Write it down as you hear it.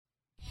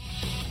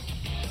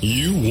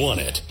You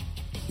want it.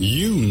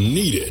 You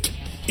need it.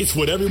 It's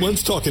what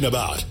everyone's talking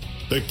about.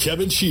 The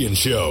Kevin Sheehan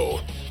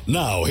Show.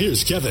 Now,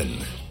 here's Kevin.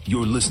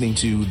 You're listening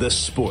to The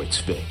Sports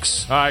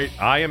Fix. Hi,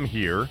 I am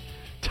here.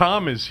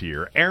 Tom is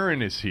here.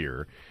 Aaron is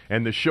here.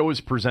 And the show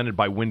is presented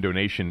by Window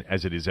Nation,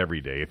 as it is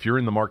every day. If you're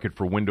in the market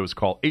for windows,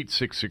 call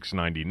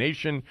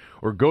 866-90-NATION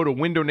or go to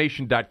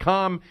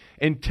windownation.com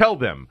and tell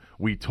them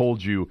we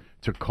told you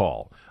to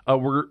call.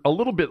 We're a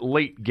little bit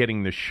late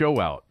getting the show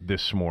out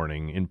this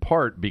morning, in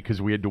part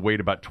because we had to wait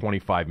about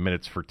 25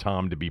 minutes for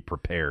Tom to be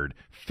prepared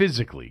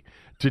physically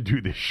to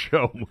do this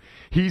show.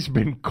 He's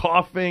been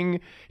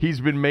coughing.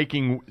 He's been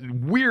making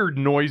weird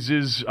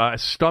noises,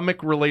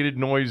 stomach-related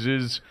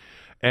noises.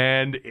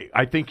 And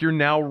I think you're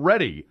now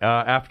ready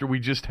after we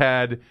just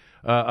had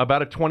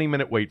about a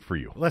 20-minute wait for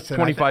you. Listen,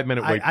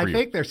 25-minute wait for you. I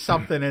think there's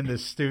something in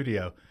this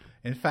studio.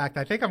 In fact,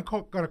 I think I'm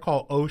going to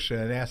call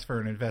OSHA and ask for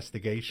an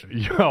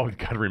investigation. Oh,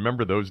 God,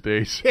 remember those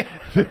days? Yeah.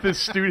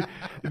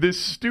 the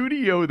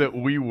studio that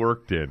we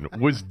worked in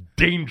was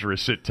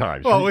dangerous at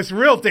times. Well, it was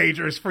real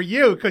dangerous for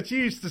you because you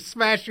used to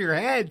smash your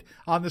head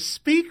on the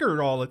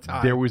speaker all the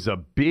time. There was a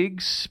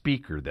big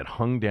speaker that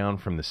hung down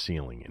from the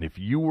ceiling, and if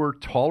you were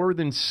taller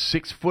than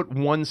 6'1",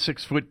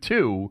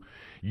 6'2",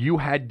 you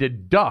had to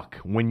duck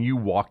when you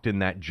walked in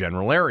that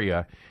general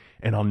area.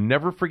 And I'll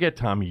never forget,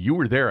 Tommy, you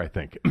were there, I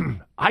think.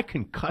 I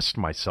concussed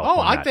myself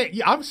on that.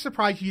 I'm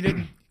surprised you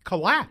didn't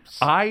collapse.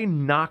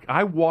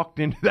 I walked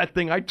into that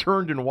thing. I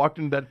turned and walked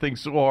into that thing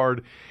so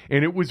hard,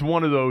 and it was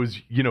one of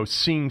those,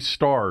 seeing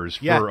stars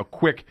for a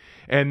quick,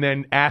 and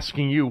then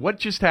asking you, what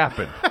just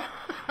happened?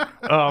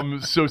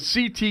 So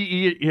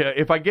CTE,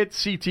 if I get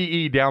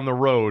CTE down the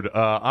road,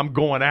 I'm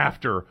going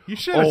after. You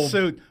should have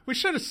sued. We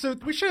should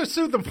have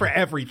sued them for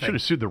everything. Should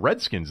have sued the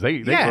Redskins.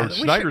 They were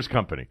Snyder's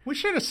company. We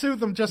should have sued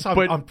them just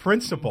on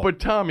principle. But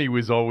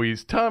Tommy's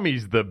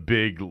the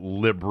big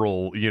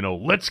liberal,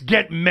 let's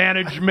get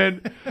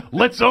management.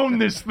 Let's own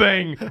this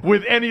thing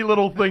with any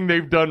little thing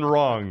they've done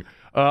wrong.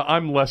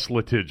 I'm less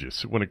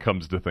litigious when it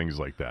comes to things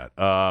like that.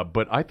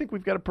 But I think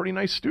we've got a pretty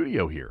nice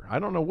studio here. I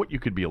don't know what you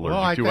could be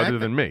allergic to other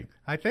than me.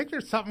 I think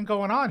there's something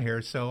going on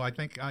here, so I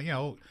think,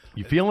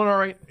 You feeling all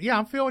right? Yeah,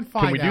 I'm feeling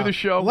fine. Can we do the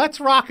show? Let's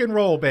rock and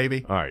roll,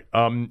 baby. All right.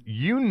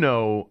 You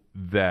know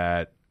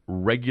that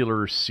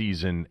regular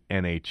season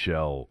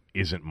NHL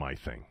isn't my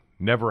thing.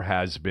 Never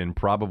has been,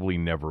 probably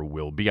never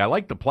will be. I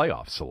like the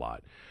playoffs a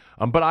lot.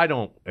 But I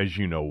don't, as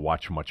you know,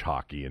 watch much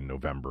hockey in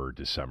November, or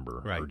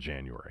December, or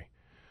January.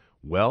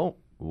 Well,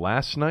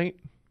 last night,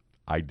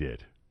 I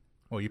did.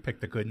 Well, you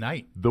picked a good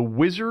night. The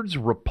Wizards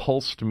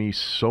repulsed me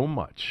so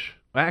much.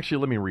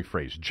 Actually, let me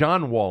rephrase.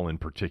 John Wall in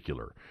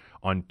particular,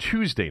 on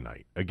Tuesday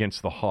night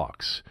against the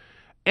Hawks,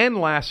 and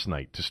last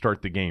night to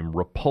start the game,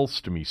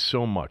 repulsed me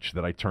so much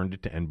that I turned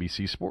it to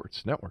NBC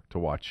Sports Network to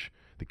watch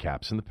the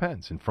Caps and the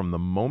Pens. And from the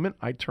moment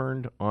I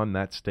turned on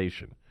that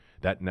station,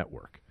 that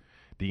network,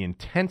 the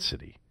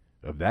intensity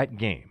of that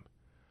game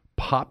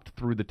popped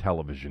through the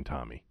television,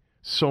 Tommy,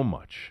 so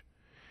much.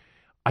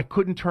 I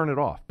couldn't turn it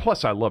off.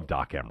 Plus, I love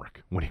Doc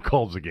Emrick when he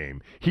calls a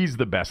game. He's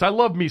the best. I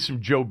love me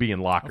some Joe B.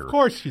 and Locker. Of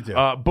course you do.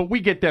 But we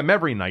get them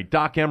every night.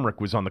 Doc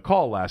Emrick was on the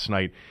call last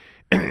night,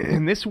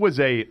 and this was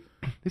a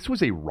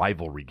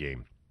rivalry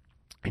game.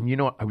 And you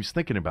know what? I was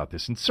thinking about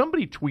this, and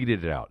somebody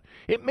tweeted it out.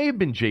 It may have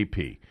been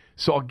JP,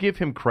 so I'll give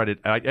him credit.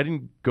 I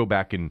didn't go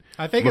back and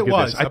I think look it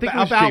was. at this. I think it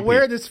was about JP.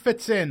 where this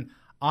fits in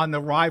on the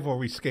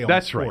rivalry scale.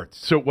 That's in sports.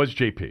 right. So it was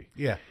JP.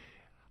 Yeah.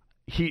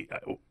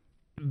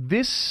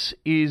 This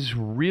is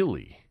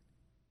really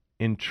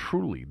and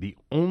truly the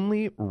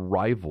only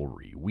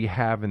rivalry we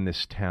have in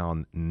this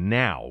town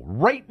now,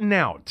 right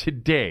now,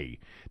 today,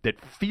 that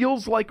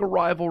feels like a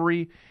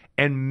rivalry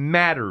and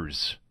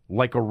matters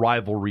like a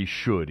rivalry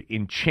should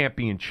in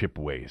championship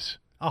ways.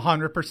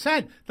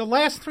 100%. The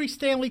last 3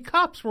 Stanley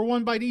Cups were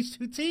won by these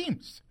two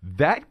teams.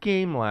 That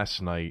game last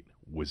night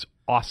was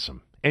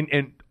awesome.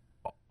 And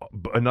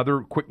another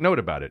quick note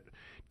about it.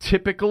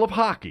 Typical of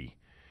hockey,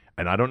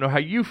 and I don't know how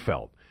you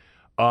felt,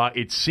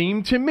 it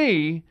seemed to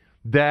me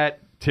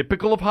that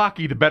typical of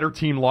hockey, the better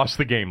team lost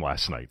the game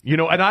last night.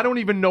 And I don't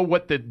even know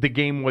what the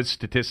game was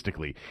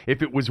statistically,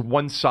 if it was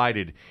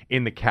one-sided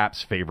in the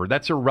Caps' favor.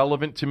 That's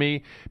irrelevant to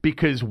me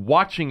because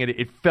watching it,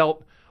 it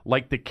felt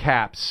like the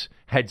Caps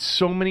had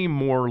so many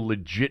more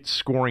legit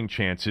scoring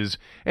chances,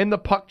 and the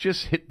puck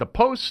just hit the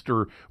post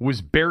or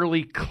was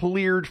barely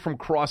cleared from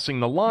crossing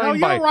the line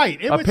by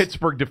a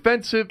Pittsburgh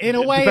defensive. In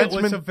a way, defenseman.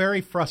 It was a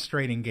very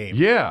frustrating game.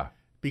 Yeah.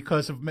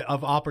 Because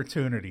of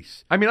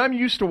opportunities. I mean, I'm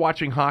used to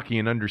watching hockey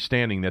and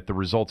understanding that the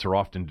results are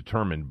often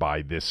determined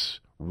by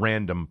this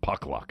random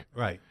puck luck.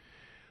 Right.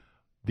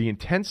 The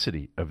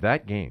intensity of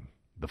that game,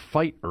 the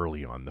fight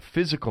early on, the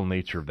physical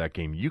nature of that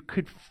game, you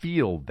could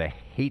feel the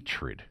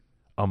hatred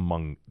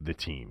among the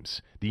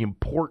teams, the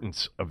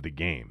importance of the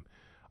game.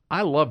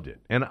 I loved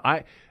it. And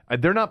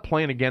they're not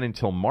playing again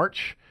until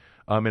March,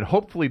 and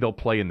hopefully they'll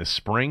play in the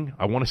spring.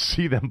 I want to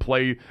see them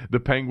play the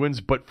Penguins.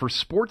 But for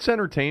sports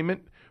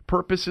entertainment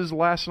purposes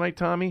last night,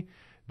 Tommy,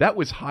 that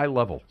was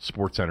high-level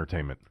sports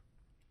entertainment.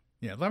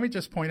 Yeah, let me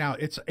just point out,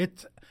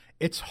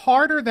 it's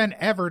harder than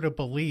ever to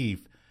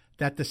believe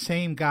that the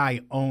same guy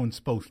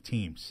owns both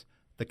teams,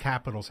 the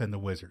Capitals and the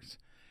Wizards.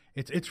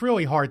 It's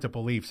really hard to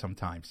believe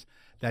sometimes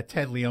that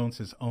Ted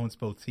Leonsis owns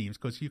both teams,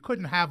 because you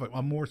couldn't have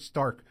a more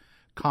stark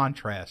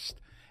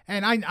contrast.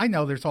 And I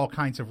know there's all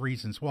kinds of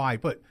reasons why,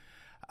 but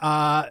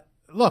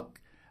look,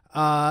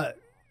 I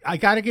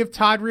got to give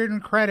Todd Reardon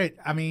credit.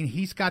 I mean,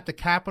 he's got the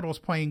Capitals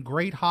playing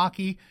great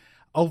hockey.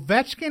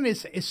 Ovechkin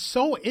is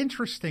so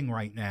interesting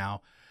right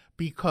now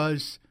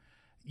because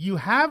you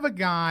have a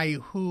guy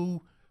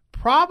who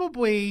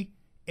probably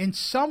in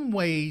some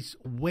ways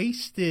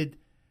wasted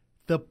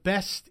the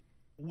best,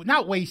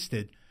 not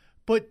wasted,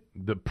 but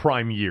the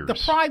prime years. The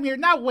prime year,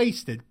 not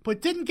wasted,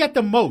 but didn't get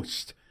the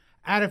most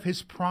out of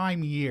his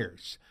prime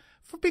years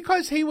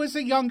because he was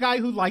a young guy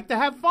who liked to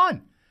have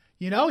fun.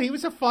 You know, he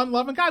was a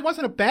fun-loving guy. He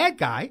wasn't a bad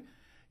guy.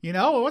 You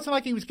know, it wasn't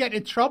like he was getting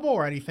in trouble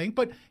or anything,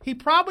 but he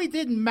probably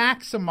didn't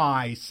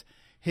maximize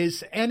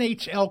his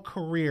NHL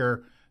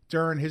career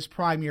during his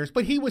prime years.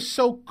 But he was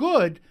so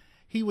good,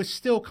 he was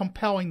still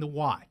compelling to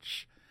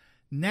watch.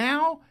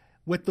 Now,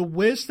 with the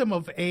wisdom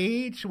of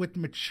age, with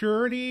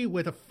maturity,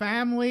 with a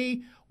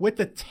family, with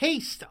the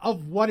taste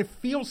of what it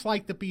feels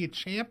like to be a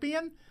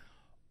champion,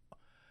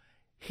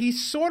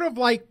 he's sort of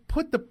like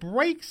put the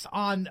brakes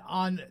on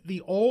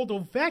the old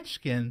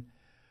Ovechkin.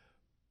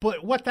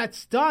 But what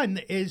that's done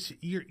is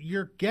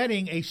you're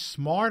getting a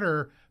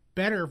smarter,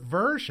 better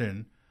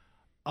version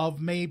of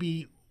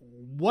maybe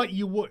what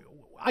you would.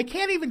 I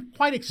can't even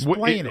quite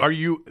explain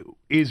it.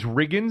 Is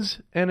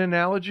Riggins an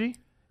analogy?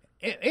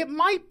 It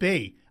might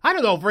be. I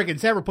don't know if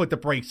Riggins ever put the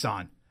brakes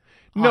on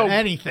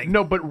anything.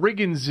 No, but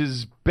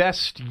Riggins'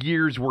 best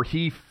years where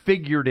he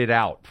figured it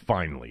out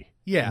finally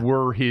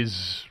were in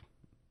his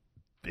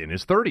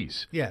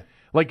 30s. Yeah.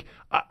 Like,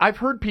 I've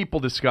heard people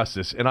discuss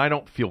this, and I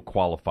don't feel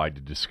qualified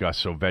to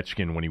discuss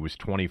Ovechkin when he was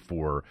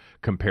 24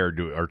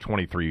 or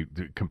 23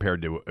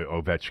 compared to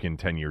Ovechkin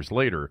 10 years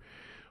later.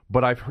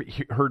 But I've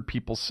heard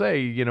people say,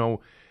 you know,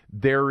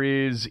 there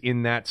is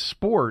in that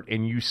sport,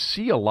 and you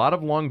see a lot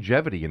of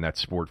longevity in that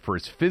sport. For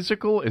as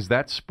physical as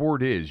that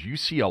sport is, you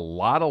see a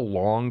lot of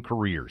long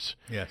careers.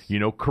 Yes. You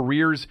know,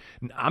 careers.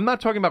 I'm not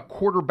talking about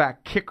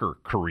quarterback kicker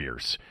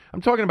careers.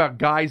 I'm talking about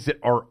guys that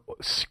are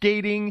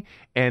skating,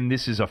 and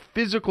this is a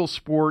physical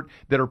sport,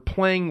 that are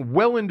playing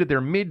well into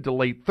their mid to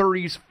late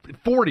 30s,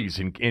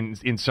 40s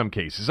in some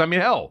cases. I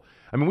mean, hell,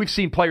 we've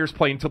seen players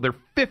play until they're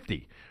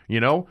 50, you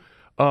know,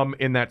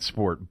 in that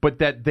sport, but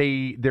that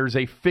there's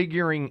a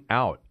figuring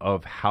out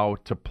of how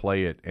to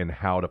play it and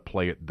how to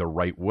play it the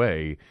right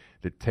way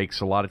that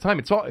takes a lot of time.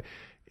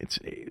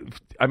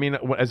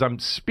 As I'm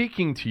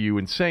speaking to you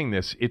and saying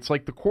this, it's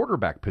like the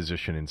quarterback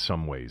position in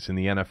some ways in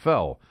the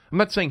NFL. I'm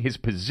not saying his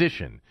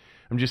position.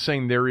 I'm just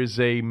saying there is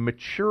a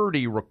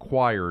maturity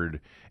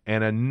required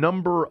and a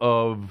number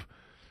of,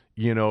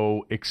 you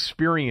know,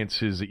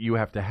 experiences that you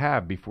have to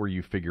have before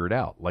you figure it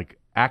out, like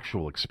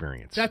actual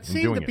experience. That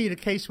seemed to be the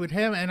case with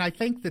him, and I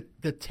think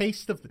that the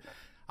taste of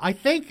I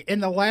think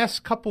in the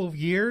last couple of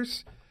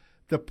years,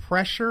 the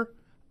pressure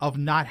of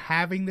not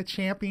having the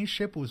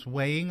championship was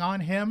weighing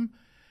on him.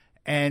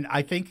 And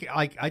I think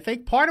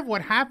part of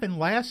what happened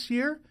last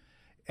year,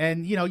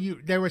 and you know,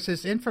 there was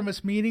this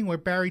infamous meeting where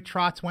Barry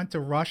Trotz went to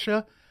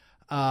Russia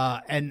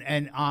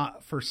and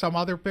for some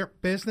other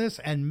business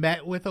and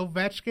met with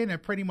Ovechkin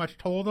and pretty much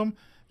told him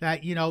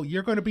that, you know,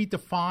 you're going to be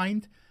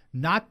defined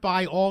not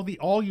by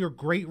all your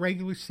great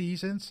regular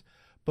seasons,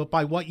 but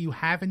by what you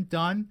haven't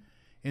done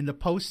in the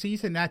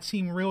postseason. That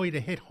seemed really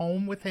to hit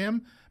home with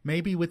him,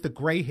 maybe with the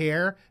gray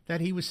hair that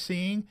he was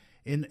seeing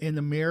in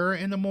the mirror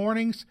in the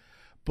mornings.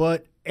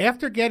 But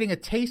after getting a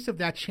taste of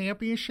that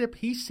championship,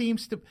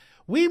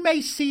 we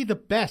may see the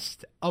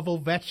best of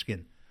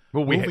Ovechkin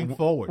moving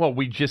forward. Well,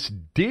 we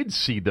just did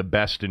see the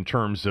best in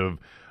terms of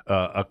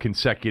a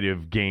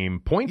consecutive game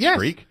point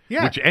streak,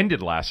 which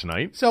ended last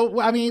night. So,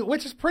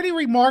 which is pretty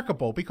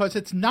remarkable because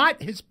it's not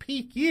his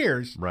peak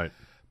years. Right.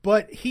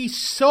 But he's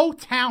so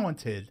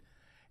talented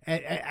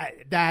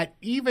that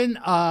even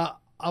an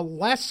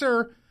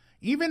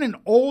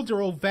older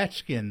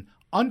Ovechkin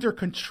under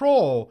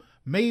control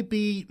may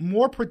be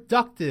more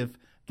productive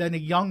than a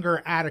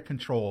younger, out of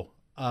control,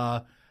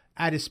 at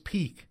his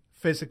peak,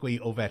 physically,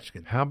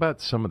 Ovechkin. How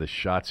about some of the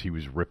shots he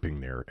was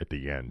ripping there at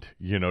the end,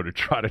 you know, to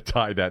try to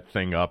tie that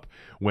thing up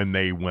when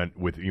they went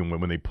with, you know,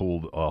 when they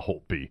pulled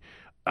Holtby.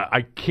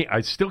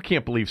 I still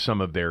can't believe some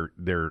of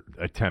their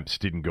attempts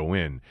didn't go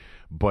in,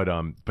 but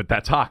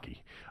that's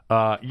hockey.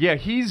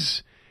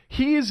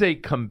 He is a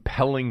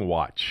compelling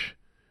watch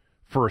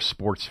for a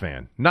sports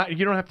fan.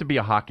 You don't have to be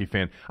a hockey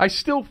fan. I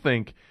still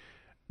think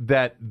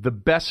that the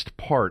best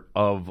part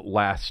of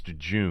last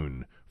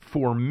June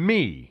for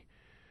me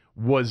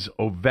was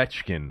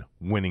Ovechkin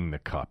winning the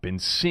cup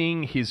and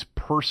seeing his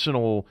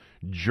personal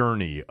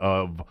journey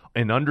of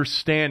and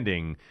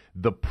understanding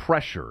the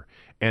pressure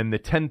and the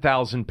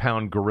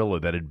 10,000-pound gorilla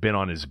that had been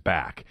on his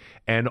back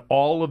and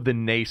all of the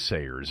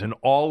naysayers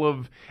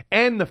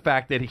and the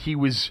fact that he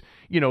was,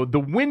 you know, the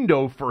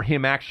window for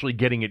him actually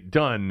getting it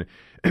done.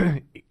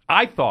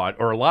 I thought,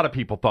 or a lot of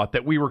people thought,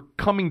 that we were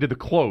coming to the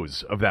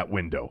close of that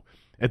window.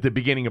 at the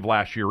beginning of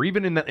last year,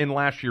 even in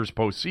last year's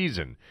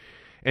postseason.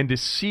 And to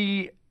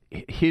see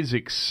his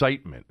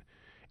excitement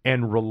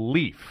and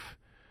relief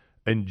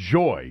and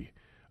joy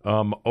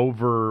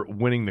over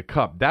winning the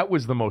Cup, that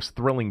was the most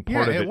thrilling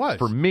part of it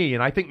for me,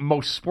 and I think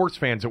most sports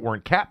fans that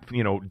weren't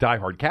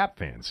diehard Cap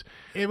fans.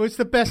 It was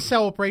the best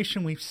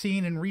celebration we've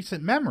seen in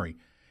recent memory.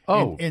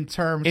 In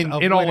terms of in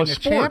winning all of a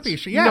sports,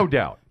 championship, no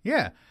doubt.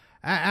 Yeah,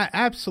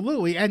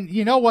 absolutely. And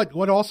you know what?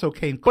 What also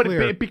came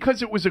clear, but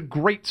because it was a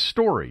great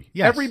story,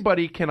 yes.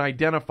 Everybody can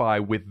identify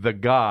with the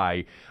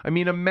guy. I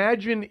mean,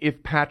 imagine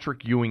if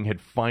Patrick Ewing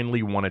had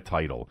finally won a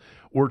title,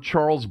 or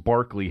Charles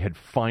Barkley had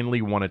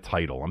finally won a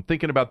title. I'm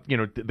thinking about,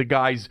 the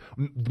guys,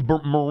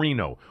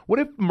 Marino. What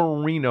if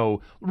Marino,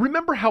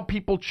 remember how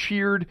people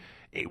cheered,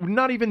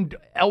 not even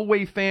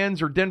Elway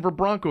fans or Denver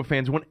Bronco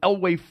fans, when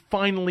Elway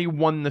finally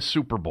won the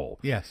Super Bowl?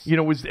 Yes.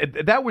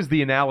 That was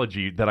the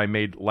analogy that I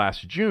made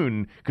last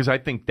June, because I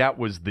think that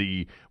was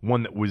the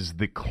one that was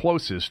the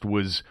closest,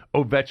 was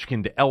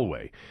Ovechkin to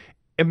Elway.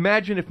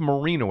 Imagine if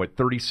Marino at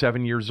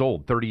 37 years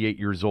old, 38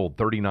 years old,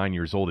 39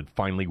 years old had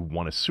finally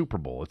won a Super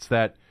Bowl. It's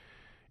that...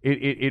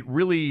 It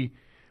really,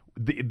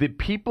 the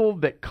people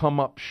that come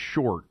up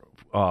short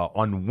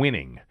on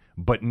winning,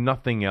 but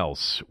nothing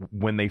else,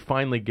 when they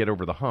finally get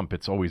over the hump,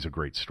 it's always a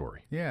great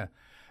story. Yeah,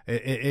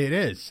 it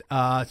is.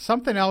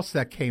 Something else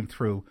that came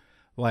through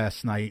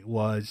last night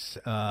was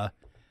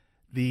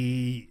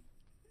the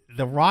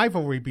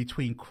rivalry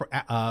between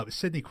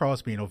Sidney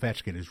Crosby and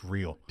Ovechkin is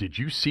real. Did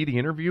you see the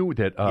interview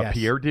that Yes.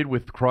 Pierre did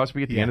with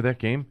Crosby at the end of that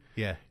game?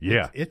 Yeah.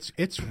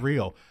 It's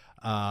real.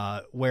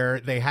 Where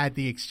they had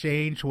the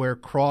exchange where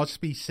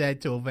Crosby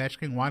said to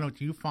Ovechkin, "Why don't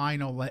you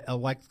find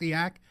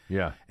Alexiak?"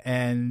 Yeah.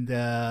 And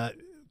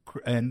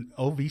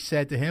Ovi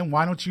said to him,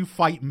 "Why don't you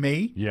fight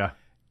me?" Yeah.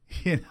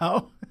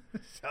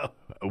 So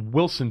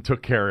Wilson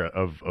took care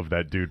of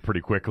that dude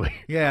pretty quickly.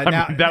 Yeah,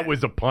 I mean, that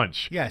was a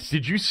punch. Yes.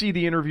 Did you see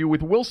the interview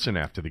with Wilson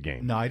after the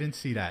game? no, I didn't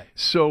see that.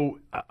 So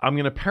I'm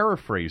going to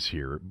paraphrase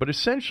here, but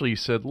essentially he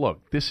said,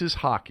 look, this is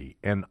hockey,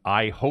 and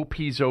I hope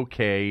he's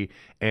okay,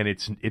 and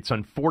it's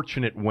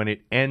unfortunate when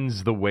it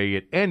ends the way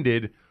it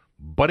ended,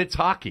 but it's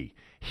hockey.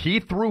 He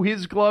threw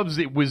his gloves.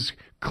 It was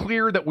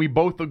clear that we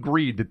both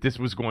agreed that this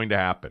was going to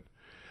happen.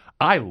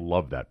 I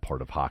love that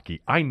part of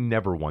hockey. I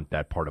never want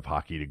that part of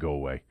hockey to go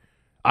away.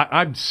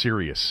 I'm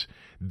serious.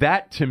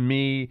 That, to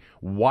me,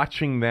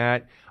 watching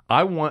that,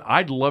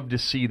 I'd love to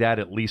see that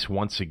at least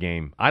once a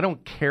game. I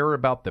don't care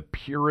about the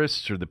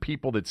purists or the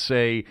people that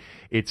say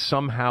it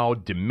somehow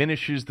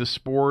diminishes the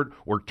sport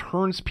or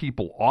turns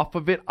people off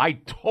of it. I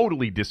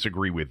totally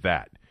disagree with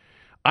that.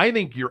 I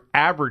think your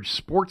average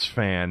sports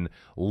fan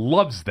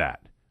loves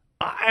that.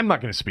 I'm not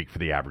going to speak for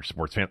the average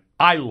sports fan.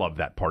 I love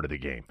that part of the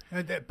game.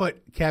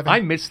 But, Kevin, I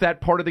miss that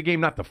part of the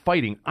game, not the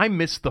fighting. I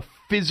miss the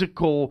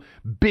physical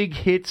big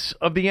hits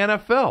of the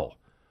NFL.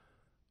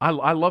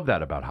 I love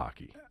that about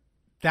hockey.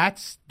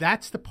 That's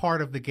the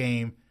part of the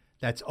game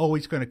that's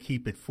always going to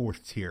keep it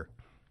fourth tier,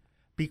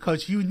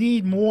 because you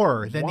need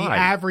more than the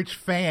average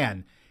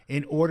fan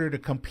in order to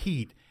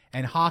compete.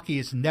 And hockey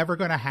is never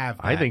going to have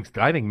that. I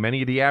think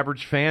many of the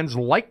average fans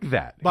like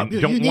that, but and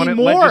don't want it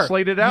more.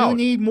 legislated out. You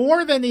need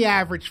more than the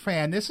average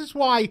fan. This is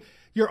why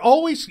you're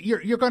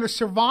going to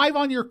survive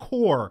on your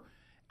core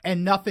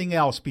and nothing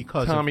else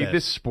because Tommy, of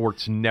this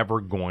sport's never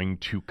going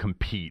to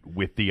compete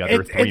with the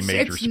other three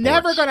major sports. It's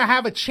never going to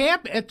have a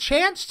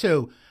chance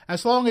to,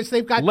 as long as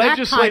they've got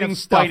legislating that kind of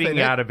stuff fighting in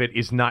it. out of it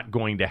is not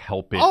going to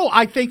help it. Oh,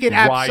 I think it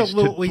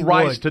absolutely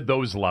rise would. to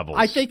those levels.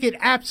 I think it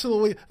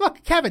absolutely.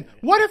 Look, Kevin,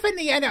 what if in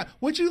the NFL,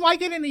 would you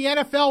like it in the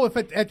NFL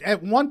if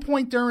at one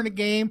point during a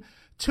game,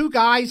 two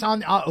guys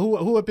on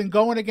who have been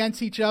going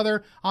against each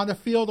other on the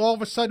field all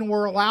of a sudden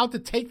were allowed to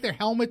take their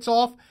helmets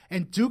off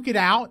and duke it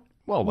out?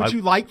 Well, would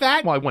you like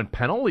that? Well, I want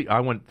penalty.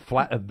 I want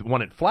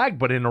it flagged,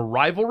 but in a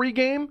rivalry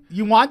game,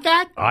 you want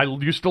that? I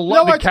used to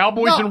love the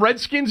Cowboys and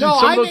Redskins in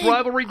some of those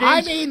rivalry games.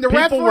 I mean, the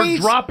people referees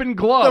were dropping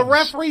gloves. The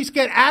referees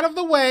get out of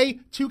the way.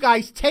 Two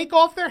guys take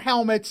off their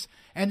helmets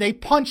and they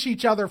punch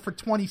each other for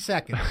 20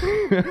 seconds.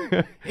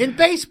 In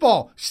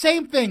baseball,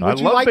 same thing. Would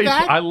you like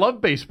that? I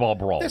love baseball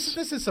brawls.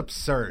 This is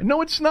absurd.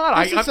 No, it's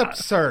not. This is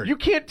absurd. You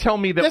can't tell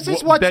me that. This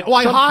is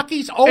why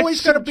hockey's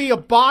always going to be a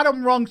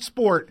bottom rung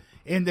sport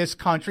in this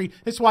country.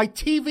 That's why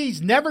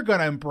TV's never going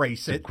to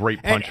embrace it.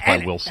 Great punch by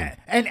Wilson.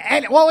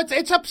 And well,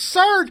 it's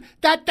absurd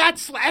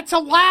that's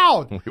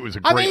allowed. It was a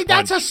great punch.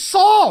 That's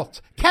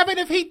assault. Kevin,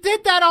 if he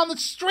did that on the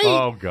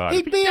street,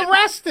 he'd be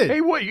arrested.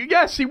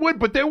 Yes, he would,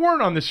 but they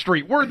weren't on the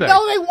street, were they?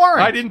 No, they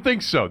weren't. I didn't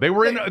think so. They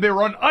were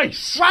on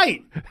ice.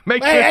 Right.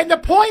 And the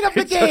point of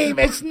the game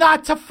is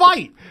not to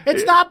fight.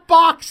 It's not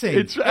boxing.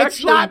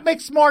 It's not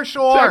mixed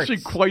martial arts. It's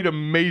actually quite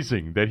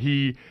amazing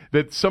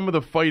that some of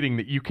the fighting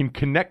that you can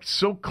connect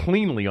so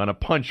cleanly on a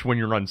punch when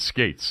you're on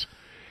skates.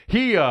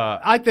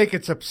 I think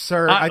it's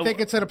absurd. I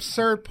think it's an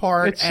absurd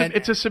part.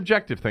 It's a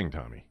subjective thing,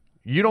 Tommy.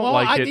 You don't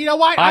like it. You know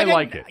what? I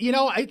like it. You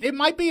know, it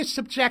might be a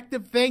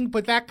subjective thing,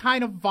 but that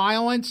kind of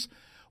violence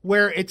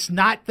where it's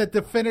not the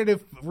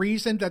definitive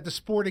reason that the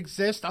sport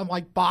exists,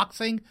 unlike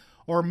boxing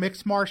or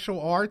mixed martial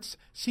arts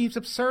seems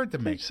absurd to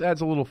me. It just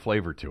adds a little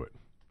flavor to it.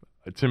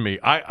 To me,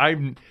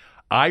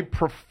 I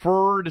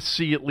prefer to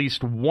see at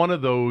least one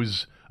of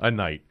those a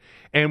night.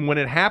 And when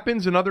it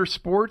happens in other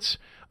sports,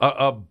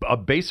 a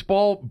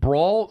baseball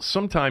brawl,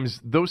 sometimes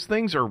those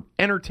things are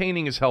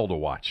entertaining as hell to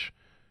watch.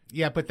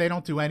 Yeah, but they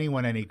don't do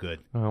anyone any good.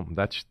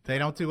 They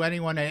don't do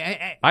anyone.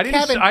 Kevin,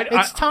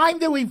 it's time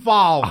to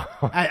evolve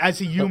as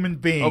a human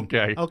being.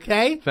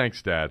 Okay.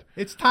 Thanks, Dad.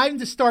 It's time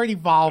to start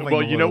evolving.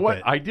 Well, you know what?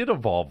 Bit. I did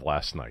evolve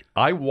last night.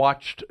 I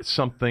watched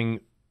something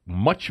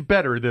much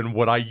better than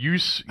what I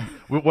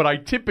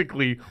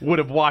typically would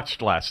have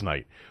watched last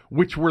night,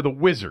 which were the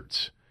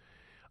Wizards.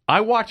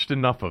 I watched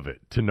enough of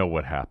it to know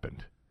what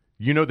happened.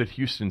 You know that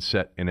Houston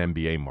set an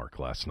NBA mark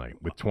last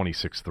night with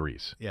 26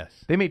 threes.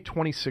 Yes. They made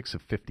 26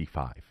 of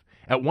 55.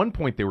 At one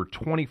point, they were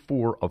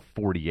 24 of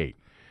 48.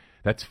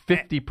 That's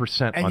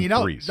 50%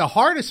 on threes. The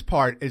hardest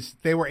part is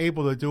they were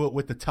able to do it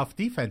with the tough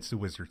defense the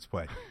Wizards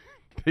play.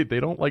 They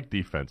don't like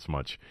defense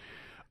much.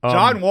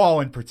 John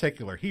Wall in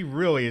particular, he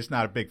really is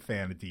not a big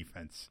fan of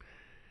defense.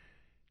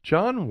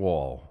 John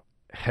Wall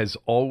has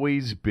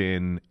always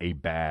been a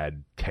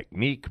bad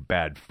technique,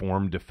 bad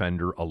form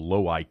defender, a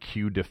low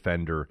IQ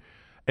defender,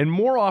 and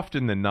more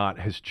often than not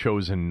has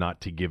chosen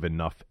not to give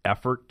enough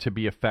effort to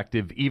be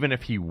effective, even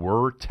if he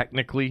were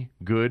technically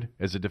good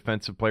as a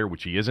defensive player,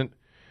 which he isn't.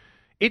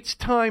 It's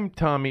time,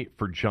 Tommy,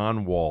 for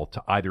John Wall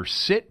to either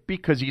sit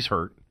because he's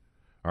hurt,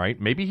 all right,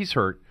 maybe he's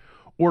hurt,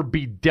 or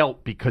be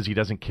dealt because he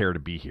doesn't care to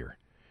be here.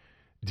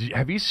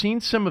 Have you seen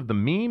some of the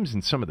memes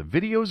and some of the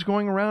videos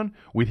going around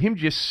with him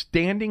just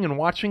standing and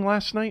watching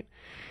last night?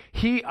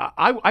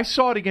 I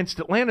saw it against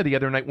Atlanta the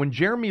other night when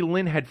Jeremy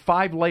Lin had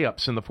 5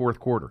 layups in the fourth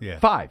quarter. Yeah.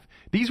 5.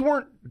 These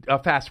weren't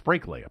fast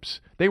break layups.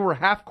 They were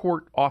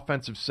half-court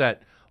offensive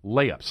set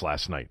layups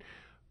last night.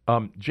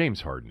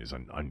 James Harden is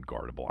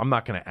unguardable. I'm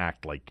not going to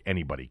act like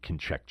anybody can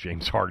check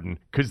James Harden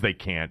because they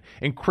can't.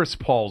 And Chris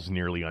Paul's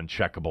nearly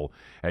uncheckable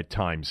at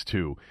times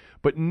too.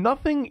 But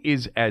nothing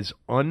is as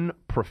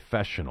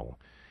unprofessional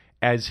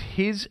as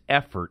his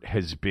effort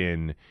has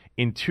been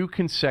in 2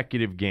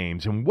 consecutive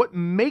games. And what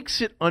makes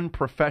it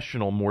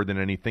unprofessional more than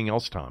anything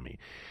else, Tommy,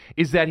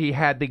 is that he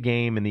had the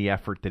game and the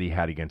effort that he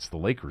had against the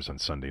Lakers on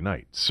Sunday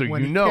night. So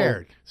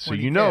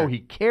he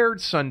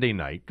cared Sunday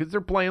night because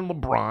they're playing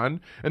LeBron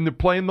and they're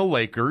playing the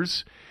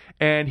Lakers,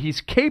 and he's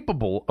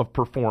capable of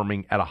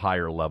performing at a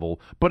higher level,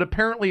 but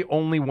apparently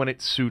only when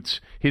it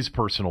suits his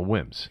personal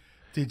whims.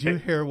 Did you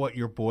hear what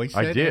your boy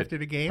said after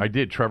the game? I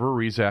did. Trevor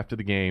Ariza, after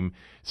the game,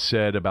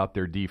 said about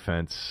their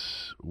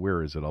defense.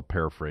 Where is it? I'll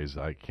paraphrase.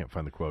 I can't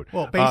find the quote.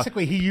 Well,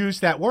 basically, he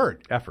used that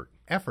word. Effort.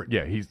 Effort.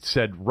 Yeah, he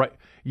said,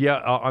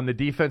 on the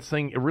defense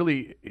thing,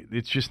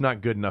 it's just not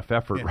good enough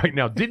effort right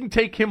now. Didn't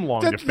take him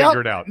long to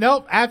figure it out.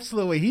 Nope,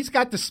 absolutely. He's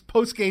got this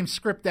post-game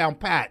script down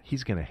pat.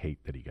 He's going to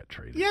hate that he got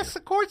traded. Yes,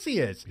 of course he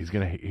is. He's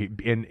going to hate.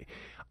 And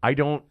I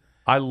don't.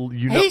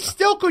 He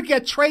still could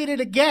get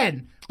traded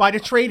again by the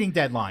trading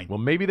deadline. Well,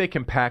 maybe they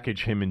can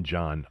package him and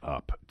John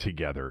up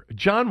together.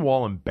 John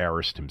Wall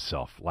embarrassed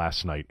himself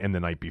last night and the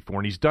night before,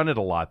 and he's done it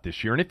a lot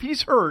this year. And if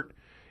he's hurt,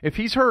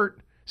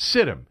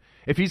 sit him.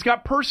 If he's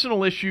got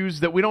personal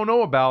issues that we don't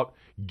know about,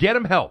 get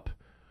him help.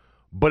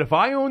 But if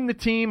I owned the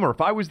team or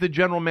if I was the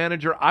general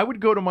manager, I would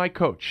go to my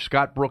coach,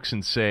 Scott Brooks,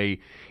 and say,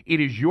 it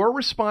is your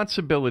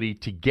responsibility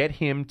to get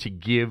him to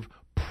give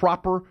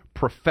proper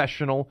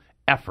professional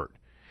effort.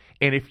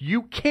 And if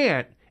you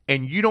can't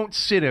and you don't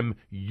sit him,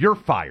 you're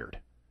fired.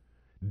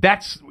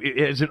 That's,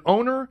 as an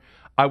owner,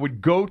 I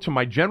would go to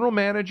my general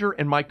manager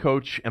and my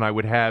coach, and I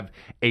would have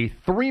a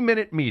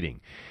 3-minute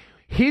meeting.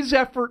 His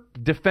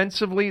effort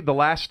defensively the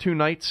last 2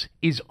 nights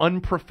is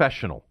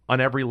unprofessional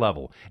on every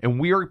level, and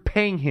we are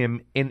paying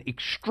him an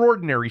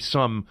extraordinary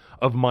sum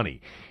of money.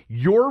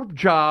 Your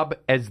job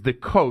as the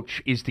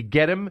coach is to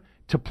get him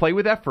to play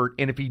with effort,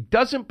 and if he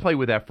doesn't play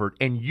with effort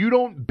and you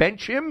don't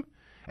bench him,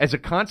 as a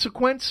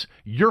consequence,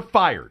 you're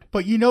fired.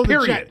 But you know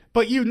period.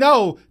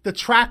 The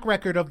track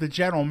record of the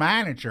general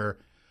manager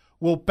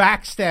will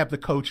backstab the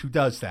coach who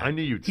does that. I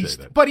knew you'd say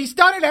that. But he's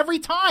done it every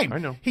time. I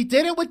know. He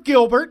did it with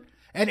Gilbert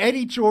and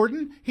Eddie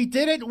Jordan. He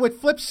did it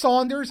with Flip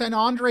Saunders and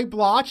Andre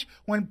Bloch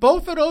when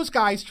both of those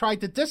guys tried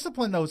to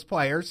discipline those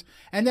players.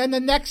 And then the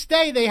next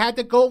day they had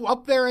to go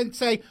up there and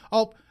say,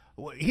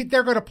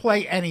 they're going to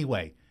play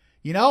anyway.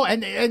 You know,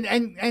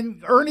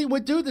 and Ernie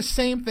would do the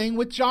same thing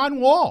with John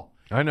Wall.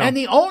 I know. And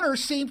the owner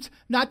seems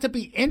not to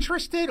be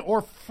interested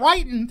or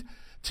frightened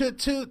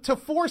to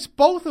force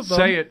both of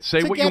them.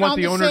 Say what you want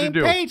the owner to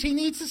do. Page. He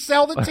needs to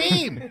sell the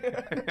team.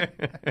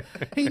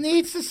 He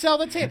needs to sell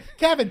the team.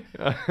 Kevin,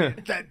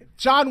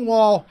 John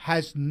Wall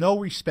has no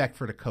respect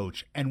for the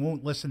coach and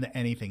won't listen to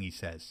anything he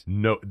says.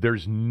 No,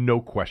 there's no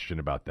question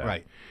about that.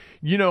 Right.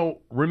 You know,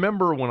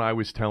 remember when I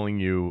was telling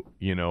you,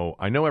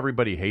 I know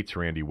everybody hates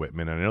Randy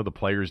Whitman, and I know the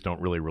players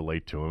don't really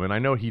relate to him, and I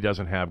know he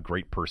doesn't have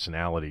great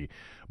personality,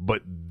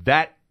 but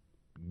that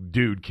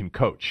dude can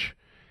coach.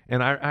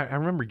 And I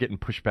remember getting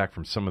pushback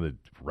from some of the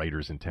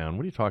writers in town.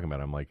 What are you talking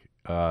about? I'm like,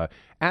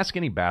 Ask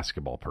any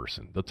basketball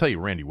person. They'll tell you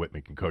Randy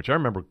Whitman can coach. I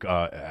remember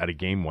at a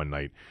game one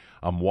night,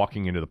 I'm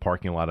walking into the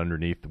parking lot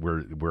underneath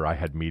where I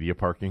had media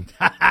parking.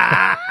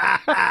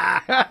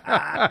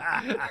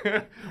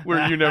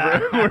 where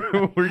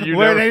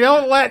they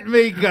don't let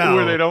me go.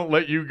 Where they don't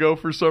let you go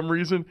for some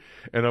reason.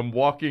 And I'm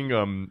walking,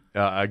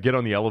 I get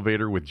on the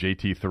elevator with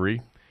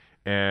JT3,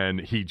 and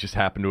he just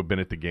happened to have been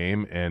at the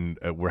game, and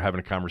we're having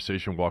a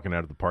conversation walking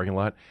out of the parking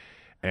lot.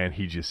 And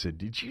he just said,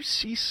 "Did you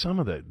see some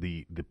of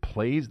the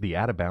plays, the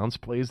out of bounds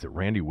plays that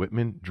Randy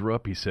Whitman drew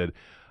up?" He said,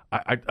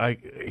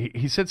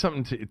 he said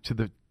something to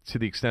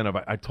the extent of,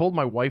 "I told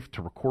my wife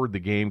to record the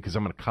game because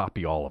I'm going to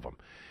copy all of them."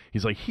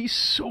 He's like, "He's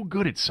so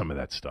good at some of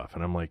that stuff,"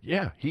 and I'm like,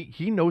 "Yeah,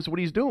 he knows what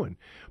he's doing."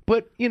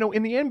 But in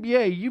the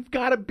NBA, you've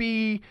got to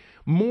be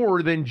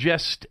more than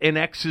just an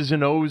X's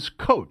and O's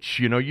coach.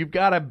 You've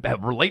got to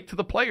relate to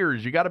the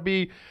players. You got to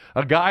be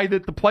a guy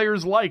that the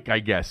players like, I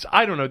guess.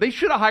 I don't know. They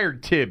should have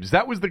hired Tibbs.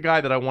 That was the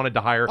guy that I wanted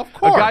to hire. Of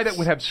course. A guy that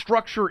would have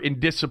structure and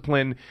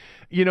discipline.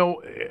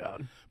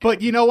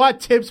 But you know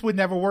what? Tibbs would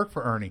never work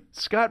for Ernie.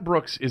 Scott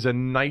Brooks is a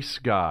nice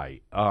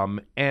guy,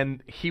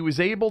 and he was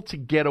able to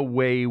get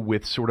away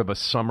with sort of a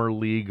summer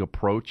league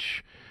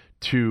approach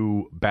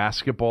to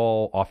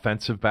basketball,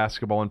 offensive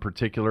basketball in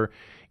particular,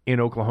 in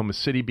Oklahoma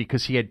City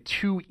because he had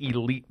two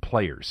elite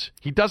players.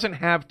 He doesn't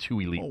have two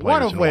elite players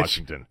one of in which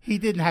Washington. He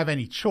didn't have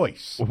any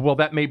choice. Well,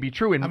 that may be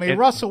true.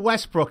 Russell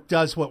Westbrook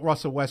does what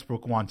Russell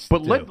Westbrook wants to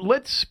do. But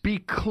let's be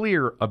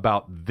clear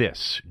about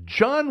this.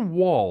 John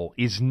Wall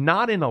is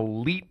not an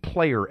elite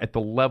player at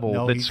the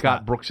level that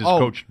Scott Brooks has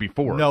coached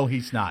before. No,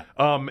 he's not.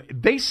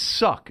 They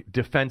suck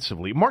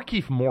defensively.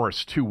 Markieff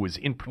Morris, too, was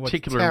in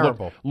particular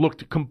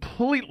looked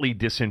completely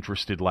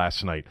disinterested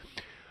last night.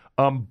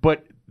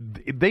 But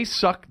they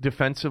suck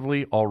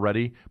defensively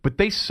already, but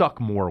they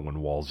suck more when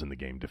Wall's in the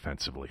game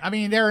defensively. I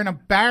mean, they're an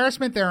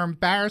embarrassment. They're an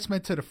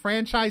embarrassment to the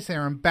franchise.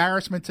 They're an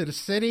embarrassment to the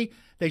city.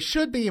 They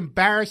should be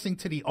embarrassing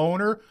to the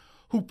owner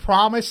who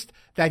promised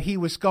that he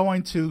was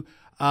going to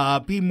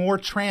be more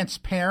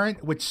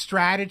transparent with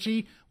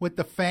strategy with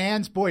the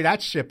fans. Boy,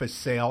 that ship has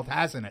sailed,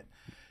 hasn't it?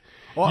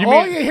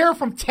 All you hear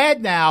from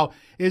Ted now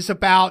is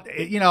about,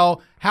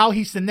 how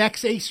he's the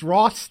next Ace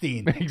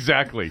Rothstein.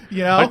 Exactly.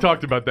 I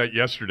talked about that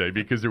yesterday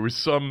because there was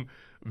some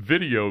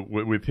video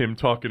with him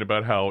talking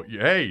about how,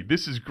 hey,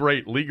 this is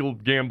great, legal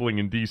gambling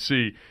in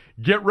D.C.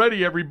 Get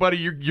ready, everybody.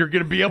 You're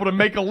going to be able to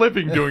make a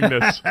living doing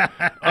this.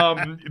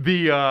 By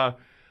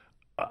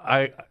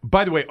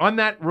the way, on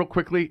that real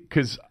quickly,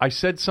 because I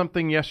said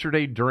something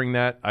yesterday during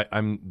that.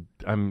 I'm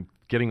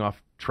getting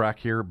off track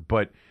here,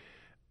 but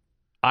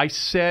I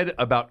said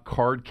about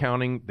card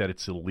counting that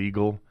it's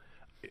illegal.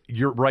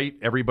 You're right,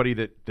 everybody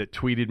that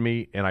tweeted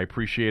me, and I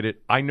appreciate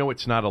it. I know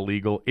it's not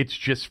illegal. It's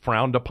just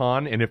frowned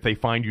upon, and if they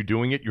find you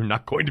doing it, you're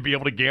not going to be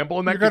able to gamble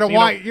in that casino.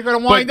 You're going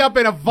to wind up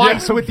in a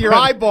vice with your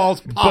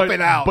eyeballs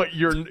popping out.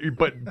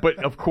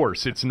 But of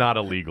course, it's not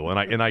illegal,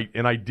 and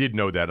I did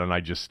know that, and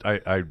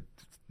I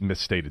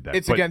misstated that.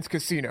 It's against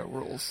casino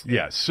rules.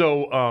 Yeah.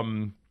 So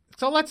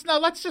let's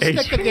just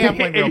stick to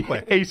gambling real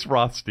quick. Ace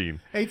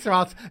Rothstein.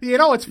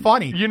 It's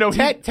funny.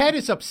 Ted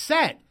is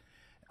upset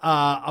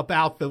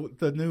about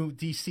the new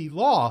DC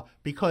law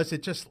because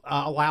it just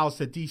allows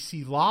the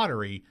DC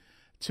lottery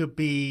to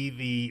be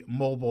the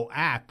mobile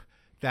app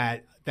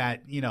that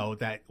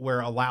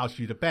where it allows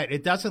you to bet.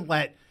 It doesn't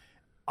let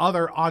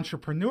other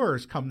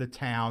entrepreneurs come to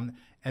town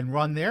and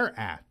run their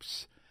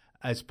apps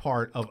as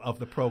part of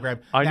the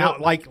program. I know,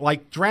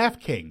 like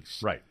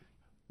DraftKings, right?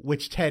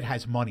 Which Ted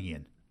has money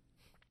in.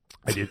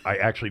 I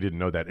actually didn't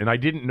know that, and I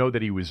didn't know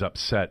that he was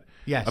upset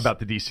about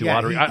the DC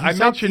lottery.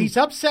 He's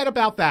upset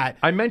about that.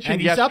 I mentioned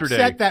and yesterday.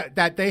 He's upset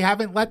that they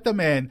haven't let them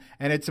in,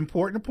 and it's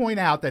important to point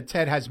out that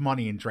Ted has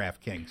money in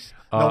DraftKings.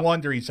 No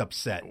wonder he's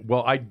upset.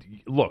 Well,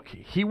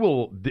 he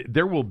will.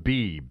 There will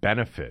be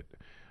benefit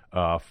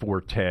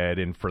for Ted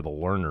and for the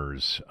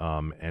learners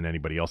and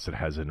anybody else that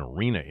has an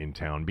arena in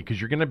town because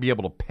you're going to be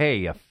able to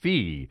pay a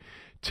fee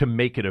to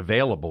make it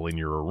available in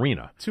your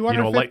arena.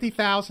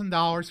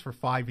 $250,000 for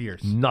 5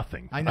 years.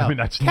 Nothing. I know. I mean,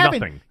 that's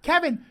nothing.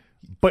 Kevin,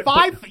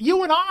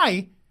 you and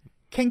I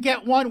can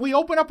get one. We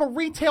open up a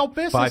retail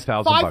business.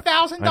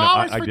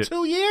 $5,000 for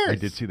 2 years. I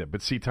did see that.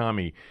 But see,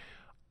 Tommy,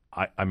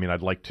 I mean,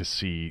 I'd like to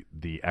see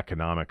the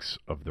economics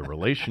of the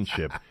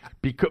relationship.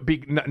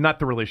 Not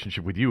the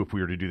relationship with you if we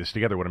were to do this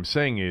together. What I'm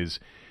saying is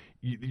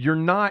you're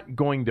not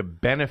going to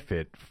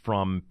benefit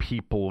from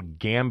people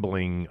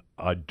gambling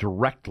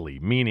directly,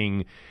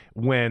 meaning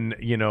when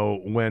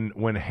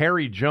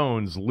Harry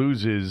Jones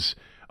loses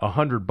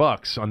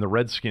 $100 on the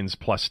Redskins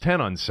plus 10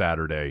 on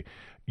Saturday,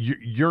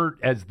 you're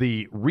as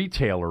the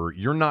retailer,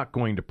 you're not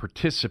going to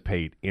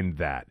participate in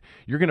that.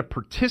 You're going to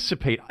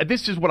participate.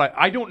 This is what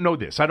I don't know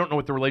this. I don't know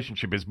what the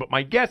relationship is, but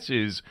my guess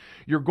is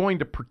you're going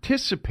to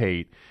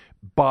participate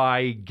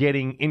by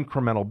getting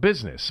incremental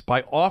business,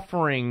 by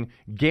offering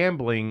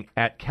gambling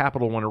at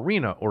Capital One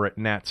Arena or at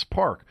Nats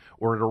Park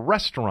or at a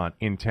restaurant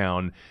in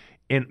town,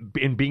 and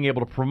being able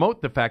to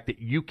promote the fact that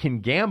you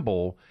can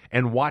gamble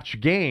and watch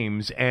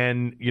games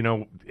and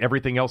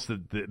everything else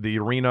that the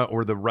arena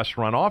or the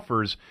restaurant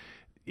offers.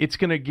 it's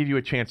going to give you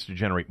a chance to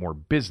generate more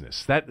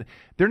business. That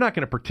they're not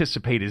going to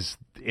participate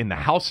in the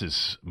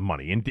house's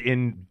money in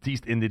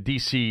the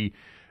DC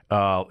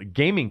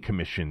gaming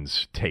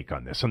commission's take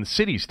on this, on the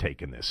city's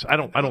take in this. I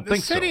don't think so. The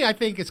city, I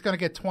think, is going to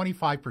get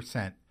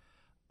 25%.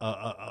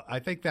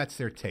 I think that's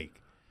their take.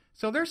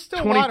 So there's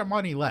still a lot of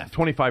money left.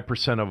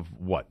 25% of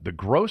what? The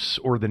gross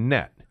or the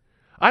net?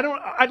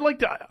 I'd like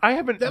to. I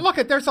haven't. Look,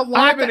 there's a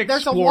lot.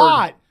 There's a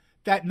lot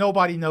that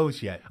nobody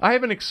knows yet. I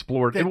haven't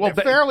explored. They're they're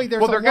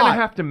going to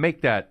have to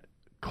make that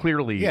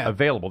clearly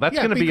available. That's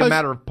going to be a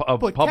matter of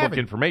public Kevin,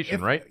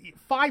 information, right?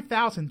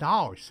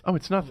 $5,000. Oh,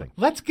 it's nothing.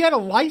 Let's get a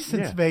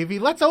license, baby.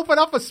 Let's open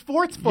up a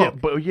sports book.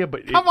 But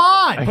come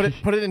on,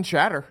 put it in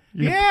chatter.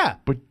 Yeah,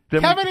 but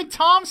then Kevin and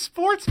Tom's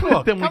sports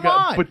book. Come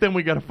on. But then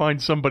we got to find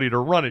somebody to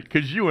run it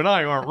because you and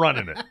I aren't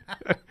running it.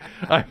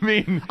 I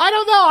mean, I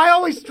don't know. I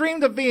always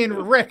dreamed of being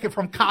Rick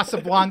from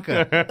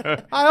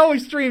Casablanca. I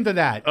always dreamed of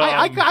that.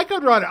 I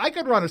could run it. I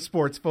could run a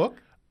sports book.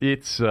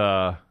 It's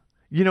I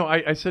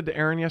said to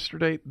Aaron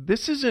yesterday,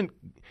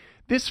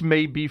 this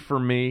may be for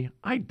me.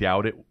 I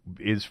doubt it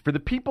is for the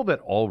people that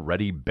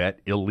already bet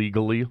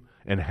illegally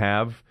and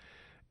have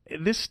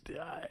this.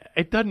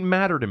 It doesn't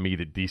matter to me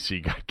that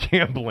DC got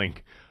gambling.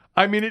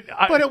 I mean,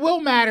 but it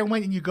will matter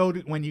when you go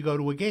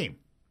to a game.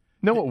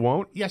 No, it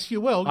won't. Yes, you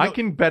will. I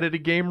can bet at a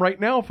game right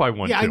now if I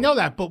want to. Yeah, I know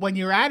that. But when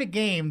you're at a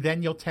game,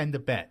 then you'll tend to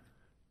bet.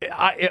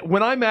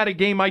 When I'm at a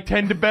game, I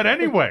tend to bet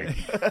anyway,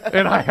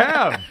 and I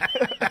have.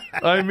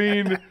 I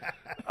mean,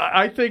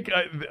 I think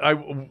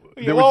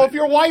if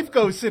your wife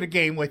goes to the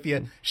game with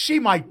you, she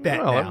might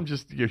bet. Well, now. I'm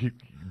just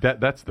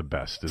that's the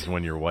best is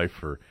when your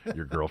wife or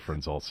your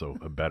girlfriend's also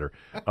a better.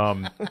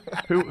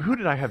 Who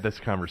did I have this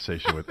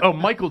conversation with? Oh,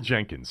 Michael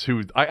Jenkins,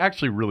 who I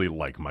actually really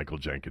like. Michael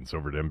Jenkins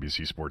over at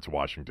NBC Sports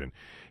Washington.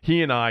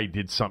 He and I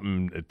did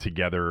something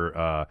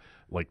together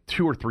like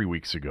 2 or 3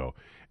 weeks ago.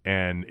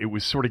 And it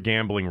was sort of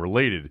gambling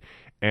related.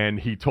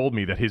 And he told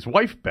me that his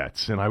wife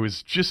bets, and I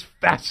was just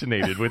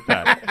fascinated with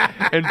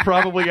that. And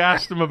probably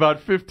asked him about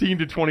 15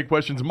 to 20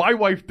 questions. My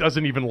wife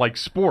doesn't even like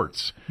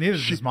sports. Neither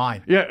does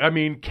mine. Yeah, I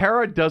mean,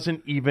 Kara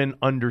doesn't even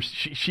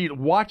she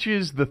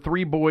watches the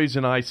three boys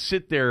and I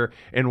sit there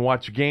and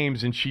watch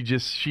games, and she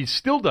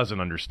still doesn't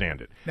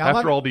understand it now,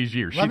 after all these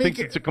years. She thinks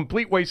it's a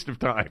complete waste of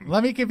time.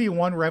 Let me give you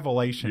one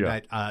revelation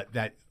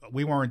that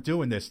we weren't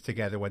doing this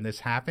together when this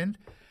happened.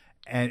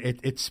 And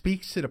it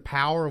speaks to the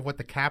power of what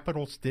the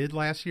Capitals did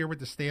last year with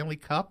the Stanley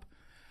Cup.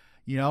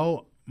 You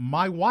know,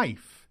 my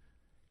wife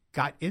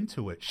got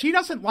into it. She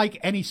doesn't like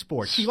any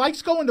sports. She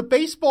likes going to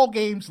baseball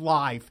games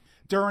live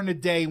during the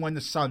day when the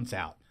sun's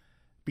out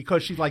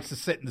because she likes to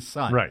sit in the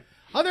sun. Right.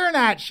 Other than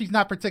that, she's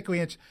not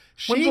particularly interested.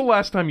 When's the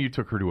last time you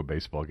took her to a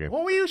baseball game?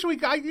 Well,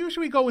 I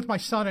usually go with my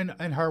son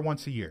and her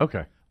once a year.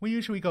 Okay. We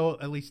usually go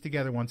at least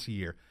together once a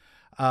year.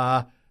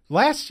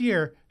 Last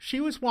year,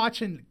 she was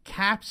watching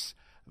Caps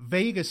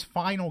Vegas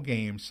final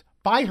games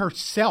by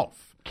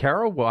herself.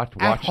 Kara watched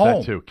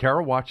that too.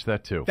 Kara watched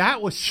that too.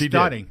 That was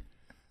stunning.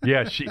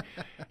 Yeah,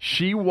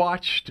 she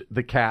watched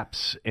the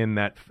Caps in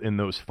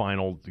those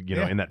final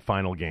in that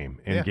final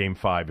game in Game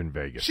 5 in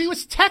Vegas. She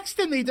was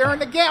texting me during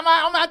the game.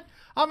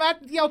 I'm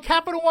at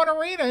Capital One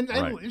Arena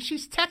and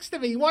she's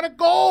texting me, "What a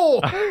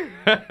goal!"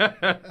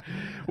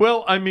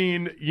 Well, I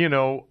mean,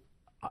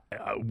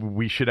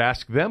 we should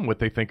ask them what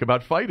they think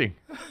about fighting,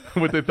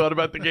 what they thought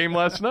about the game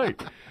last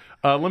night.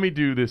 Let me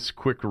do this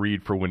quick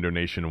read for Window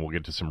Nation, and we'll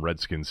get to some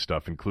Redskins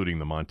stuff, including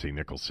the Monte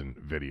Nicholson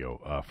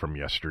video from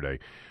yesterday.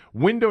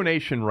 Window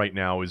Nation right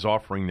now is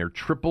offering their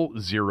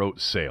 000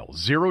 sale.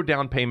 0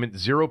 down payment,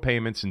 0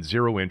 payments, and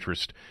 0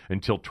 interest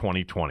until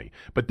 2020.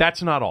 But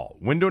that's not all.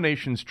 Window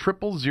Nation's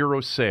 000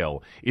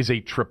 sale is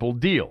a triple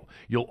deal.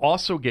 You'll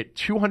also get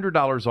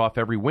 $200 off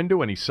every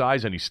window, any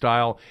size, any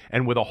style,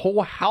 and with a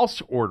whole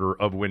house order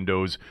of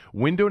windows,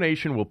 Window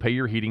Nation will pay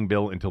your heating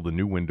bill until the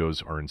new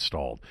windows are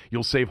installed.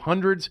 You'll save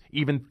hundreds,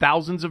 even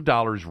thousands of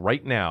dollars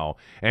right now,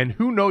 and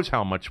who knows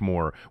how much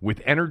more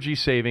with energy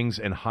savings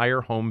and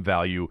higher home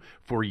value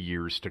for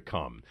years to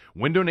come.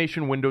 Window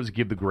Nation windows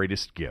give the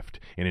greatest gift,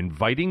 an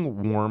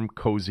inviting, warm,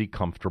 cozy,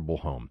 comfortable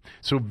home.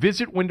 So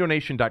visit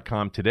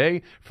windownation.com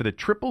today for the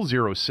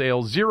 000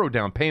 sale, 0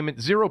 down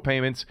payment, 0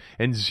 payments,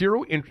 and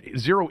 0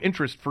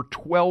 interest for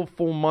 12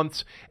 full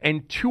months,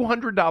 and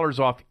 $200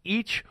 off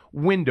each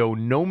window,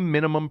 no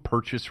minimum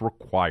purchase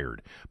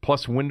required.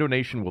 Plus, Window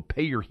Nation will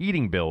pay your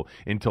heating bill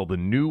until the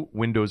new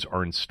windows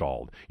are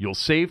installed. You'll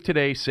save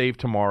today, save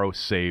tomorrow,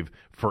 save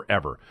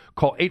forever.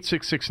 Call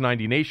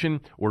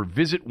 866-90-NATION or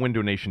visit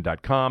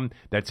windownation.com.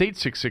 That's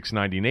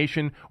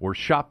 866-90-NATION or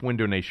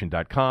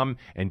shopwindownation.com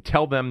and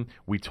tell them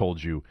we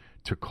told you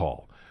to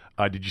call.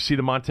 Did you see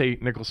the Monte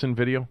Nicholson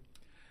video?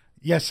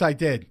 Yes, I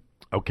did.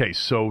 Okay,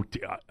 so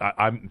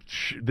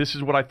this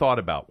is what I thought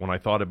about when I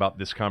thought about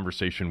this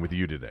conversation with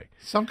you today.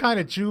 Some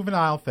kind of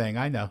juvenile thing,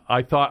 I know.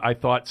 I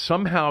thought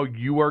somehow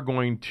you are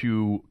going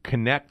to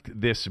connect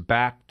this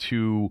back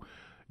to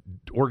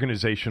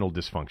organizational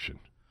dysfunction.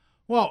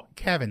 Well,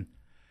 Kevin,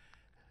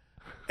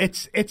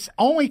 it's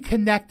only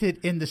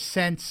connected in the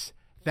sense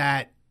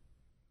that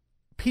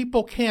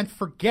people can't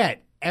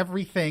forget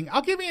everything.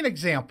 I'll give you an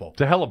example.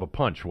 It's a hell of a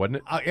punch, wasn't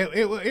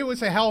it? It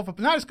was a hell of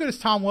a, not as good as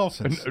Tom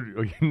Wilson's,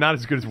 Not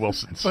as good as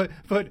Wilson's.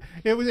 but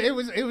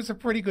it was a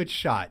pretty good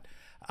shot.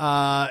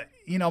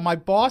 My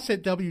boss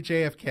at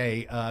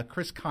WJFK,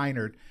 Chris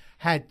Keinert,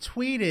 had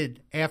tweeted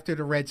after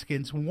the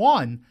Redskins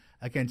won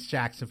against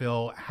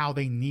Jacksonville how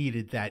they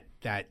needed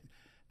that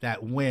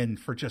win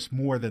for just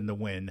more than the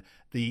win.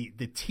 The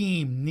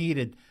team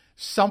needed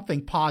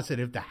something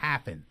positive to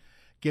happen,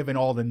 given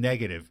all the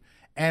negative.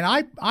 And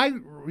I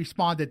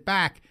responded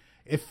back,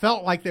 it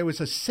felt like there was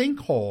a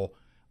sinkhole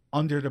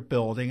under the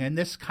building, and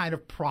this kind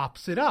of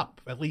props it up,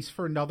 at least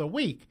for another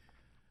week,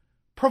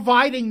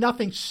 providing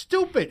nothing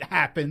stupid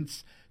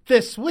happens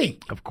this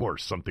week. Of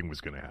course, something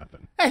was going to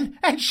happen.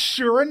 And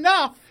sure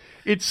enough,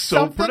 it's so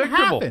something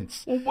predictable.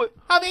 happens. Well, what?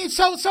 I mean,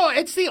 so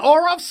it's the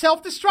aura of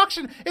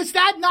self-destruction. Is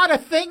that not a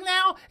thing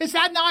now? Is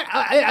that not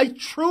a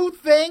true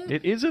thing?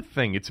 It is a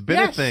thing. It's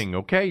been a thing.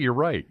 Okay, you're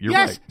right. You're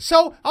yes. right.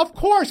 So, of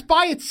course,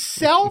 by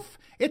itself,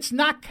 it's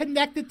not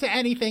connected to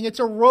anything. It's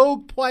a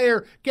rogue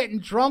player getting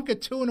drunk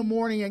at 2 a.m.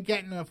 and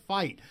getting in a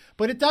fight.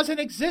 But it doesn't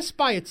exist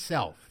by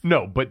itself.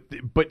 No,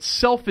 but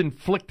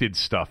self-inflicted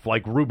stuff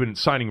like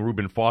signing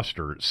Reuben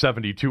Foster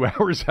 72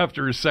 hours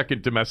after his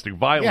second domestic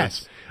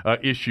violence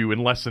issue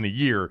in less than a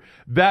year,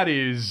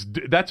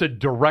 that's a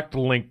direct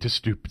link to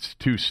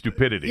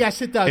stupidity.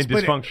 Yes, it does. And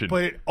dysfunction.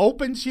 But it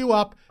opens you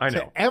up I to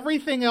know.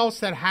 everything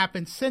else that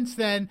happened since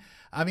then.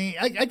 I mean,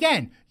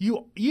 again,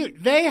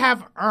 they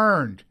have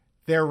earned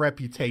their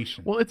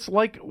reputation. Well, it's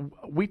like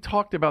we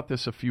talked about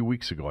this a few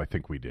weeks ago. I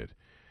think we did.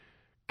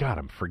 God,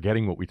 I'm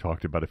forgetting what we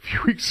talked about a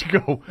few weeks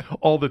ago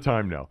all the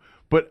time now.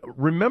 But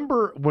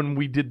remember when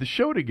we did the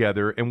show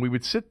together and we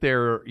would sit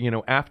there,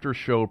 after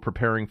show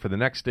preparing for the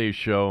next day's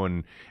show,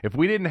 and if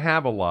we didn't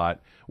have a lot,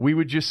 we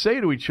would just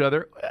say to each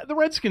other, the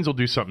Redskins will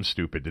do something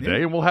stupid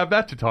today, and we'll have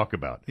that to talk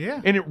about.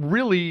 Yeah. And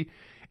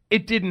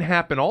it didn't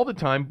happen all the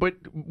time, but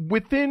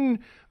within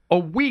a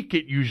week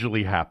it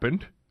usually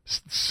happened.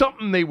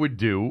 Something they would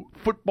do,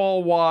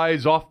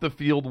 football-wise, off the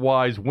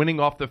field-wise, winning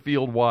off the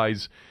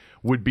field-wise,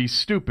 would be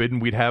stupid, and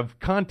we'd have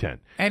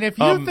content. And if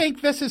you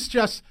think this is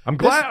just... I'm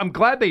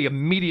glad they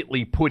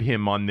immediately put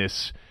him on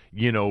this,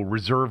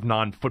 reserve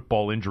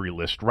non-football injury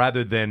list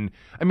rather than...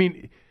 I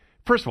mean,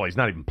 first of all, he's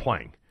not even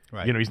playing.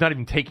 Right. He's not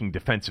even taking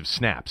defensive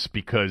snaps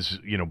because,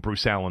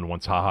 Bruce Allen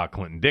wants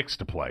Clinton Dix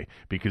to play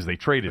because they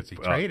traded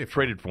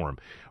for him.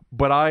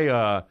 But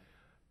I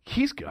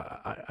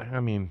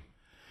mean...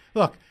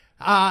 Look,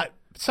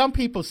 some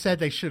people said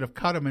they should have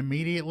cut him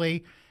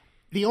immediately.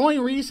 The only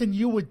reason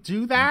you would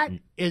do that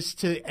is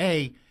to,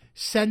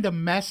 send a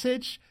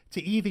message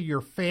to either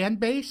your fan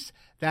base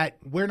that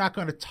we're not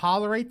going to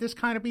tolerate this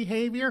kind of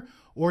behavior,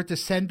 or to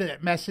send a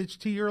message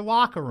to your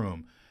locker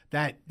room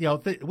that,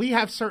 we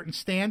have certain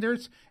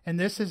standards and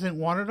this isn't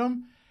one of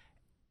them,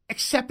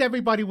 except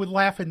everybody would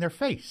laugh in their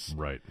face.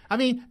 Right. I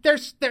mean,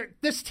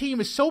 this team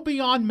is so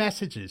beyond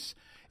messages.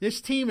 This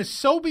team is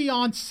so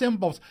beyond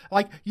symbols.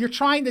 Like, you're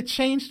trying to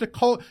change the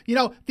code.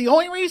 The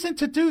only reason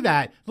to do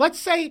that, let's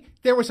say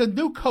there was a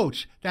new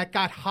coach that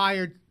got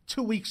hired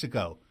 2 weeks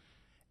ago,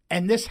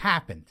 and this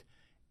happened.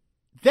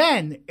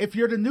 Then, if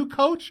you're the new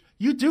coach,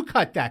 you do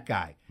cut that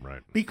guy.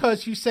 Right.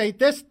 Because you say,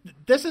 this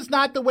is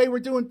not the way we're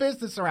doing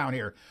business around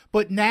here.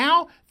 But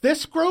now,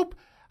 this group,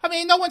 I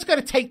mean, no one's going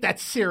to take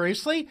that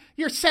seriously.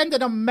 You're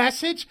sending a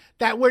message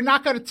that we're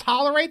not going to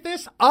tolerate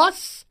this?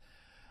 Us?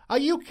 Are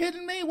you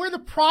kidding me? We're the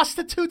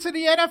prostitutes of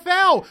the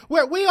NFL.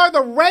 We are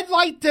the red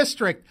light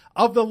district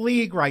of the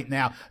league right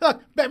now.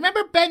 Look,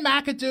 remember Ben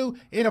McAdoo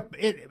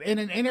in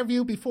an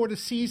interview before the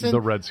season? The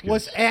Redskins.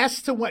 Was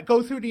asked to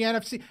go through the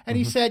NFC, and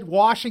he said,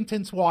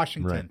 Washington's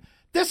Washington. Right.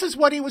 This is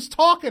what he was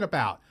talking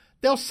about.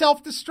 They'll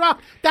self-destruct.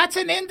 That's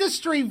an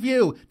industry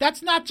view.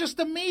 That's not just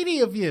a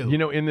media view.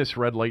 In this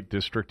red light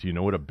district,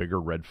 what a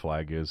bigger red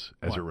flag is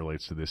as it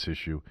relates to this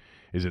issue?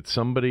 Is it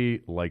somebody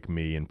like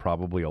me, and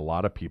probably a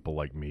lot of people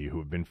like me who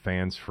have been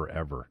fans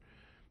forever,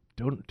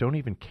 don't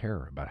even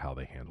care about how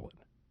they handle it.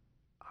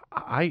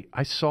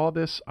 I saw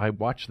this. I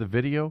watched the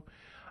video.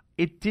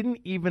 It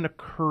didn't even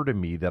occur to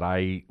me that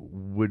I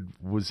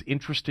was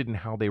interested in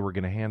how they were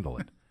going to handle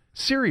it.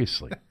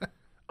 Seriously.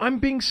 I'm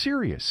being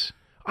serious.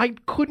 I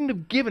couldn't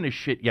have given a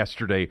shit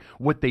yesterday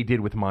what they did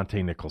with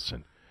Monte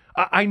Nicholson.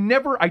 I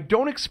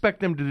don't expect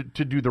them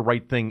to do the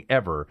right thing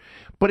ever,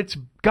 but it's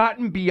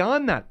gotten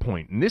beyond that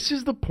point. And this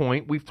is the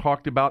point we've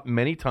talked about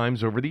many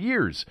times over the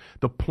years,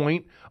 the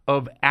point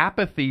of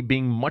apathy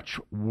being much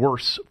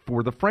worse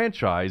for the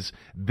franchise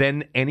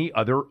than any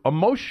other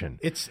emotion.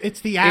 It's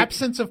the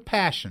absence of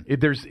passion.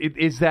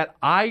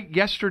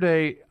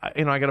 Yesterday,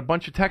 I got a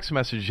bunch of text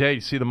messages. Hey,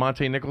 you see the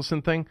Monte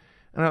Nicholson thing?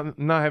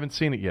 No, I haven't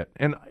seen it yet.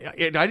 And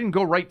I didn't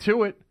go right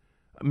to it.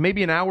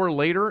 Maybe an hour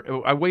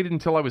later, I waited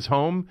until I was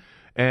home,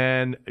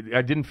 and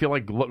I didn't feel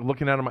like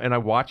looking at him, and I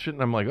watched it,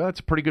 and I'm like, oh,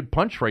 that's a pretty good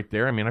punch right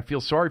there. I mean, I feel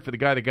sorry for the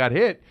guy that got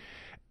hit.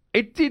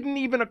 It didn't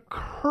even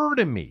occur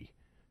to me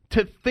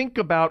to think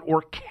about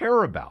or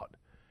care about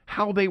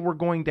how they were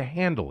going to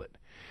handle it.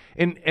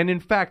 And in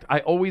fact, I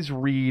always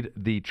read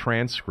the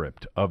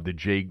transcript of the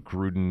Jay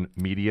Gruden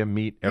media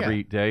meet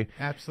every day.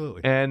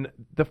 Absolutely. And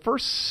the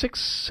first 6,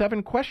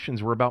 7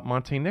 questions were about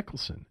Monte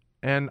Nicholson.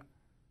 And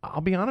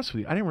I'll be honest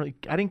with you,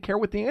 I didn't care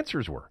what the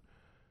answers were.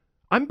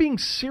 I'm being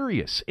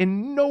serious,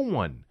 and no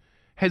one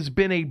has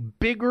been a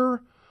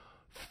bigger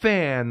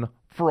fan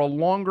for a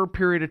longer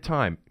period of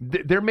time.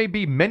 There may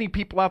be many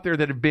people out there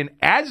that have been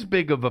as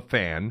big of a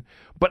fan,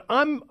 but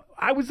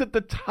I was at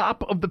the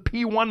top of the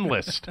P1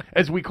 list,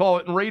 as we call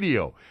it in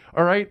radio,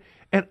 all right?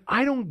 And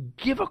I don't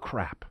give a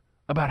crap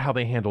about how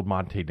they handled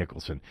Monte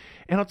Nicholson.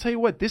 And I'll tell you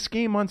what, this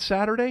game on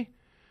Saturday,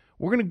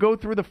 we're going to go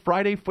through the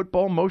Friday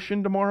football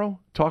motion tomorrow,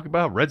 talk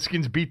about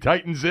Redskins beat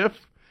Titans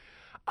if.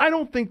 I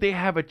don't think they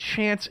have a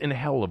chance in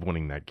hell of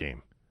winning that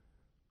game.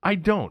 I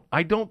don't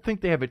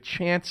think they have a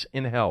chance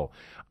in hell.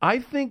 I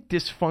think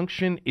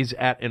dysfunction is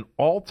at an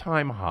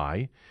all-time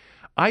high.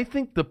 I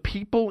think the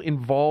people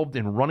involved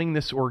in running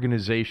this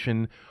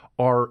organization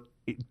are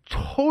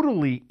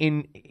totally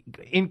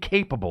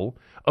incapable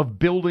of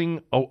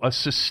building a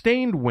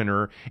sustained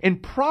winner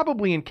and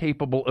probably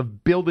incapable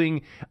of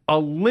building a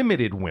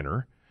limited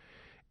winner.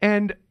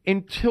 And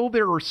until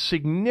there are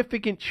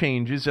significant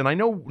changes, and I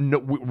know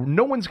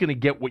no one's going to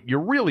get what you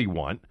really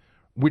want,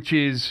 which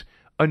is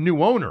a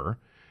new owner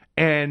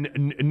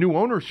and new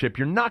ownership,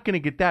 you're not going to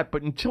get that.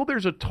 But until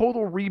there's a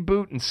total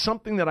reboot and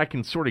something that I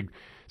can sort of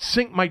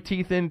sink my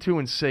teeth into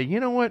and say, you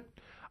know what,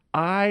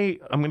 I'm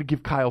going to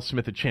give Kyle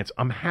Smith a chance.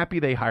 I'm happy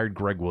they hired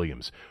Greg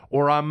Williams.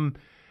 Or I'm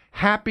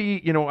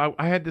happy,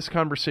 I had this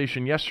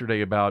conversation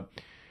yesterday about,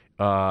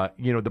 a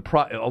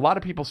lot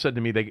of people said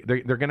to me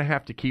they're going to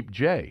have to keep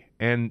Jay.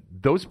 And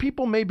those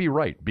people may be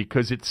right,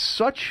 because it's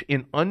such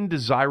an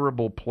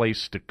undesirable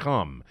place to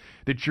come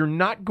that you're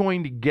not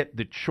going to get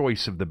the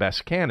choice of the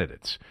best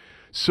candidates.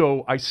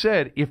 So I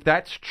said, if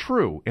that's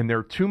true, and there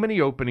are too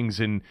many openings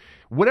in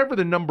whatever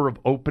the number of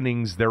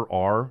openings there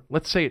are,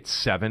 let's say it's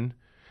 7,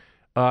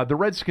 the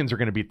Redskins are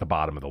going to be at the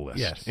bottom of the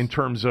list in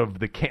terms of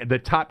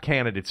the top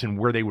candidates and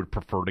where they would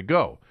prefer to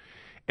go.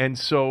 And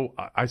so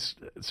I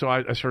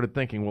started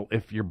thinking, well,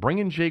 if you're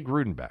bringing Jay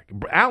Gruden back,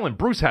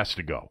 Bruce has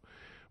to go.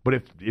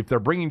 But if they're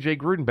bringing Jay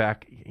Gruden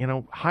back,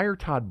 hire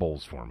Todd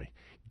Bowles for me.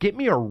 Get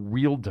me a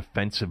real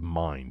defensive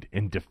mind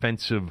and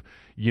defensive,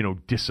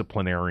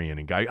 disciplinarian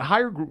and guy.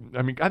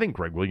 I think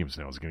Greg Williams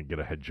now is going to get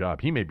a head job.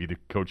 He may be the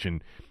coach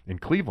in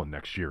Cleveland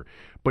next year.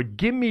 But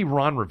give me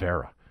Ron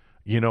Rivera.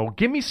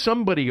 Give me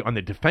somebody on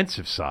the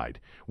defensive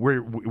side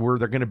where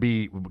they're going to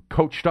be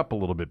coached up a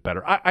little bit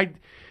better. I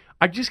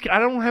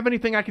don't have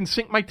anything I can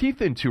sink my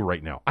teeth into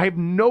right now.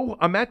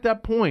 I'm at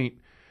that point.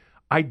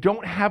 I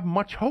don't have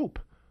much hope.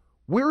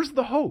 Where's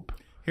the hope?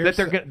 That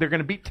they're going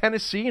to beat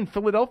Tennessee and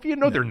Philadelphia?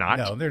 No, they're not.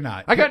 No, they're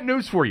not. I got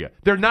news for you.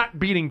 They're not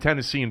beating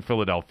Tennessee and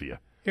Philadelphia.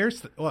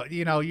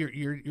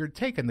 You're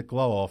taking the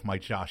glow off my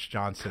Josh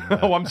Johnson.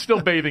 Oh, I'm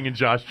still bathing in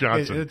Josh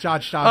Johnson.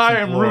 Josh Johnson. I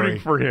am glory. rooting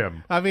for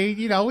him. I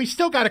mean, we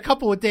still got a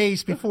couple of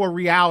days before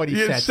reality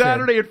sets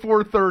Saturday in. at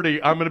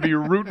 4:30, I'm going to be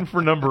rooting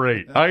for number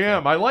 8. I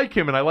am. I like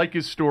him, and I like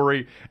his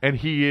story, and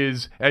he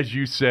is, as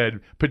you said,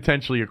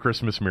 potentially a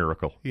Christmas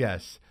miracle.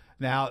 Yes.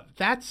 Now,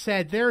 that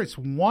said, there's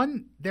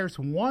one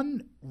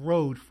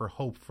road for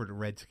hope for the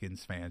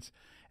Redskins fans,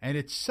 and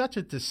it's such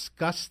a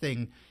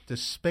disgusting,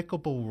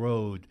 despicable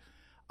road.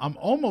 I'm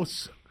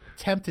almost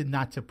tempted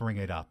not to bring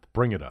it up.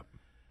 Bring it up.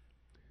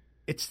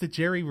 It's the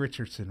Jerry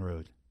Richardson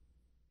road.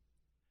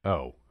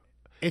 Oh.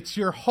 It's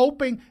you're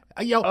hoping.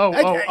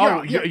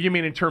 You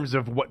mean in terms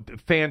of what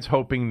fans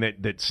hoping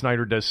that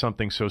Snyder does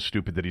something so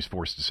stupid that he's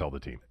forced to sell the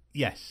team?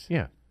 Yes.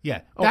 Yeah.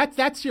 Yeah.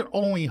 That's your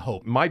only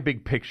hope. My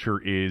big picture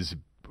is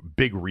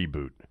big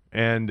reboot.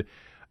 And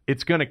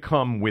it's going to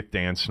come with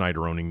Dan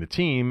Snyder owning the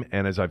team.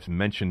 And as I've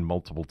mentioned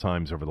multiple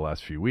times over the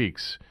last few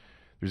weeks,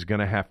 there's going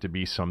to have to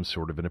be some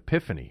sort of an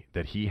epiphany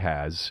that he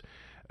has.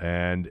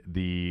 And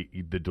the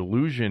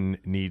delusion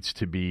needs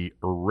to be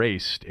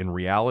erased, and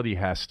reality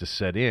has to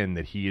set in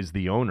that he is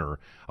the owner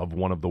of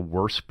one of the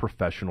worst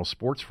professional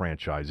sports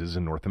franchises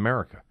in North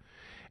America.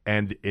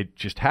 And it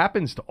just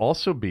happens to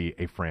also be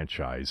a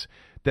franchise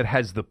that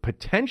has the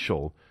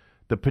potential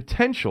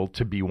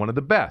to be one of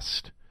the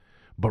best.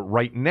 But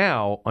right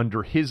now,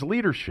 under his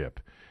leadership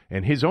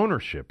and his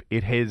ownership,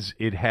 it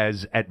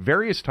has at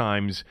various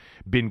times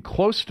been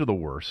close to the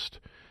worst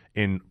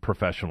in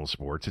professional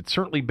sports. It's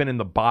certainly been in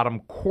the bottom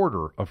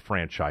quarter of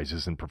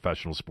franchises in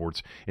professional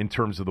sports in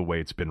terms of the way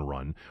it's been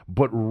run.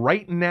 But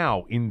right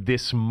now, in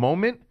this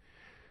moment,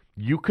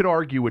 you could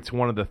argue it's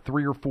one of the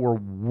 3 or 4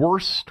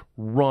 worst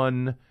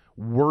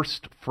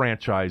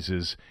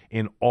franchises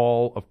in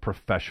all of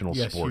professional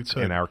sports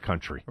in our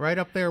country. Right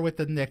up there with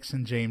the Knicks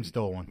and James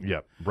Dolan.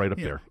 Yep, right up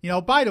there.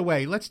 By the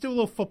way, let's do a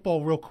little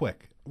football real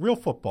quick. Real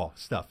football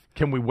stuff.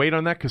 Can we wait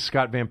on that? Because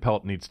Scott Van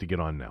Pelt needs to get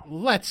on now.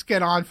 Let's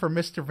get on for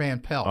Mr. Van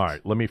Pelt. All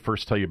right, let me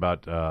first tell you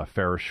about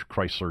Farish,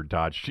 Chrysler,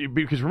 Dodge.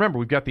 Because remember,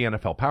 we've got the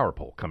NFL Power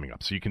Poll coming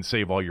up, so you can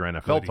save all your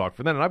NFL talk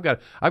for then. And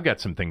I've got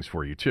some things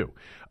for you, too.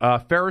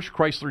 Farish,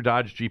 Chrysler,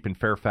 Dodge, Jeep, and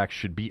Fairfax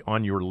should be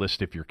on your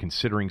list if you're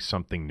considering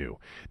something new.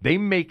 They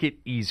make it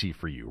easy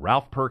for you.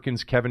 Ralph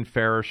Perkins, Kevin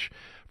Farish,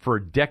 For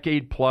a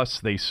decade plus,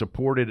 they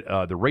supported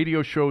the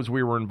radio shows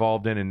we were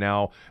involved in, and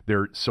now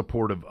they're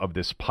supportive of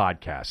this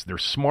podcast. They're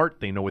smart.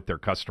 They know what their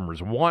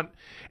customers want,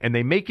 and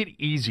they make it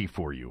easy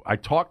for you. I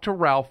talked to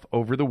Ralph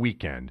over the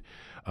weekend,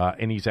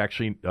 and he's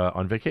actually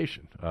on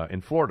vacation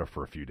in Florida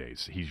for a few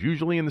days. He's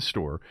usually in the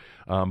store,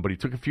 but he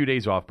took a few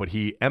days off. But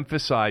he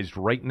emphasized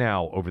right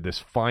now over this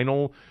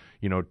final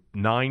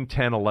 9,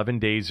 10, 11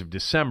 days of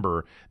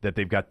December that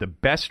they've got the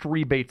best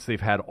rebates they've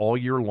had all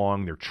year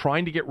long. They're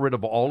trying to get rid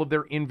of all of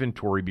their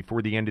inventory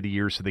before the end of the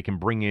year so they can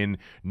bring in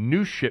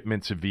new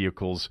shipments of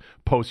vehicles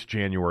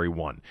post-January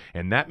 1.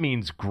 And that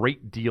means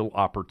great deal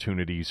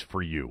opportunities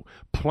for you.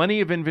 Plenty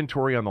of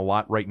inventory on the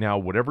lot right now.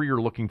 Whatever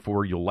you're looking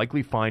for, you'll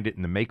likely find it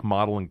in the make,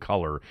 model, and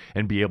color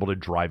and be able to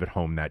drive it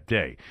home that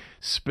day.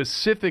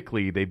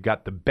 Specifically, they've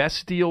got the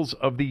best deals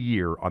of the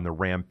year on the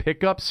Ram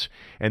pickups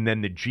and then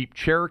the Jeep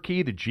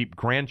Cherokee, the Jeep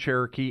Grand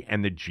Cherokee,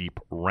 and the Jeep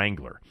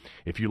Wrangler.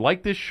 If you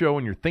like this show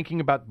and you're thinking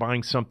about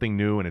buying something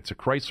new and it's a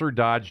Chrysler,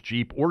 Dodge,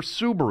 Jeep, or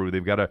Subaru,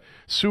 they've got a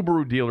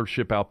Subaru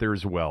dealership out there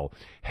as well,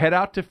 head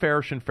out to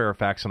Farish and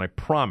Fairfax, and I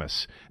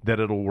promise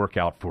that it'll work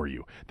out for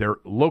you. They're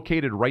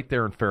located right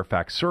there in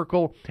Fairfax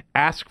Circle.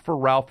 Ask for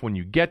Ralph when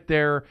you get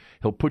there.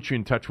 He'll put you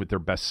in touch with their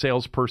best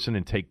salesperson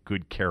and take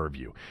good care of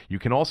you. You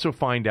can also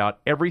find out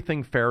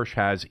everything Farish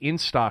has in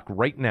stock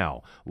right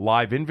now,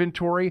 live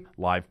inventory,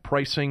 live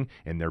pricing,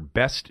 and their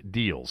best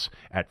deals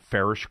at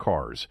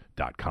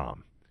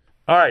farishcars.com.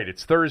 All right,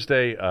 it's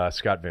Thursday.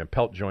 Scott Van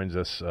Pelt joins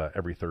us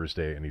every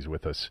Thursday, and he's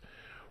with us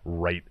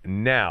right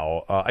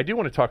now. I do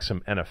want to talk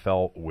some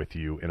NFL with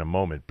you in a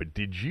moment, but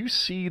did you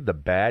see the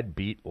bad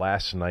beat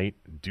last night,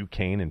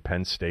 Duquesne and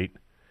Penn State?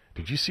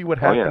 Did you see what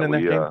happened in that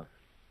game?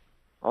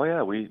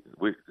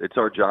 We it's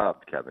our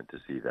job, Kevin, to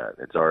see that.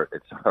 It's our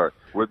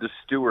we're the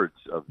stewards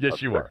of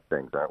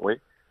things, aren't we?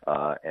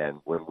 And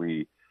when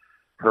we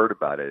heard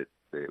about it,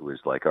 it was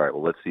like, all right,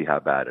 well, let's see how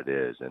bad it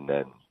is, and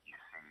then you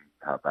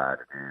see how bad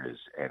it is,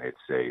 and it's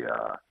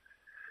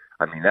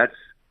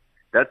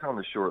that's on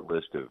the short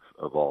list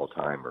of all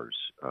timers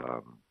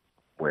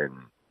when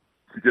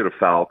you get a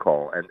foul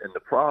call, and the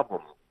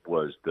problem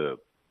was the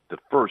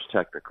first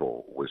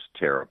technical was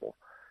terrible.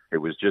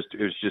 It's just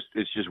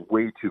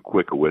way too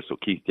quick a whistle.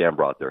 Keith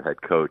Dambrot, their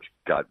head coach,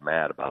 got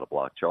mad about a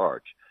block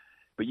charge.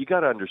 But you got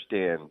to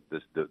understand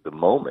the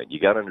moment. You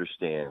got to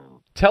understand.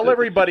 Tell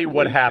everybody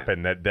what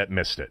happened that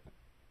missed it.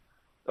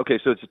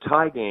 Okay, so it's a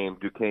tie game,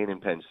 Duquesne and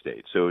Penn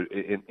State. So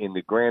in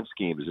the grand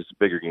scheme, is this a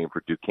bigger game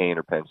for Duquesne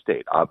or Penn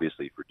State?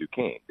 Obviously for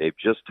Duquesne. They've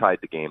just tied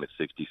the game at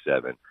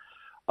 67.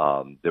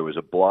 There was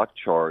a block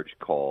charge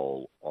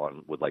call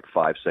with like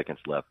 5 seconds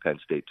left. Penn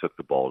State took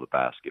the ball to the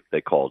basket. They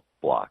called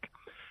block.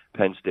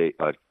 Penn State,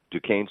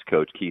 Duquesne's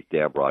coach, Keith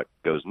Dambrot,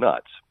 goes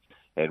nuts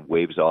and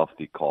waves off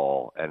the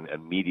call and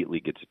immediately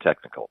gets a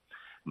technical.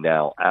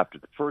 Now, after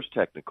the first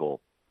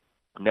technical,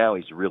 now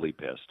he's really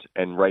pissed,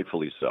 and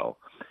rightfully so,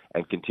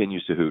 and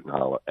continues to hoot and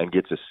holler and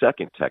gets a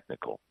second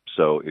technical.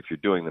 So if you're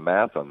doing the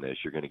math on this,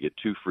 you're going to get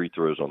 2 free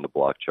throws on the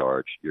block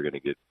charge. You're going to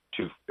get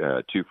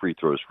two free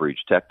throws for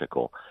each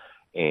technical.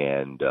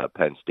 And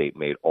Penn State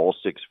made all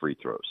 6 free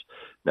throws.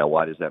 Now,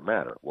 why does that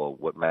matter? Well,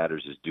 what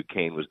matters is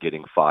Duquesne was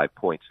getting 5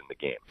 points in the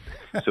game.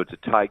 So it's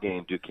a tie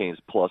game. Duquesne's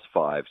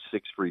 +5,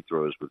 6 free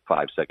throws with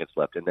 5 seconds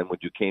left. And then when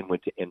Duquesne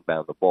went to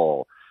inbound the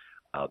ball,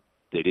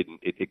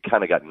 it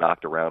kind of got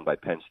knocked around by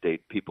Penn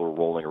State. People were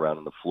rolling around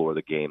on the floor.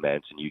 The game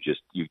ends, and you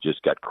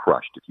just got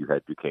crushed if you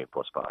had Duquesne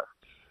 +5.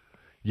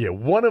 Yeah,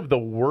 one of the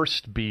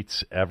worst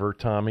beats ever,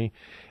 Tommy.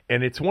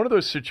 And it's one of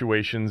those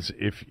situations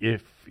if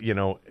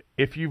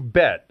you've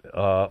bet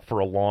for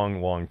a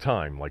long, long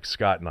time, like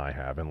Scott and I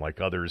have, and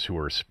like others who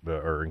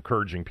are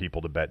encouraging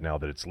people to bet now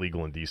that it's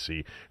legal in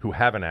D.C. who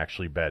haven't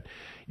actually bet,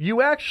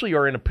 you actually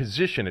are in a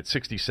position at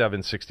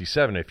 67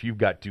 if you've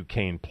got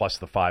Duquesne plus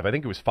the 5. I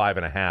think it was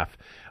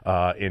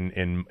 5.5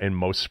 in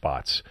most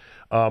spots.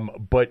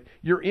 But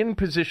you're in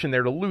position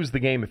there to lose the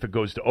game if it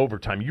goes to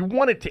overtime. You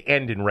want it to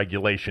end in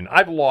regulation.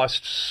 I've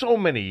lost so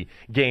many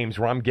games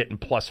where I'm getting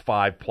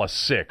 +5,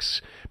 +6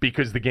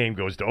 because the game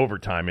goes to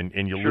overtime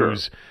and you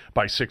lose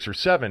by 6 or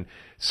 7.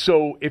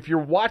 So if you're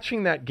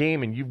watching that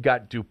game and you've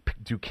got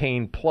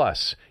Duquesne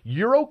plus,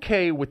 you're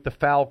okay with the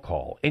foul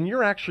call, and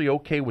you're actually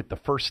okay with the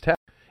first tech.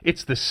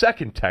 It's the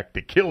second tech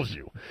that kills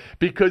you,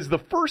 because the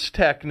first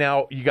tech,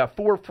 now you got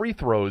 4 free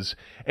throws,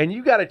 and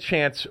you got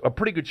a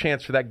pretty good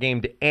chance for that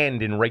game to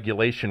end in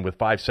regulation with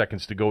 5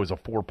 seconds to go as a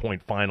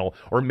 4-point final,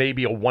 or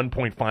maybe a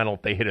 1-point final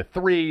if they hit a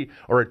 3,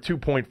 or a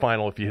 2-point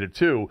final if you hit a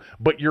 2,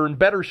 but you're in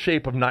better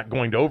shape of not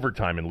going to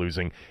overtime and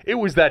losing. It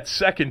was that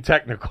second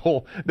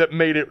technical that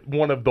made it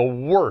one of the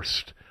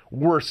worst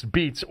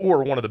beats,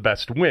 or one of the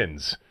best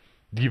wins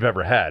you've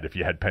ever had if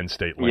you had Penn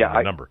State laying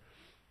the number.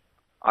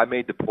 I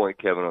made the point,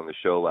 Kevin, on the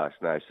show last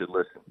night. I said,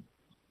 listen,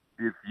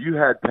 if you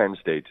had Penn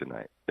State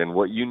tonight, then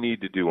what you need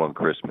to do on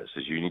Christmas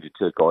is you need to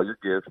take all your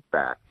gifts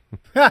back.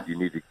 You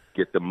need to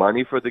get the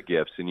money for the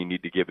gifts, and you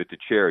need to give it to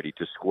charity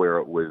to square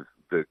it with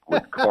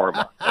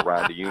karma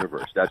around the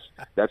universe.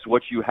 That's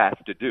what you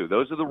have to do.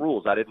 Those are the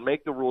rules. I didn't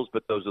make the rules,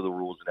 but those are the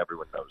rules, and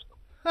everyone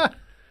knows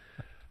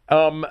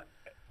them.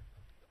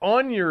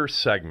 on your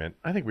segment,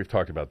 I think we've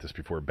talked about this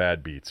before,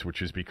 Bad Beats, which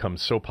has become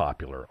so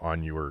popular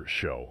on your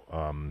show.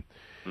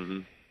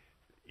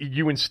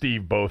 You and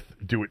Steve both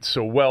do it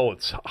so well.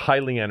 It's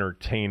highly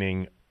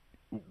entertaining.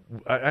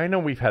 I know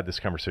we've had this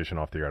conversation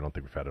off the air. I don't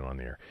think we've had it on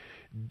the air.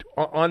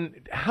 On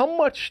how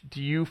much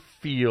do you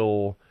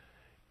feel,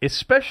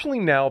 especially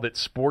now that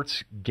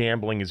sports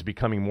gambling is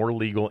becoming more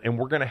legal and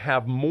we're going to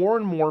have more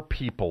and more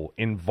people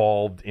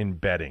involved in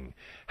betting,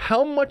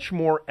 how much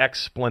more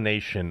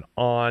explanation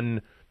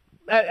on,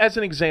 as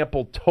an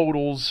example,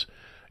 totals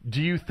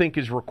do you think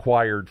is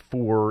required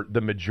for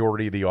the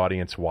majority of the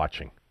audience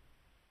watching?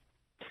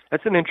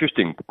 That's an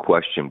interesting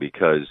question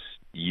because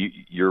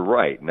you're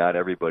right. Not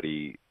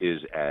everybody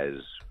is as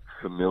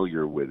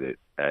familiar with it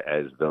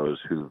as those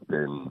who've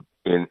been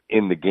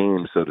in the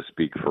game, so to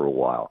speak, for a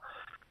while.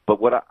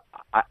 But what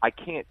I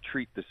can't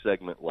treat the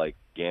segment like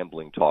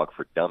gambling talk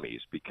for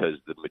dummies because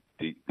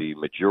the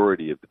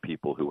majority of the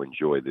people who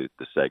enjoy the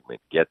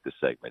segment get the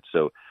segment.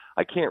 So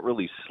I can't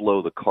really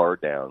slow the car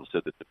down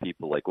so that the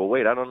people like, well,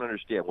 wait, I don't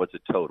understand. What's a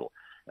total?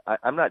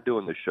 I'm not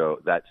doing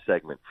that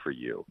segment for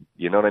you.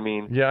 You know what I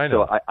mean? Yeah, I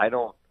know.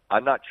 So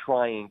I'm not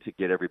trying to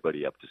get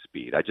everybody up to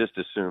speed. I just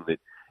assume that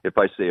if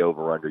I say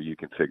over under, you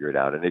can figure it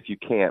out. And if you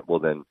can't, well,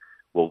 then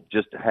we'll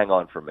just hang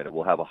on for a minute.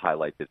 We'll have a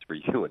highlight that's for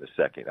you in a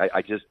second.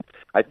 I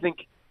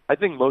think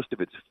most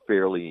of it's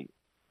fairly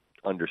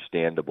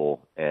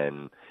understandable,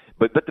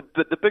 but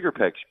the bigger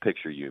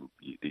picture you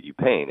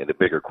paint, and the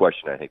bigger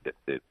question I think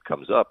that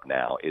comes up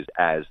now is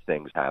as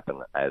things happen,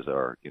 as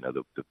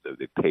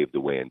they pave the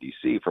way in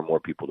DC for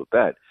more people to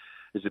bet,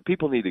 is that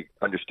people need to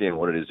understand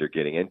what it is they're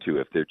getting into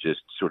if they're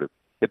just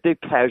if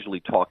they've casually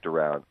talked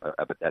around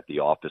at the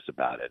office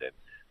about it and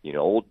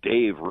old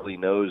Dave really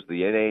knows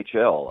the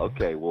NHL.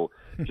 Okay, well,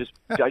 I just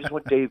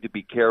want Dave to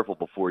be careful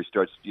before he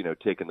starts,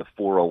 taking the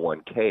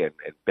 401k and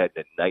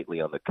betting it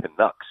nightly on the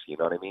Canucks. You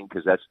know what I mean?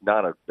 Because that's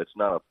not a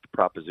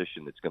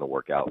proposition that's going to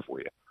work out for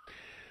you.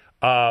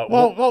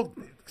 Well,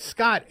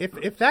 Scott,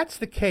 if that's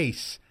the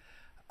case,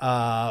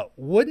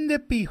 wouldn't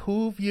it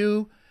behoove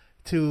you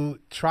to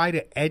try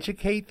to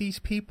educate these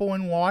people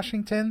in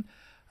Washington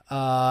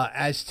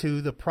as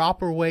to the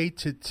proper way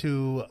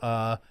to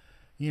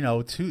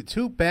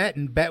bet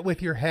and bet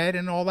with your head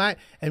and all that?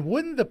 And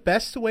wouldn't the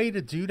best way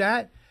to do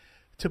that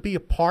to be a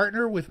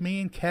partner with me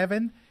and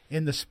Kevin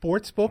in the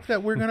sports book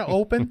that we're going to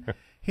open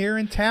here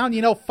in town?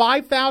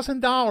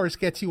 $5,000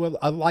 gets you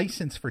a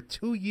license for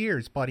 2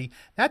 years, buddy.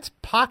 That's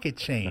pocket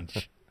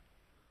change.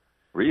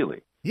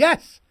 Really?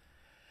 Yes.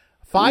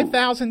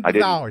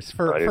 $5,000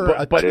 for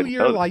a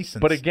 2-year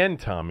license. But again,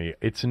 Tommy,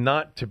 it's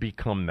not to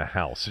become the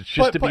house. It's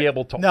just to be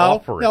able to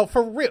offer it. No,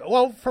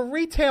 for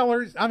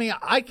retailers, I mean,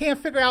 I can't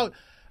figure out.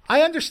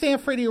 I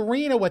understand for the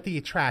arena what the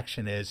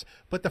attraction is,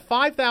 but the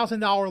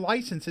 $5,000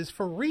 license is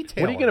for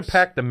retailers. What are you going to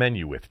pack the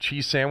menu with?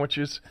 Cheese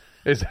sandwiches?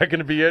 Is that going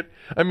to be it?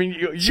 I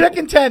mean,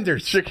 chicken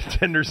tenders. Chicken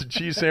tenders and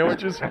cheese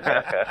sandwiches? People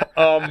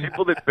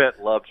that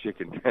bet love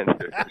chicken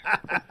tenders.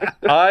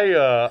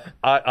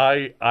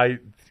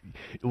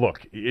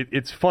 Look,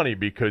 it's funny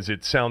because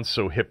it sounds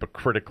so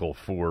hypocritical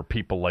for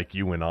people like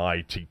you and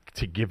I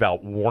to give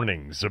out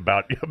warnings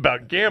about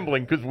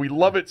gambling because we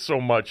love it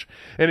so much.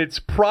 And it's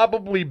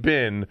probably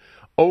been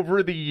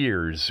over the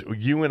years,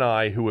 you and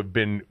I who have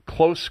been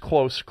close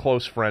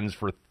friends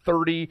for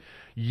 30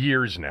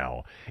 years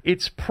now,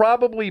 it's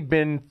probably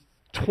been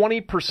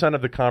 20%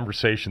 of the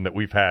conversation that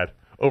we've had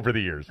over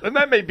the years. And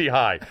that may be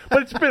high,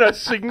 but it's been a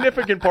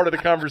significant part of the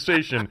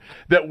conversation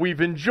that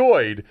we've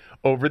enjoyed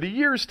over the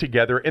years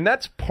together. And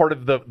that's part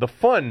of the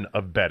fun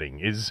of betting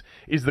is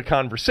the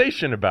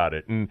conversation about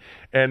it and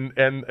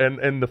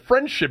the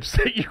friendships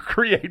that you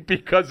create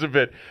because of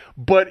it.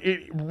 But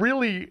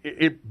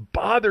it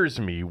bothers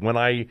me when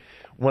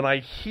I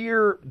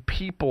hear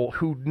people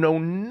who know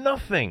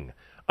nothing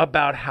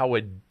about how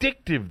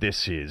addictive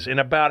this is and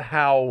about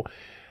how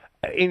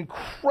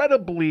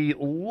incredibly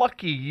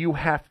lucky you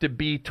have to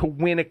be to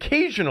win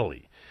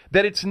occasionally.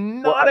 That it's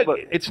not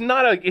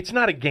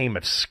a game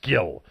of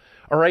skill.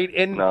 All right,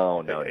 and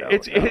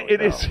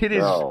it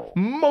is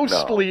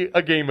mostly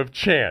a game of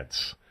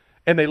chance,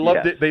 and they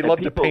love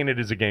to paint it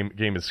as a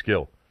game of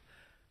skill.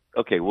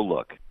 Okay, well,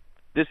 look,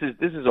 this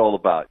is all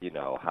about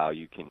how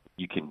you can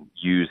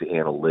use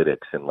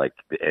analytics and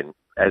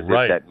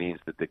if that means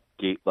that the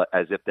gate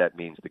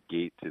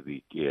to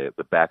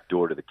the back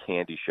door to the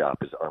candy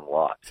shop is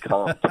unlocked.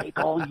 Come, take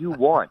all you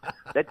want.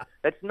 That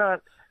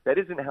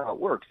isn't how it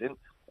works. And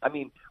I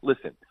mean,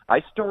 listen,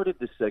 I started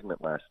this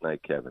segment last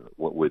night, Kevin,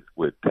 with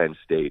Penn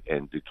State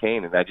and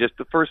Duquesne, and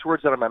the first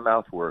words out of my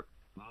mouth were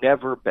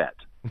never bet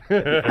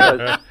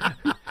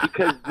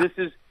because this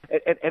is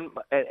and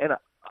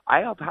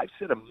I've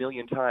said a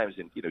million times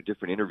in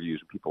different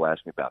interviews when people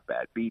ask me about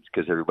Bad Beats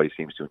because everybody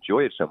seems to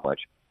enjoy it so much.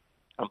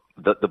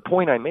 The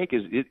point I make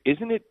is,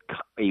 isn't it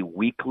a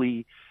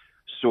weekly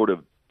sort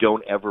of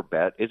don't ever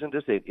bet? Isn't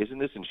this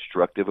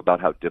instructive about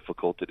how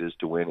difficult it is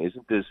to win?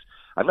 Isn't this?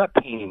 I'm not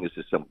painting this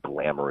as some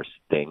glamorous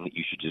thing that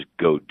you should just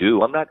go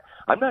do. I'm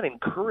not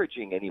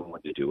encouraging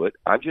anyone to do it.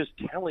 I'm just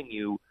telling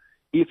you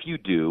if you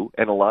do,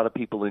 and a lot of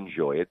people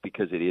enjoy it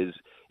because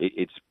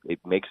it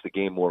makes the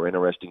game more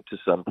interesting to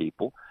some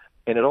people,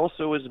 and it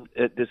also is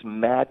this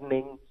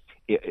maddening,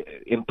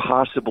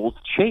 impossible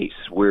chase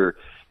where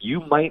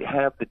you might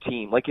have the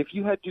team. Like if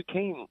you had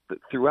Duquesne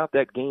throughout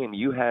that game,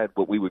 you had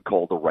what we would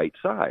call the right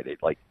side.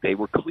 They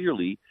were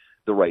clearly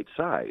the right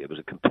side. It was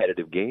a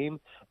competitive game,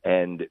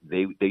 and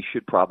they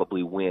should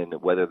probably win,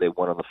 whether they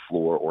won on the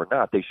floor or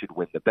not. They should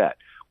win the bet.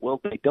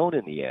 Well, they don't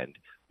in the end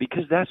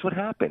because that's what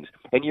happens.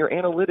 And your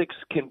analytics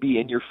can be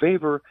in your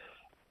favor,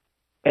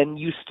 and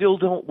you still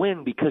don't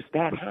win because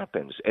that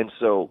happens. And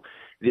so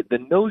the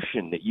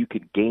notion that you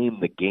could game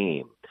the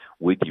game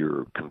with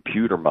your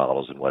computer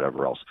models and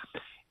whatever else,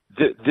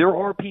 there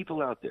are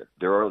people out there.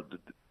 There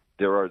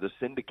are the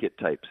syndicate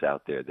types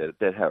out there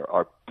that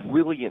are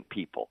brilliant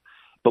people.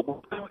 But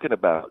we're talking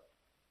about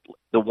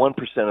the 1%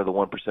 of the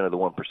 1% of the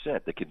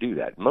 1% that can do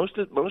that. Most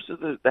of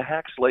the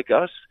hacks like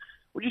us,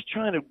 we're just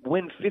trying to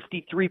win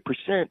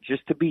 53%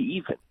 just to be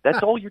even.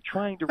 That's all you're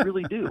trying to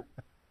really do.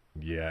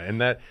 Yeah,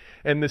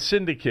 and the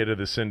syndicate of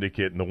the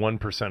syndicate and the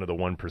 1% of the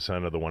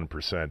 1% of the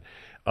 1%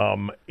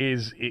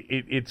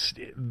 it's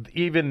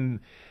even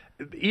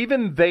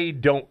they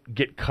don't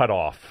get cut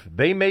off.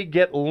 They may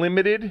get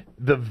limited,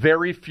 the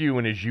very few,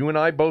 and as you and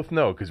I both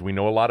know, because we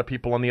know a lot of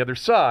people on the other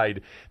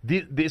side,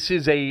 this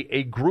is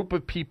a group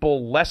of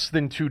people less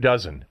than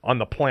 24 on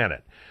the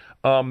planet.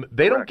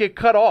 They don't get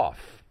cut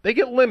off. They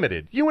get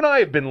limited. You and I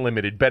have been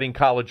limited betting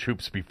college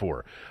hoops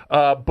before,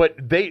 but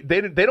they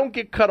don't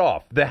get cut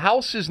off. The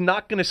house is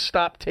not going to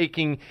stop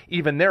taking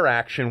even their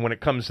action when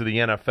it comes to the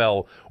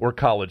NFL or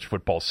college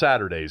football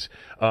Saturdays,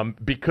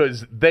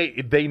 because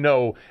they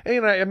know.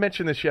 And I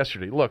mentioned this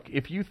yesterday. Look,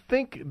 if you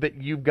think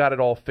that you've got it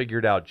all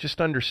figured out,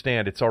 just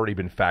understand it's already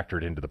been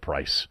factored into the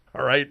price.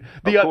 All right.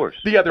 The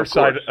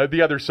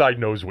other side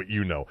knows what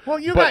you know. Well,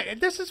 guys,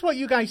 this is what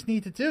you guys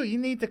need to do. You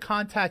need to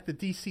contact the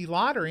DC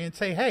Lottery and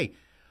say, hey,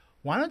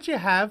 why don't you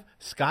have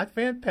Scott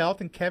Van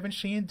Pelt and Kevin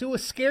Sheehan do a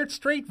Scared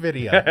Straight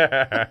video?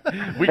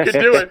 We could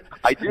do it.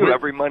 I do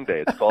every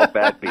Monday. It's called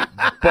Bad Beat.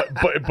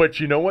 But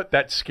you know what?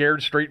 That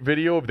Scared Straight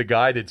video of the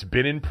guy that's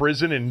been in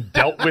prison and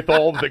dealt with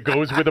all that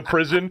goes with a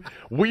prison.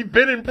 We've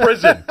been in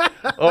prison.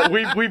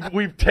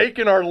 We've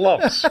taken our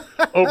lumps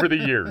over the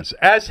years,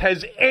 as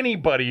has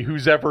anybody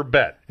who's ever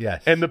bet.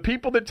 Yes. And the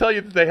people that tell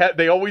you that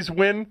they always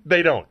win,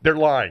 they don't. They're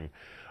lying.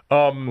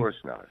 Of course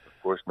not.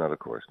 Of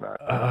course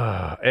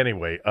not.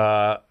 Anyway.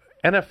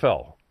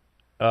 NFL.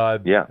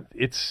 Yeah.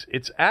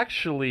 It's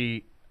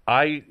actually,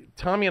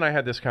 Tommy and I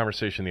had this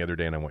conversation the other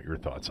day, and I want your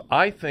thoughts.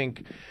 I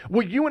think,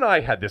 well, you and I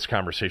had this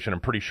conversation,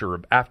 I'm pretty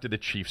sure, after the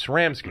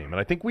Chiefs-Rams game,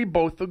 and I think we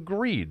both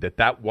agreed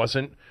that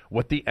wasn't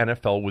what the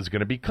NFL was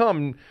going to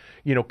become,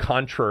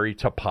 contrary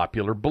to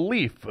popular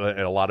belief. And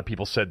a lot of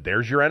people said,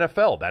 there's your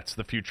NFL. That's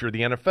the future of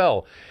the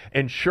NFL.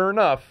 And sure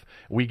enough,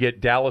 we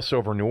get Dallas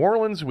over New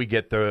Orleans, we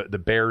get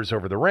the Bears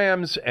over the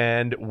Rams,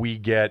 and we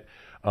get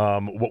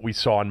what we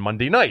saw on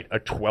Monday night, a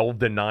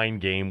 12-9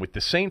 game with the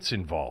Saints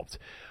involved.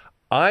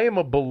 I am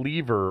a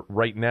believer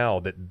right now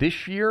that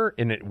this year,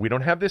 and we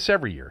don't have this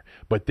every year,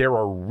 but there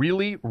are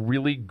really,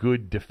 really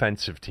good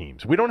defensive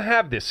teams. We don't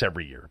have this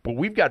every year, but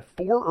we've got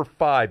 4 or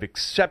 5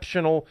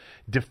 exceptional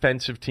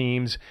defensive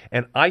teams,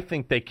 and I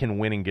think they can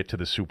win and get to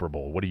the Super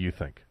Bowl. What do you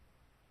think?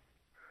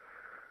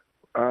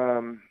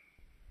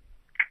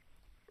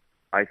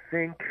 I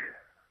think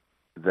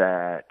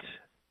that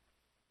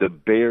the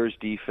Bears'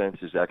 defense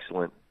is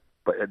excellent,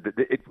 but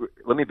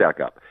let me back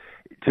up.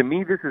 To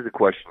me, this is a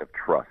question of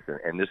trust,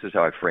 and this is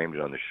how I framed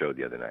it on the show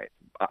the other night.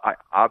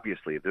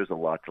 Obviously, there's a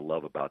lot to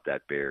love about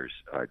that Bears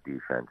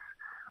defense.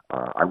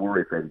 I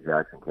worry if Eddie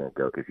Jackson can't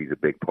go because he's a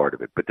big part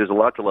of it. But there's a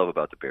lot to love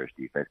about the Bears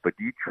defense. But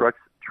do you trust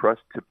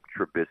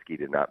Trubisky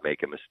to not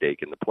make a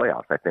mistake in the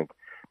playoffs? I think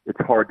it's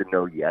hard to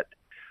know yet.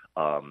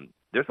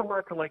 There's a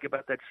lot to like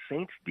about that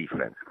Saints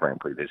defense,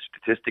 frankly.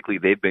 Statistically,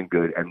 they've been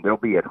good, and they'll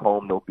be at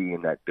home. They'll be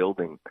in that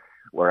building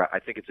where I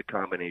think it's a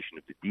combination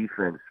of the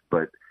defense,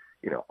 but,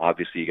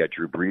 obviously you got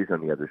Drew Brees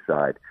on the other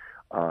side.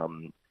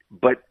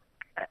 But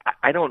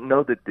I don't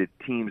know that the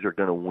teams are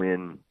going to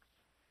win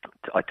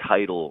a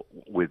title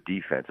with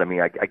defense. I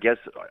mean, I guess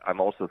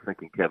I'm also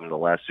thinking, Kevin, the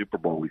last Super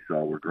Bowl we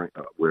saw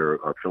where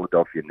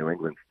Philadelphia and New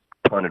England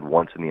punted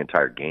once in the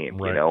entire game,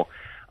 right.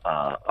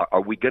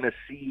 Are we going to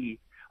see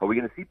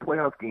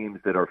playoff games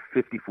that are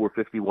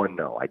 54-51?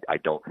 No, I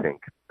don't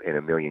think in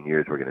a million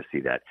years we're going to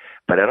see that.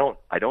 But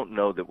I don't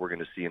know that we're going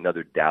to see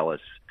another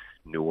Dallas,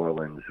 New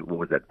Orleans. What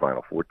was that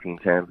final?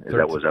 14-10?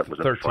 Was that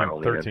the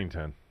final?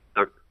 13-10.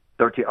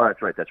 13. Oh,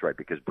 that's right.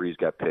 Because Brees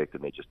got picked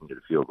and they just needed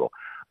a field goal.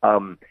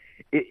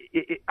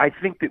 I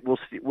think that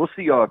we'll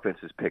see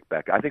offenses pick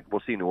back. I think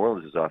we'll see New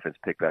Orleans' offense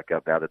pick back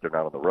up now that they're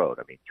not on the road.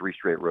 I mean, 3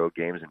 straight road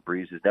games, and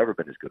Brees has never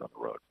been as good on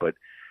the road. But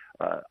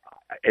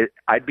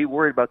I'd be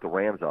worried about the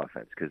Rams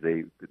offense because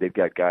they've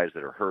got guys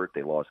that are hurt.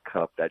 They lost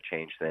Kupp. That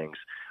changed things.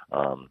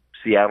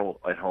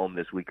 Seattle at home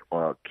this week.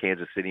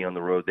 Kansas City on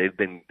the road. They've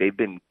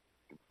been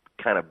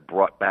kind of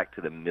brought back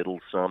to the middle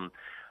some.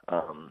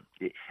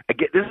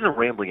 Again, this is a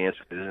rambling answer.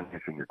 This isn't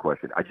answering your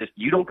question.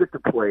 You don't get to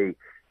play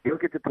you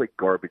don't get to play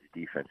garbage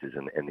defenses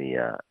in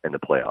the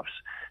playoffs.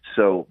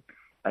 So,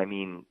 I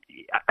mean,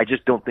 I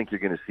just don't think you're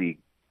going to see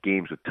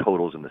games with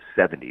totals in the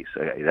 70s.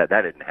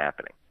 That isn't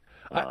happening.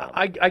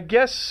 I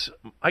guess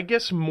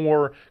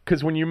more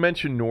because when you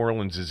mention New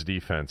Orleans'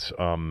 defense,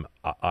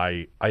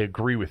 I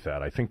agree with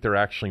that. I think they're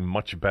actually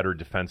much better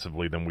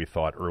defensively than we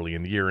thought early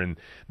in the year, and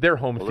their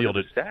home field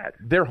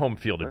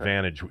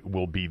advantage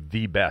will be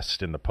the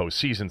best in the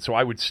postseason. So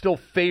I would still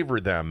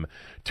favor them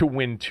to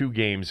win 2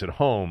 games at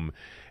home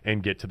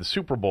and get to the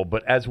Super Bowl.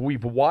 But as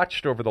we've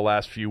watched over the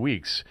last few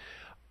weeks,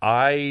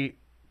 I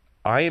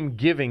am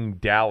giving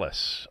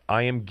Dallas.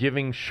 I am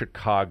giving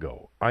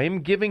Chicago. I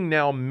am giving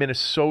now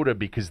Minnesota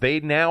because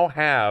they now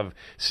have,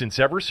 since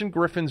Everson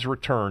Griffin's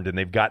returned and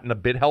they've gotten a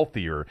bit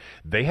healthier,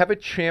 they have a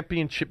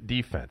championship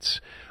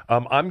defense.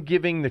 I'm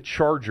giving the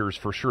Chargers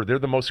for sure. They're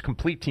the most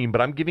complete team,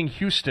 but I'm giving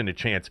Houston a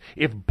chance.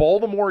 If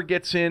Baltimore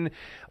gets in,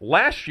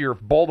 last year,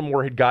 if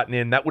Baltimore had gotten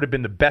in, that would have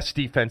been the best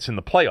defense in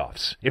the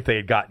playoffs if they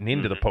had gotten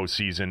into the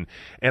postseason.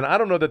 And I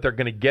don't know that they're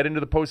going to get into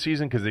the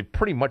postseason because they've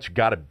pretty much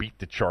got to beat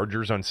the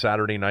Chargers on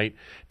Saturday night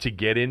to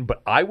get in.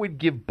 But I would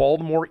give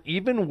Baltimore,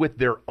 even with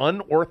their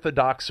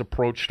unorthodox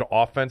approach to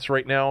offense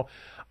right now,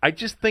 I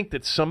just think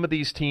that some of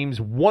these teams,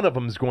 one of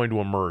them is going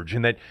to emerge,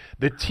 and that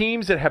the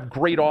teams that have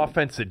great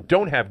offense that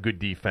don't have good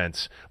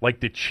defense, like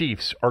the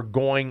Chiefs, are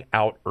going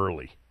out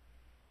early.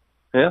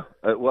 Yeah,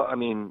 well, I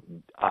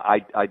mean,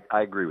 I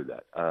agree with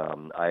that.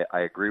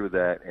 I agree with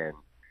that, and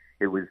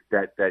it was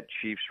that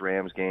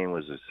Chiefs-Rams game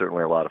was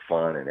certainly a lot of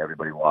fun, and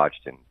everybody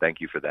watched, and thank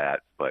you for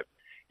that. But,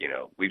 you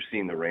know, we've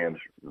seen the Rams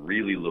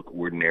really look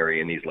ordinary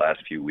in these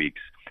last few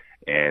weeks,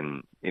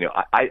 and, you know,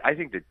 I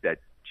think that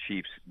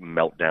Chiefs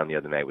meltdown the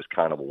other night was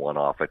kind of a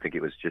one-off. I think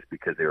it was just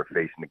because they were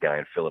facing a guy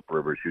in Phillip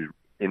Rivers who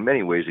in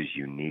many ways is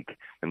unique,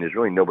 and there's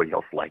really nobody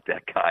else like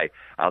that guy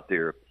out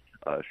there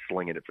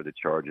slinging it for the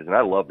Chargers. And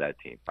I love that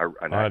team.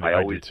 I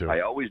always do.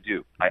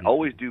 I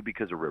always do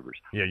because of Rivers.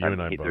 Yeah, you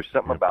and I both. There's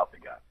something about the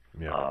guy.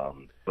 Yeah.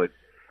 But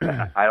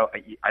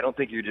I don't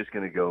think you're just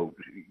going to go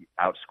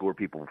outscore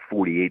people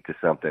 48 to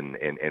something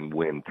and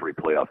win 3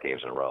 playoff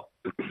games in a row.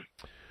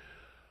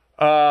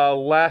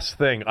 Last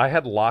thing, I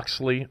had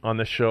Loxley on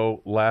the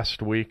show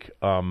last week.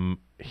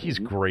 He's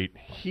great.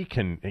 He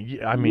can.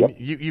 I mean,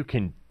 you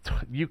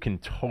can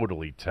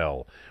totally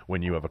tell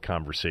when you have a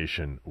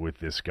conversation with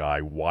this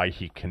guy why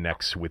he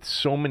connects with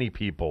so many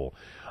people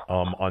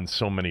on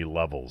so many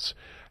levels.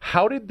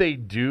 How did they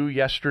do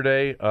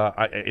yesterday?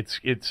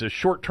 It's a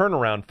short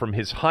turnaround from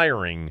his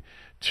hiring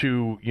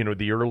to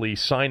the early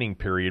signing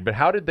period, but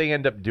how did they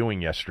end up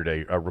doing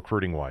yesterday,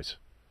 recruiting wise?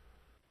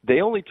 They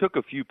only took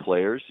a few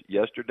players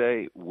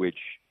yesterday, which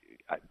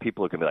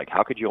people are going to be like,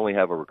 how could you only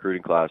have a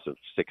recruiting class of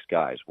 6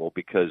 guys? Well,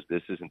 because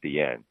this isn't the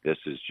end. This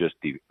is just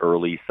the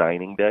early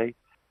signing day,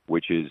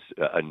 which is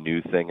a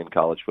new thing in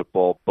college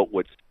football. But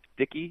what's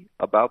sticky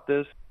about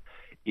this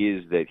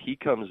is that he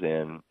comes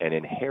in and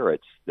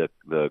inherits the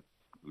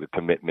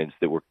commitments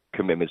that were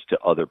commitments to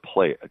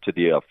to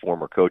the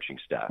former coaching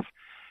staff.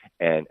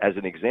 And as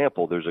an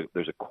example, there's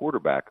a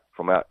quarterback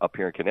from up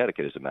here in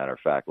Connecticut, as a matter of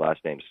fact,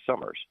 last name's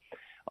Summers.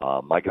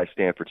 My guy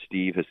Stanford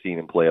Steve has seen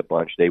him play a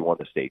bunch. They won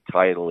the state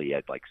title. He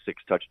had like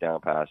 6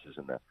 touchdown passes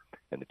in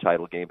the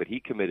title game, but he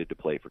committed to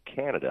play for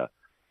Canada,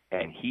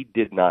 and he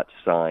did not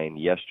sign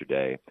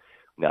yesterday.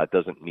 Now, it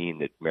doesn't mean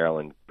that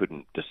Maryland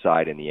couldn't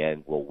decide in the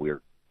end, well,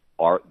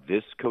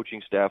 this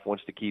coaching staff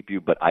wants to keep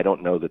you, but I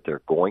don't know that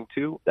they're going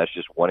to. That's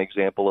just one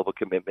example of a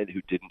commitment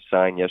who didn't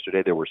sign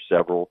yesterday. There were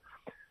several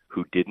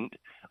who didn't.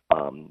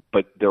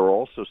 But there are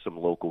also some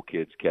local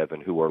kids,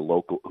 Kevin, who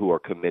are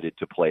committed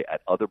to play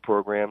at other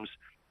programs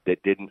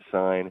that didn't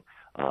sign.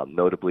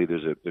 Notably,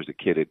 there's a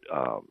kid at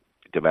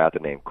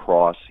DeMatha named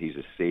Cross. He's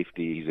a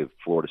safety. He's a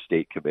Florida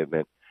State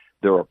commitment.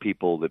 There are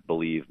people that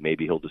believe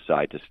maybe he'll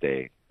decide to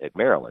stay at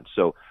Maryland.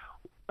 So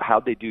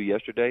how'd they do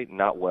yesterday?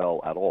 Not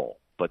well at all.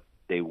 But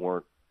they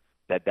weren't.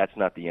 That's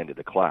not the end of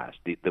the class.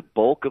 The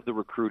bulk of the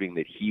recruiting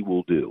that he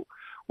will do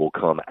will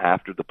come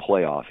after the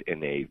playoff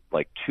in a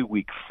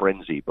 2-week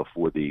frenzy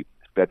before the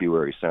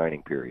February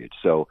signing period.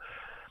 So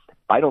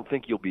I don't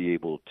think you'll be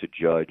able to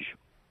judge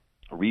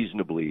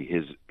reasonably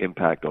his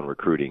impact on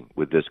recruiting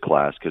with this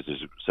class because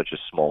there's such a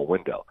small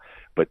window.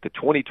 But the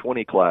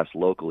 2020 class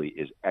locally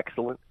is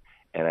excellent,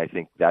 and I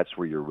think that's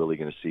where you're really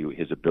going to see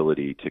his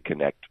ability to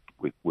connect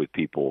with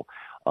people.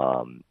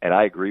 And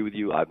I agree with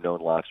you. I've known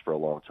Locks for a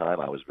long time.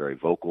 I was very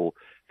vocal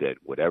that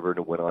whatever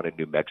went on in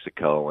New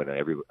Mexico, and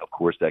of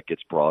course that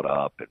gets brought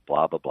up and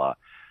blah, blah, blah.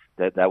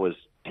 That was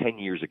 10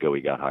 years ago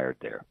he got hired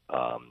there.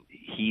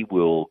 He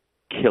will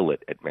kill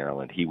it at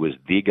Maryland. He was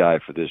the guy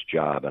for this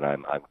job, and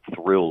I'm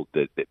thrilled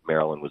that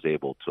Maryland was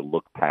able to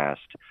look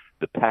past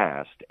the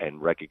past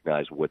and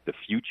recognize what the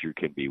future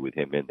can be with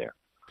him in there.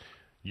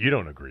 You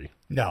don't agree?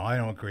 No, I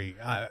don't agree.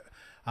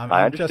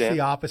 I'm just the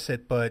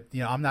opposite, but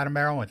I'm not a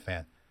Maryland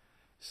fan.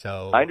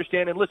 So I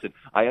understand, and listen,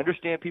 I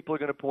understand people are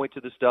going to point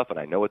to this stuff, and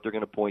I know what they're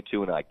going to point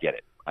to, and I get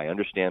it. I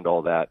understand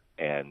all that,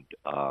 and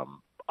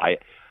I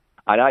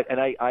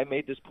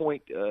made this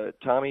point,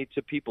 Tommy,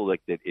 to people like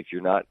that. If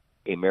you're not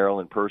a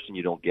Maryland person,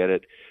 you don't get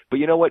it. But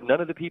you know what?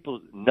 None of the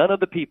people,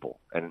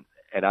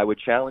 and I would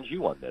challenge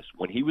you on this.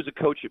 When he was a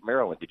coach at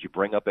Maryland, did you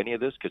bring up any of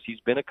this? Because he's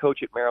been a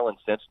coach at Maryland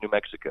since New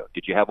Mexico.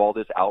 Did you have all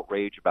this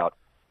outrage about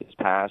his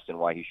past and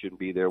why he shouldn't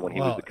be there when he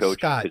was the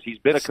coach? Because he's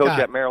been a coach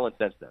at Maryland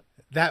since then.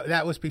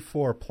 That was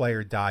before a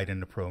player died in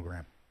the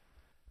program.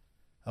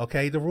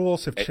 Okay, the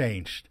rules have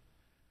changed.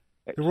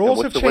 The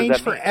rules have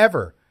changed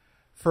forever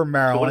for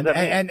Maryland,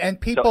 and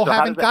people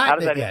haven't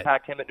gotten it yet. How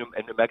does that impact him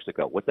in New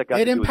Mexico? What's that got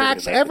to do with It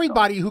impacts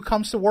everybody who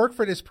comes to work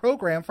for this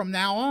program from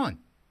now on.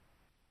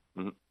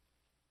 Mm-hmm.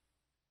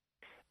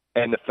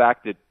 And the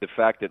fact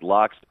that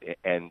Locks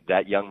and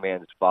that young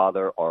man's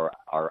father are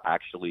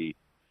actually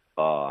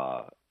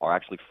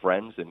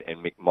friends, and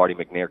Marty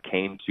McNair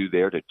came to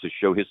there to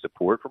show his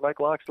support for Mike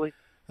Locksley.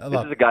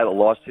 This is a guy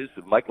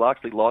that Mike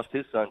Locksley lost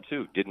his son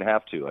too. Didn't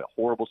have to. A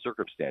horrible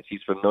circumstance.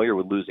 He's familiar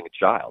with losing a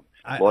child.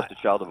 Lost a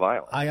child to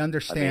violence. I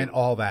understand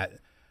all that.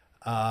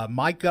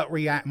 My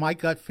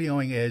gut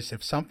feeling is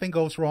if something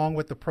goes wrong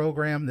with the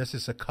program, this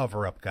is a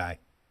cover-up guy.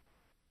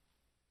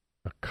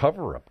 A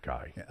cover-up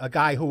guy? A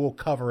guy who will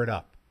cover it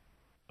up.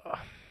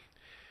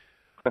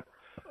 All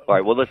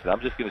right, well, listen,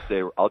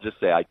 I'll just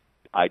say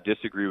I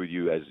disagree with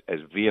you as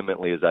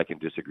vehemently as I can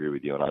disagree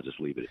with you, and I'll just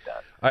leave it at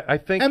that. I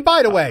think. And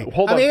by the way,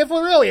 if we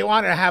really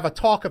wanted to have a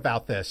talk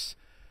about this,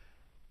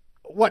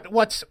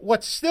 what's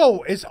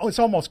still is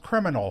almost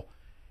criminal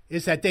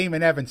is that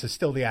Damon Evans is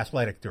still the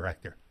athletic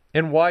director.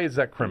 And why is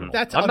that criminal?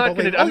 That's I'm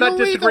not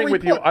disagreeing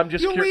with you. I'm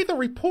just read the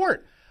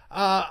report.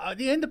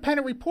 The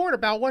independent report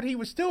about what he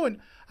was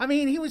doing. I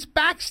mean, he was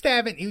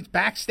backstabbing. He was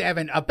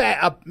backstabbing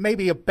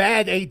maybe a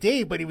bad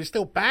AD, but he was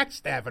still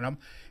backstabbing him.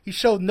 He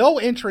showed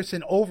no interest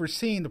in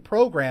overseeing the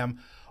program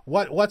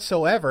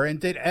whatsoever, and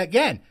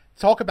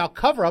talk about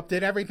cover up.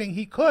 Did everything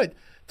he could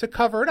to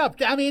cover it up.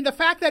 I mean, the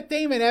fact that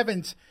Damon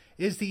Evans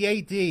is the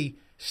AD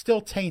still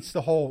taints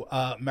the whole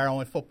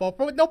Maryland football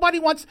program.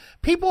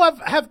 People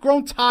have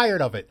grown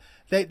tired of it.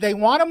 They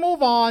want to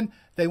move on.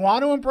 They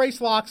want to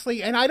embrace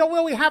Locksley, and I don't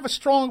really have a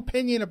strong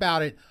opinion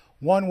about it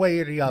one way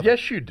or the other.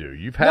 Yes, you do.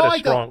 You've had a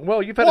strong...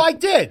 Well, you've had I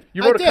did.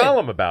 You wrote a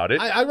column about it.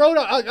 I wrote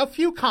a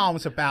few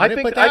columns about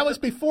it, but that was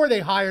before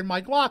they hired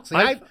Mike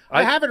Locksley.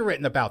 I haven't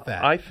written about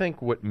that. I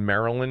think what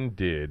Maryland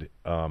did,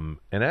 and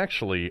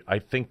actually I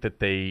think that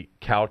they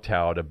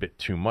kowtowed a bit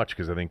too much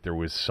because I think there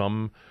was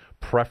some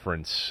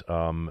preference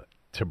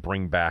to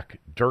bring back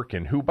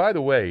Durkin, who, by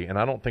the way, and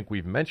I don't think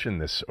we've mentioned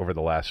this over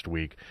the last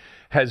week,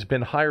 has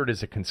been hired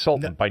as a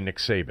consultant by Nick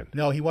Saban.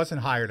 No, he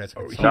wasn't hired as a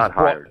consultant. He's not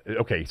hired.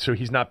 Okay, so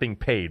he's not being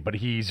paid, but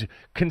he's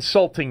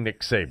consulting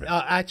Nick Saban.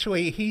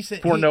 Actually,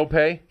 no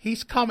pay.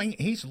 He's coming.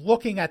 He's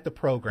looking at the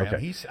program. Okay.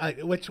 He's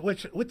which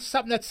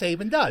something that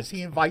Saban does.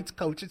 He invites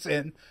coaches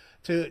in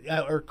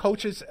or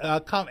coaches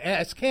come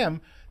ask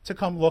him to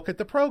come look at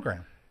the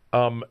program.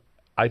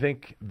 I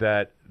think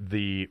that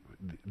the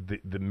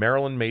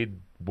Maryland made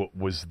what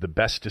was the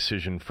best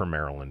decision for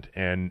Maryland,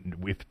 and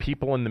if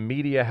people in the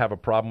media have a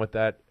problem with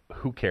that,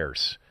 who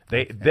cares?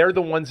 They're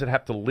the ones that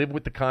have to live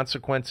with the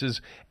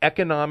consequences,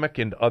 economic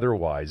and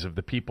otherwise, of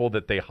the people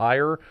that they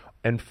hire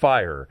and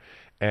fire.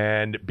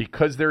 And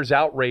because there's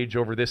outrage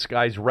over this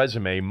guy's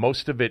resume,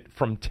 most of it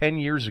from 10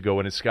 years ago,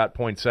 and as Scott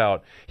points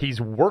out, he's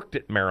worked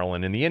at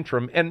Maryland in the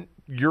interim. And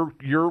your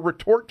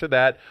retort to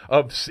that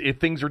of if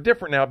things are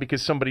different now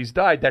because somebody's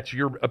died, that's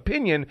your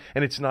opinion,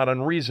 and it's not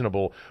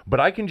unreasonable. But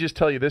I can just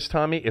tell you this,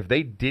 Tommy, if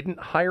they didn't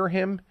hire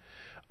him,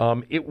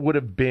 it would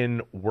have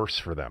been worse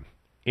for them.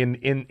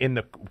 In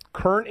the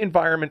current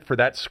environment for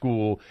that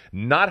school,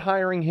 not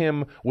hiring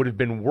him would have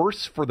been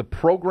worse for the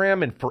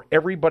program and for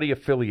everybody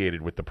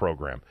affiliated with the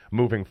program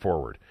moving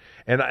forward.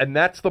 And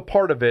that's the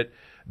part of it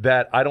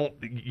that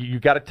you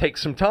got to take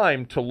some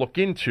time to look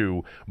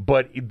into,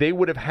 but they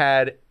would have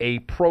had a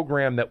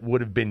program that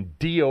would have been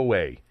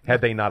DOA had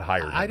they not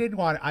hired him. I didn't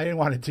want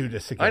to do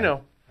this again. I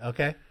know.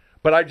 Okay.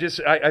 But I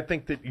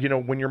think that,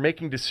 when you're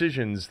making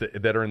decisions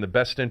that are in the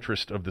best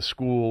interest of the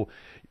school,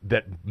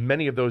 that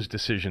many of those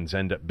decisions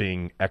end up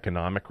being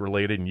economic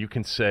related, and you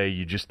can say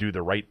you just do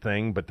the right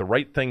thing, but the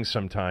right thing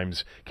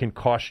sometimes can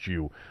cost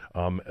you,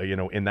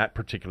 in that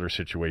particular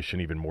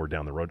situation, even more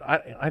down the road.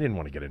 I didn't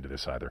want to get into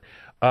this either.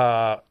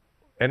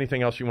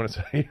 Anything else you want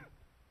to say?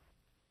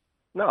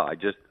 No,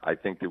 I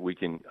think that we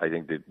can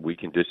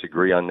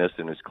disagree on this,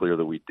 and it's clear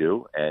that we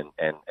do. And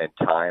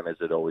time, as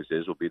it always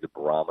is, will be the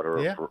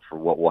barometer for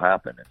what will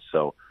happen. And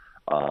so,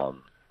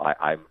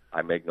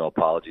 I make no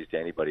apologies to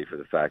anybody for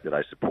the fact that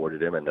I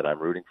supported him and that I'm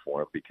rooting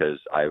for him, because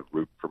I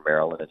root for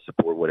Maryland and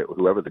support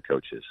whoever the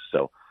coach is.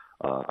 So,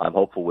 I'm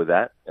hopeful with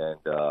that,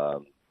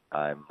 and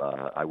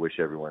I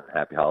wish everyone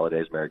happy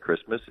holidays, Merry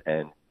Christmas,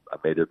 and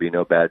may there be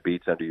no bad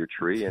beats under your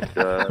tree, and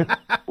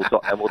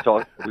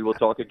we will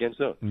talk again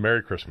soon.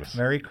 Merry Christmas.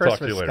 Merry Christmas,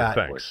 talk to you later. Scott.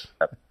 Thanks.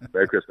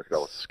 Merry Christmas,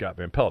 fellas. Scott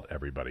Van Pelt,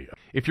 everybody.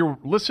 If you're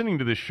listening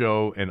to this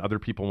show and other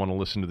people want to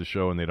listen to the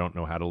show and they don't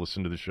know how to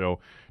listen to the show,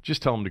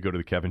 just tell them to go to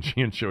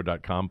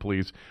thekevinsheehanshow.com,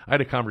 please. I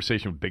had a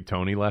conversation with Big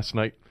Tony last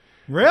night,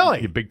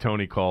 Really? Big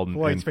Tony called.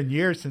 Boy, it's been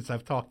years since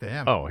I've talked to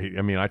him. Oh,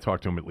 I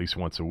talk to him at least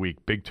once a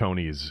week. Big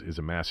Tony is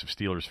a massive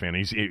Steelers fan.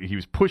 He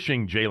was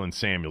pushing Jalen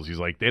Samuels. He's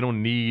like, they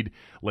don't need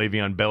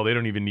Le'Veon Bell. They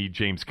don't even need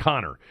James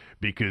Conner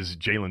because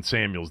Jalen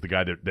Samuels, the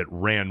guy that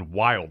ran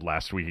wild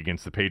last week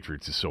against the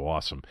Patriots, is so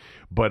awesome.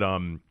 But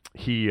I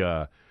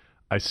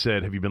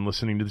said, have you been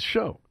listening to the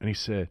show? And he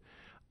said,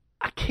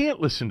 I can't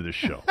listen to the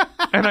show.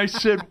 And I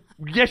said,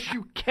 yes,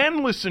 you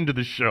can listen to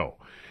the show.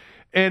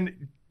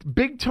 And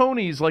Big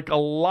Tony's like a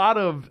lot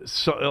of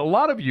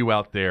you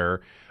out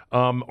there,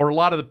 or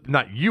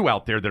not you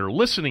out there that are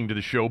listening to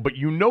the show, but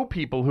you know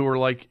people who are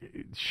like,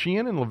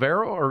 Sheehan and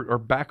Lavero are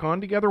back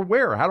on together?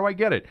 Where? How do I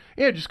get it?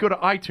 Yeah, just go to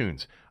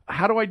iTunes.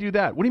 How do I do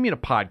that? What do you mean a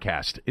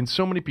podcast? And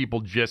so many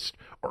people just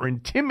are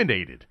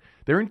intimidated.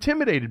 They're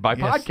intimidated by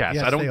podcasts.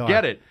 Yes, I don't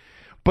get it.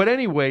 But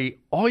anyway,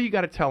 all you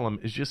got to tell them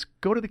is just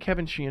go to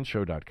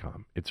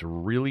thekevinsheehanshow.com. It's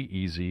really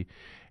easy.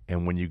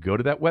 And when you go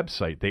to that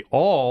website,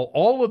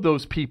 all of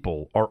those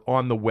people are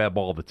on the web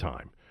all the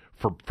time,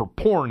 for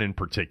porn in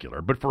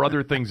particular, but for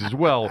other things as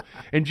well.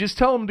 And just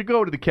tell them to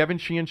go to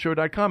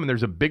thekevinsheehanshow.com, and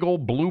there's a big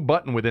old blue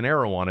button with an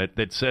arrow on it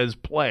that says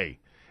play,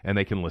 and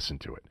they can listen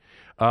to it.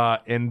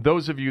 And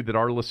those of you that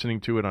are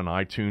listening to it on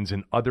iTunes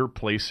and other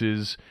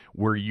places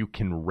where you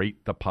can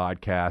rate the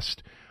podcast,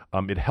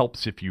 it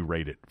helps if you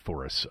rate it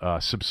for us.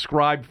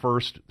 Subscribe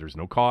first. There's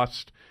no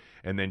cost.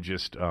 And then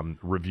just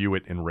review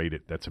it and rate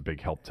it. That's a big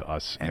help to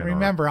us. And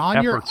remember,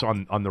 on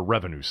the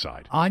revenue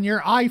side. On your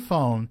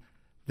iPhone,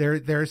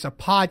 there's a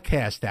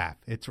podcast app.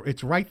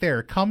 It's right there.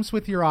 It comes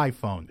with your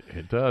iPhone.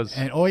 It does.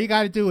 And all you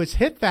got to do is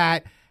hit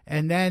that,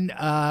 and then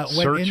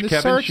when in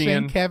the search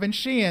thing, Kevin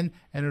Sheehan,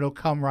 and it'll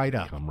come right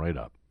up.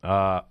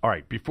 All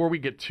right. Before we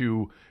get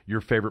to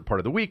your favorite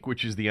part of the week,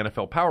 which is the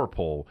NFL Power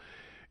Poll,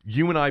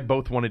 you and I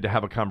both wanted to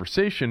have a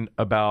conversation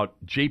about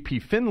J.P.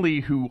 Finley,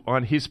 who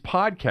on his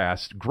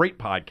podcast, great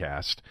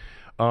podcast,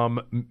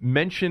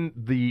 mentioned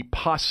the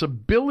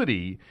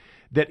possibility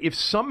that if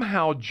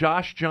somehow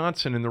Josh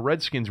Johnson and the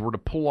Redskins were to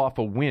pull off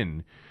a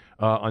win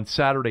on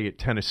Saturday at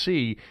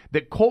Tennessee,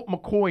 that Colt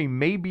McCoy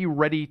may be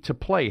ready to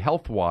play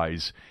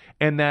health-wise,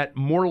 and that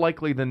more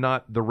likely than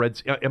not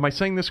am I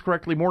saying this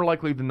correctly? More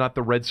likely than not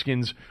the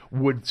Redskins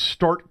would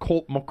start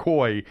Colt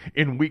McCoy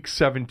in Week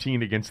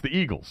 17 against the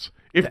Eagles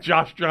if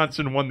Josh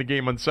Johnson won the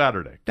game on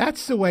Saturday.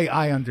 That's the way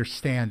I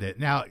understand it.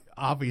 Now,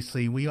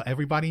 obviously,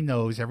 everybody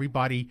knows,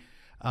 everybody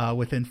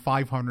within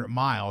 500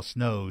 miles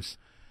knows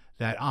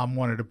that I'm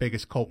one of the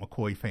biggest Colt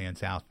McCoy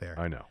fans out there.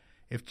 I know.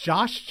 If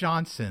Josh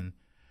Johnson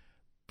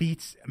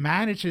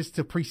manages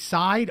to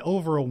preside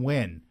over a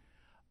win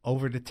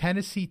over the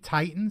Tennessee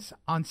Titans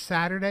on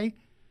Saturday,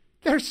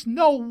 there's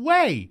no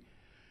way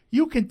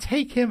you can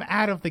take him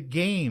out of the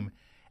game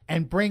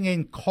and bring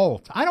in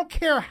Colt. I don't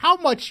care how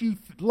much you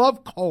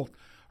love Colt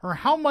or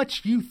how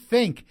much you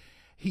think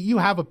you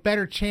have a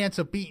better chance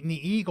of beating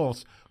the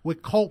Eagles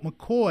with Colt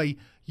McCoy.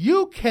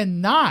 You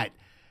cannot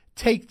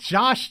take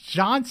Josh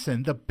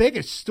Johnson, the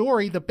biggest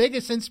story, the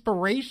biggest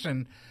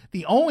inspiration,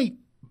 the only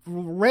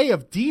ray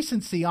of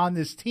decency on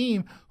this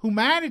team, who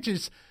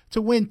manages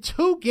to win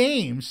 2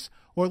 games,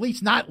 or at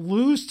least not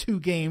lose 2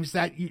 games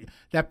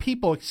that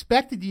people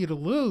expected you to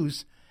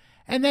lose,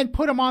 and then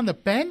put him on the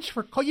bench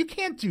for Colt. You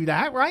can't do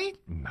that, right?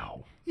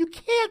 No. You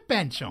can't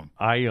bench him.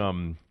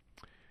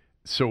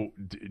 So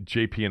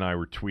JP and I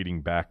were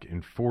tweeting back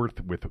and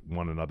forth with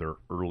one another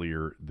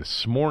earlier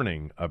this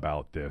morning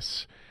about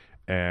this,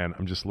 and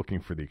I'm just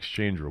looking for the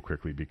exchange real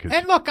quickly because.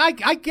 And look, I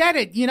get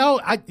it. In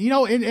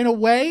a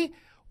way,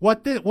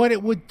 what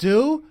it would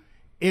do,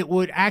 it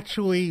would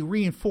actually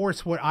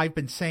reinforce what I've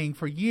been saying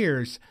for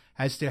years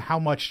as to how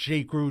much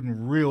Jay Gruden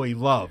really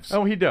loves.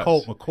 Oh, he does.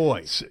 Colt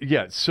McCoy.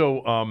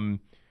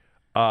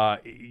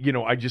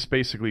 I just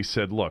basically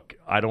said, look,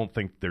 I don't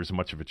think there's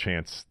much of a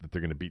chance that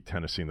they're going to beat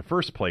Tennessee in the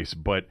first place,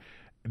 but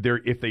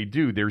if they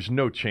do, there's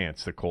no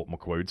chance that Colt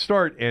McCoy would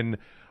start.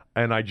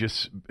 And I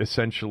just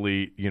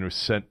essentially,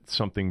 sent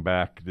something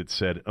back that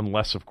said,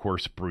 unless, of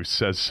course, Bruce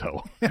says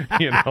so,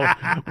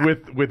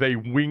 with a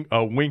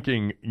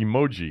winking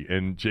emoji.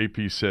 And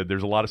JP said,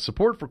 there's a lot of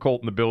support for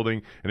Colt in the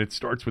building, and it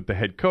starts with the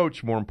head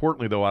coach. More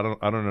importantly, though, I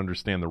don't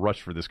understand the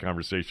rush for this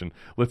conversation.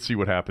 Let's see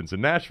what happens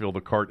in Nashville. The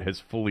cart has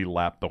fully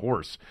lapped the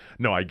horse.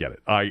 No, I get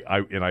it.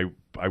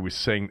 I was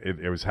saying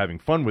I was having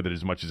fun with it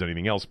as much as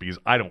anything else because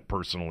I don't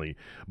personally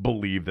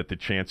believe that the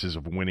chances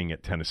of winning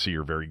at Tennessee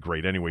are very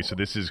great anyway. So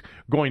this is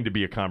going to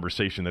be a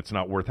conversation that's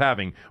not worth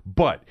having.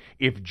 But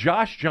if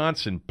Josh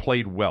Johnson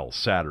played well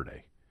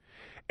Saturday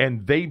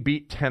and they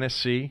beat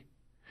Tennessee,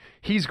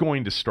 he's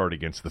going to start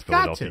against the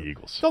Philadelphia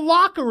Eagles. The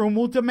locker room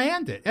will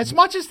demand it. As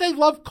much as they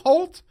love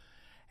Colt,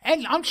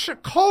 and I'm sure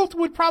Colt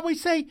would probably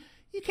say,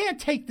 you can't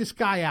take this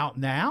guy out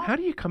now. How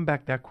do you come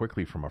back that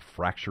quickly from a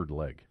fractured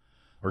leg?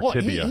 Or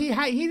tibia. He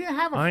didn't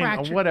have a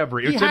fracture. Whatever.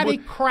 He had a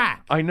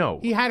crack. I know.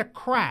 He had a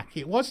crack.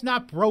 It was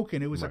not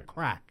broken. It was a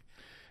crack.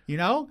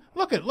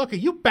 Look at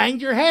you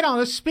banged your head on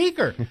a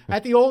speaker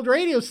at the old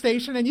radio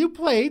station and you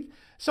played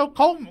so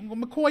Colt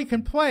McCoy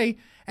can play.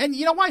 And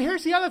you know what?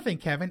 Here's the other thing,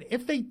 Kevin.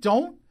 If they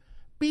don't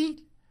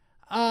beat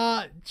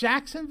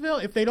Jacksonville,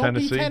 if they don't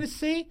beat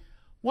Tennessee,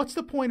 what's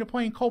the point of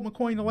playing Colt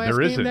McCoy in the last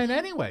game then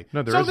anyway?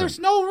 No, there so isn't. There's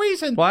no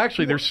reason. Well,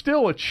 actually, there's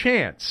still a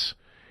chance.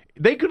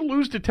 They could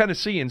lose to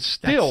Tennessee and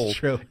still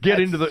get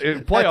into the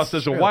playoffs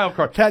as a wild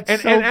card. That's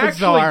and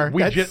bizarre.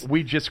 Actually,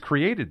 we just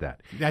created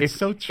that. That's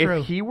so true.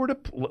 If he were to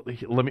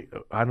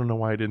I don't know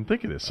why I didn't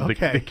think of this.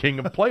 Okay. The king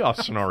of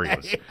playoff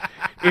scenarios.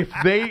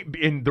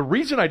 And the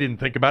reason I didn't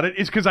think about it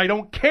is because I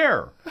don't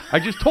care. I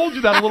just told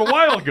you that a little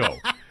while ago.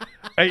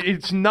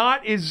 It's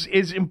not as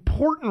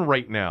important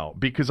right now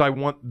because I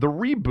want the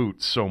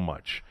reboot so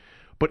much.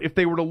 But if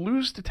they were to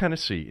lose to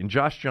Tennessee and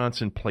Josh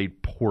Johnson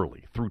played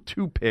poorly, threw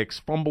 2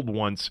 picks, fumbled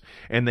once,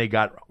 and they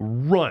got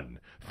run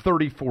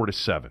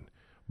 34-7.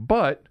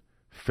 But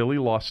Philly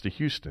lost to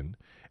Houston,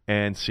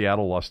 and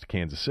Seattle lost to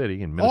Kansas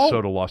City, and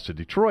Minnesota lost to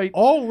Detroit.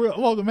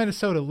 The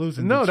Minnesota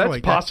losing to Detroit. No,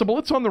 that's possible.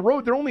 It's on the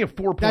road. They're only a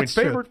 4-point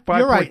favorite, 5-point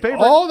You're right. favorite.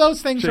 All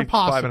those things are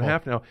possible.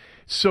 5.5 now.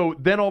 So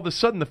then all of a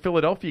sudden the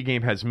Philadelphia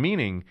game has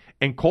meaning,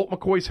 and Colt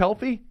McCoy's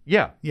healthy?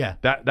 Yeah.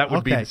 That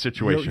would be the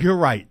situation. You're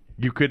right.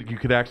 You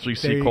could actually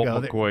see Colt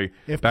McCoy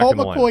if back Colt in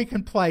the lineup. McCoy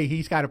can play,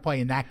 he's got to play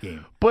in that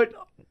game. But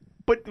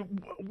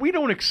we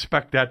don't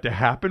expect that to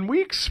happen.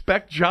 We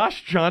expect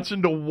Josh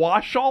Johnson to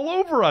wash all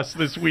over us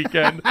this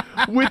weekend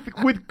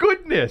with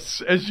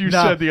goodness, as you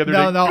said the other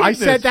day. No, I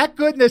said that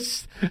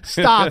goodness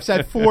stops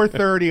at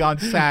 4:30 on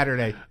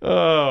Saturday.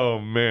 Oh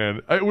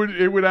man,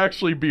 it would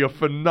actually be a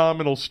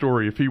phenomenal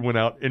story if he went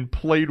out and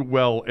played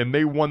well and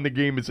they won the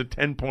game as a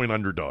 10-point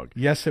underdog.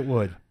 Yes, it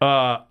would.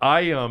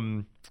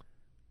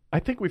 I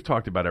think we've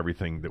talked about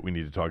everything that we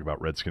need to talk about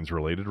Redskins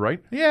related,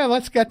 right? Yeah,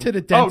 let's get to the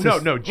dentist. Oh,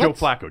 no, Joe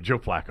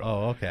Flacco.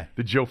 Oh, okay.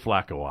 The Joe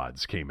Flacco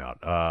odds came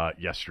out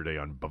yesterday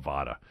on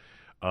Bovada.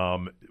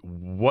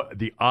 What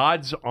the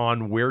odds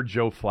on where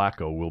Joe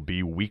Flacco will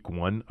be week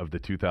 1 of the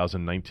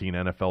 2019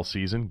 NFL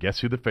season?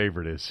 Guess who the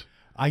favorite is?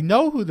 I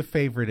know who the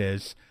favorite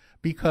is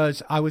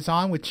because I was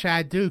on with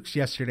Chad Dukes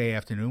yesterday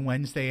afternoon,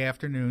 Wednesday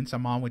afternoons.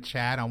 I'm on with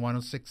Chad on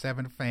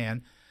 106.7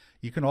 Fan.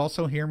 You can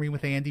also hear me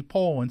with Andy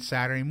Pohl on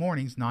Saturday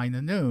mornings, 9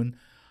 to noon,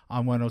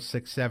 on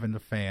 106.7 The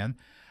Fan.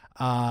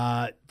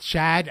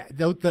 Chad,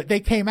 they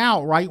came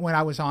out right when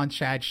I was on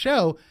Chad's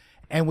show,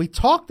 and we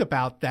talked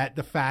about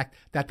the fact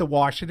that the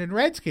Washington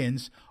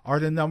Redskins are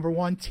the number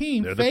 1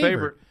 team. They're the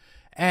favorite.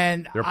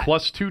 And they're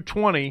plus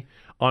 220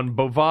 on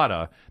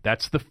Bovada.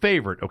 That's the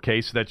favorite,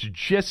 okay? So that's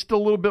just a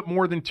little bit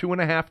more than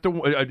 2.5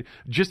 to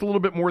just a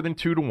little bit more than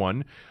 2 to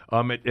 1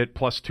 at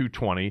plus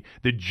 220.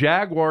 The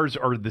Jaguars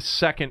are the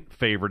second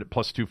favorite at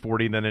plus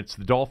 240, and then it's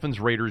the Dolphins,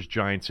 Raiders,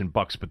 Giants, and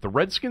Bucks. But the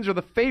Redskins are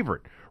the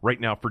favorite right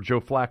now for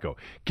Joe Flacco.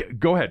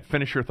 Go ahead,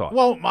 finish your thought.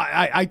 Well,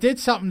 I did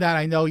something that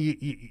I know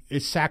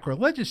is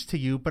sacrilegious to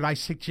you, but I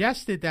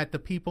suggested that the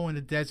people in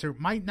the desert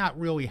might not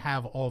really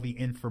have all the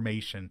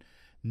information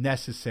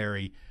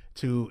necessary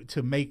to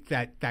make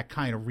that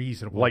kind of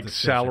reasonable decision.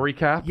 Salary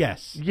cap?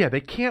 Yes. Yeah, they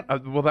can't.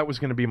 Well, that was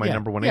going to be my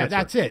number one answer. Yeah,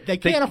 that's it. They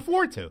can't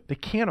afford to. They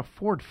can't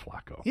afford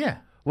Flacco. Yeah.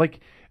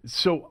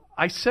 So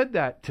I said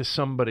that to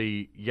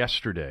somebody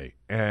yesterday,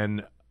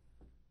 and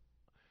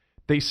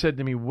they said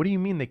to me, what do you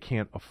mean they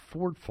can't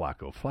afford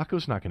Flacco?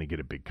 Flacco's not going to get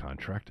a big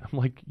contract. I'm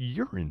like,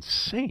 you're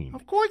insane.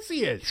 Of course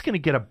he is. He's going to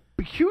get a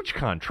huge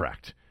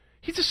contract.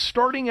 He's a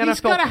starting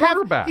NFL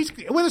quarterback.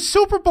 With a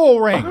Super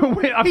Bowl ring.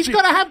 He's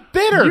going to have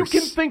bidders. You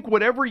can think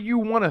whatever you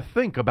want to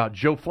think about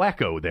Joe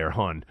Flacco there,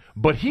 hon,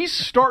 but he's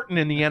starting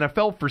in the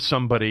NFL for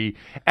somebody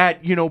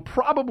at,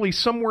 probably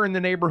somewhere in the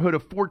neighborhood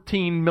of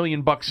 $14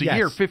 million a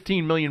year,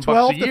 $15 million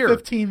a year. 12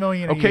 to $15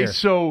 million a year. Okay,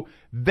 so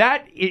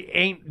that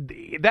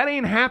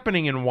ain't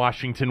happening in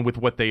Washington with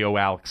what they owe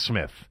Alex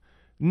Smith.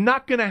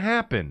 Not going to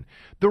happen.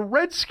 The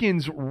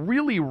Redskins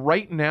really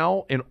right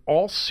now, in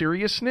all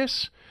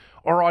seriousness,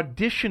 are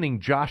auditioning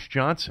Josh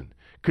Johnson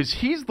because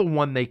he's the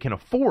one they can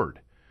afford.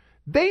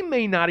 They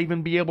may not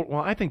even be able –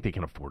 well, I think they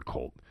can afford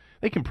Colt.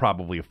 They can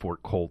probably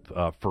afford Colt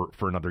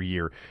for another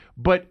year.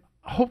 But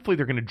hopefully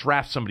they're going to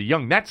draft somebody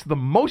young. That's the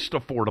most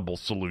affordable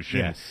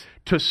solution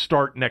to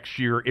start next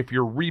year if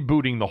you're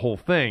rebooting the whole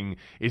thing,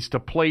 is to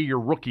play your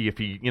rookie if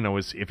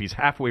he's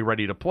halfway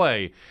ready to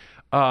play.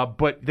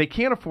 But they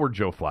can't afford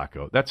Joe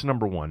Flacco. That's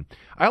number one.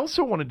 I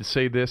also wanted to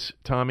say this,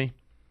 Tommy.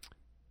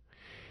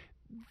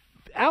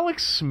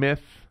 Alex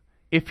Smith,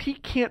 if he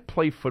can't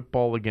play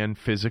football again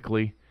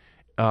physically,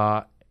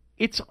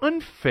 it's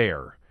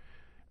unfair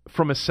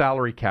from a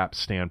salary cap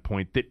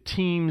standpoint that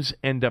teams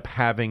end up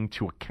having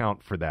to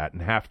account for that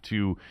and have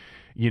to,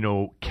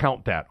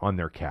 count that on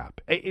their cap.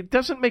 It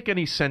doesn't make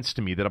any sense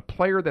to me that a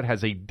player that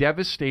has a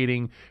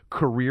devastating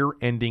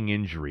career-ending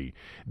injury,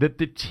 that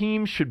the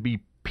team should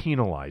be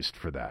penalized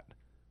for that.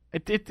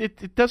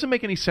 It doesn't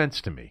make any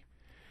sense to me.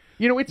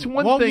 It's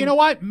one thing. Well, you know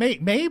what?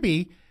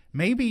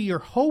 Maybe your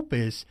hope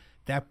is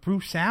that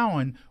Bruce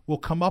Allen will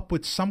come up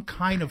with some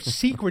kind of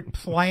secret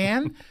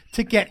plan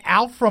to get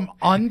out from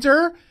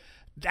under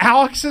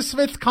Alex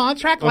Smith's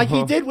contract like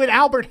he did with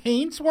Albert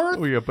Hainsworth.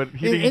 Oh, yeah, but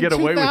he didn't get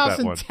away with that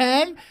one. In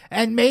 2010,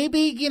 and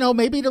maybe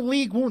the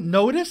league won't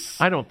notice.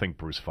 I don't think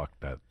Bruce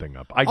fucked that thing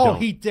up.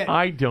 He did.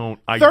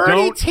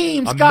 30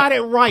 teams got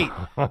it right.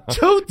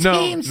 2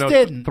 teams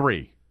didn't.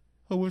 3.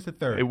 Who was the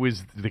third? It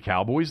was the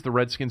Cowboys, the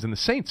Redskins, and the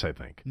Saints, I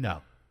think.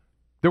 No.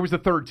 There was a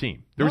third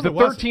team. There was a third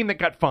wasn't. team that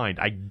got fined.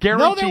 I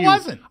guarantee you. No, there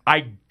wasn't.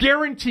 I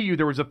guarantee you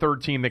there was a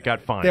third team that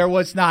got fined. There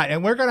was not.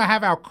 And we're going to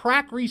have our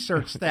crack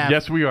research staff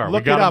Yes, we are.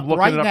 look We got it up them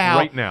looking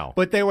right now.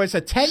 But there was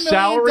a $10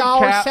 million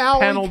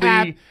salary penalty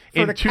cap for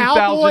in the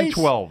 2012.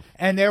 Cowboys,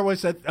 and there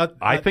was a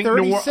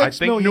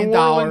 $36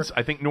 million.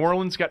 I think New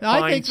Orleans got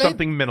fined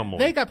something minimal.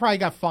 They probably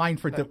got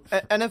fined for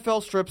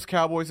NFL strips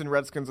Cowboys and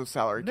Redskins of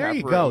salary there cap.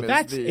 You go.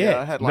 That's the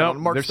it. Headline on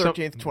March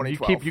 13th,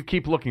 2012. You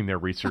keep looking there,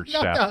 research No,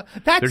 staff.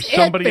 that's there's it,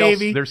 somebody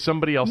baby. else. There's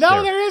somebody else.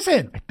 No, there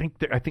isn't.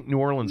 I think New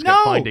Orleans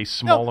got fined a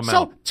small amount.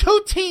 So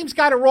 2 teams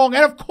got it wrong,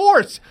 and of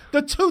course,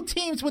 the 2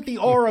 teams with the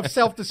aura of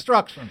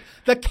self-destruction,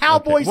 the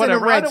Cowboys and the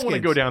Redskins. I don't want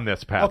to go down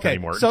this path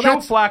anymore. So Joe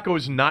Flacco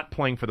is not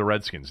playing for the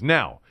Redskins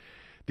now.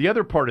 The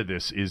other part of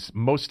this is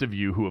most of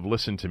you who have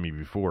listened to me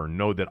before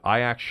know that I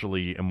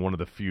actually am one of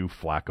the few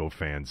Flacco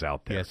fans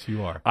out there. Yes,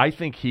 you are. I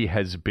think he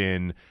has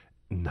been.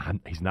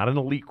 He's not an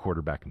elite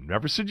quarterback.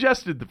 Never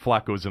suggested that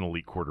Flacco is an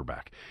elite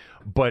quarterback.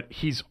 But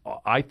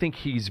I think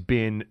he's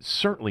been,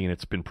 certainly, and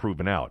it's been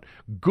proven out,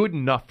 good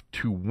enough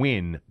to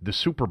win the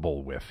Super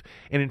Bowl with.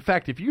 And in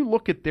fact, if you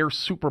look at their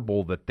Super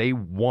Bowl that they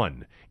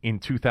won in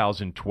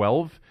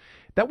 2012,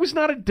 that was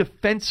not a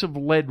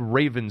defensive-led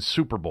Ravens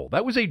Super Bowl.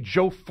 That was a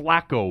Joe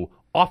Flacco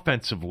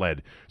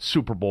offensive-led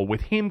Super Bowl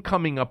with him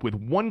coming up with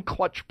one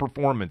clutch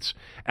performance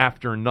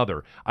after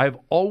another. I've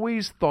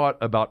always thought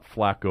about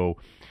Flacco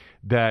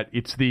that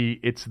it's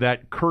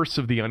that curse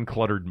of the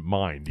uncluttered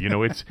mind.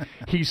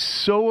 He's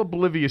so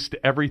oblivious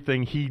to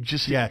everything. He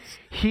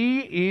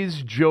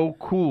is Joe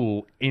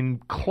Cool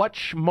in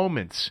clutch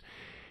moments.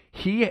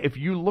 If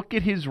you look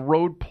at his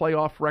road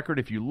playoff record,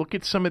 if you look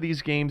at some of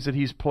these games that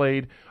he's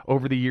played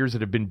over the years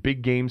that have been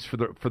big games for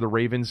the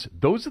Ravens,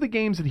 those are the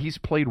games that he's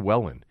played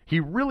well in. He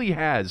really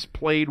has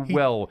played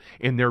well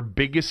in their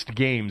biggest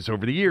games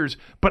over the years,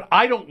 but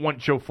I don't want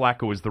Joe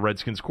Flacco as the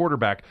Redskins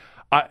quarterback.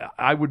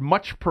 I would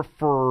much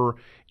prefer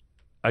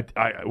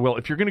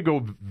if you're going to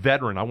go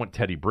veteran, I want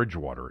Teddy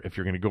Bridgewater. If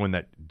you're going to go in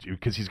that,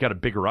 because he's got a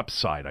bigger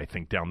upside, I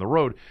think, down the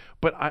road.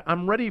 But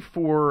I'm ready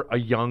for a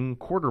young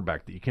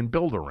quarterback that you can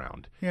build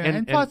around. Yeah,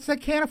 and plus they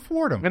can't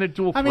afford him. And a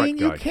dual threat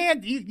you guy.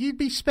 can't. You'd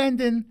be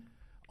spending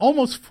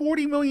almost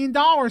 $40 million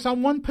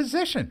on one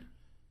position.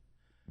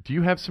 Do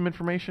you have some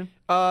information?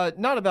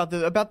 Not about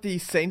the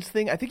Saints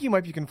thing. I think you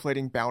might be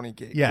conflating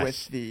Bountygate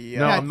with the.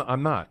 No,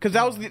 I'm not. Because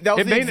that was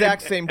the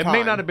exact same time. It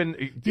may not have been.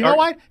 You know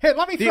what? Hey,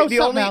 let me throw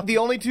something out. The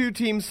only 2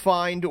 teams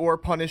fined or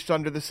punished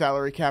under the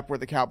salary cap were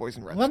the Cowboys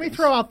and Redskins. Let me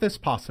throw out this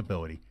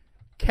possibility.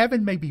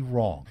 Kevin may be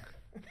wrong.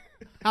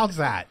 How's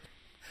that?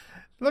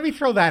 Let me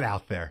throw that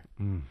out there.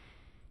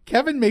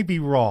 Kevin may be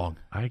wrong.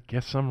 I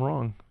guess I'm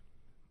wrong.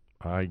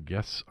 I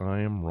guess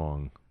I am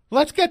wrong.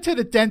 Let's get to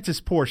the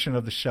dentist portion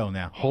of the show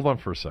now. Hold on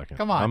for a second.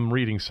 Come on. I'm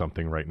reading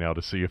something right now to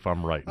see if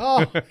I'm right.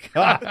 Oh,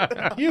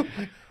 God.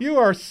 You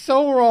are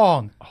so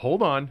wrong.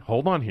 Hold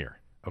on here,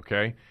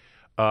 okay?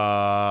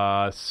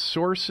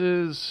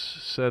 Sources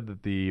said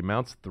that the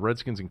amounts that the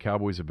Redskins and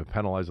Cowboys have been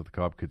penalized at the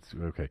Cobb could...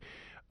 Okay.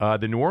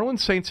 The New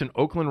Orleans Saints and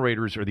Oakland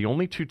Raiders are the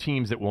only 2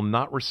 teams that will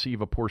not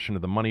receive a portion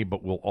of the money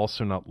but will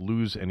also not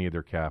lose any of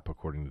their cap,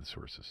 according to the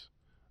sources.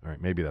 All right,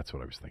 maybe that's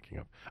what I was thinking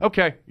of.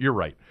 Okay, you're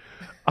right.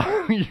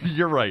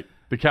 You're right.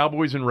 The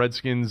Cowboys and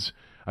Redskins,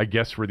 I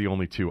guess, were the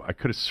only 2. I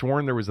could have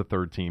sworn there was a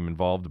third team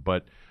involved,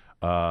 but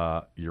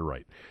you're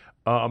right.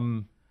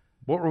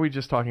 What were we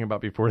just talking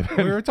about before that?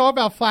 We were talking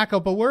about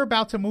Flacco, but we're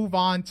about to move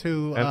on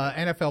to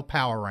NFL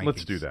Power Rankings.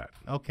 Let's do that.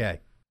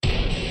 Okay.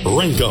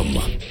 Rank 'em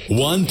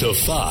 1 to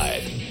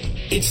 5.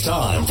 It's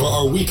time for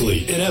our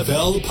weekly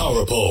NFL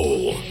Power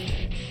Poll.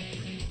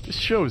 This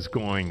show is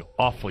going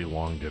awfully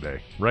long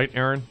today, right,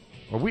 Aaron?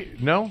 Are we?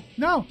 No?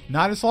 No,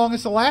 not as long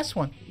as the last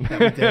one that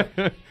we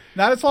did.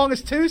 Not as long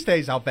as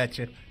Tuesdays, I'll bet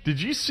you.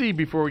 Did you see,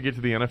 before we get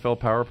to the NFL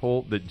Power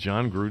Poll, that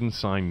John Gruden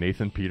signed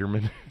Nathan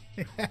Peterman?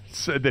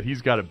 Said that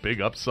he's got a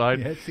big upside.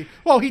 Yes,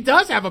 well, he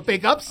does have a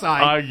big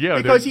upside.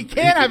 Because he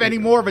can't have any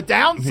more of a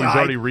downside. He's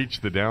already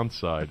reached the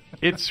downside.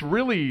 It's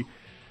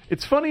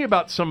funny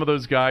about some of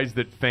those guys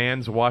that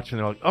fans watch and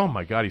they're like, oh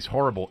my God, he's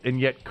horrible. And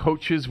yet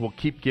coaches will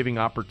keep giving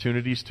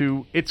opportunities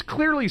to. It's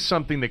clearly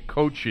something that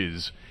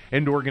coaches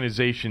and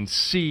organizations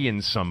see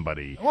in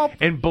somebody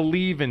and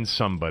believe in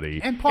somebody.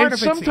 And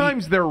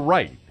sometimes they're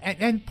right.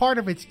 And part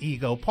of it's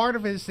ego. Part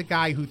of it is the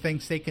guy who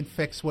thinks they can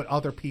fix what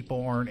other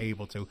people aren't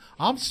able to.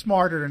 I'm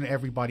smarter than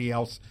everybody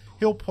else.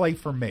 He'll play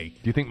for me.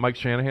 Do you think Mike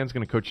Shanahan's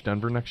going to coach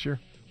Denver next year?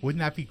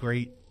 Wouldn't that be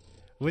great?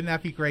 Wouldn't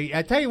that be great?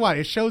 I tell you what,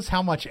 it shows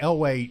how much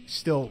Elway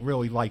still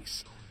really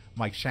likes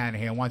Mike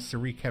Shanahan, wants to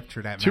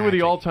recapture that magic. 2 of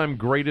the all-time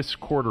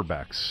greatest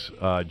quarterbacks,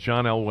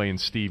 John Elway and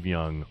Steve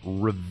Young,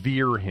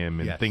 revere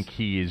him and think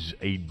he is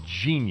a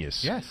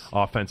genius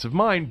offensive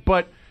mind.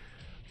 But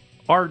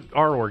our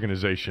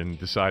organization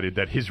decided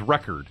that his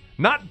record,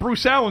 not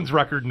Bruce Allen's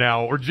record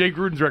now or Jay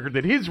Gruden's record,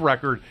 that his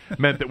record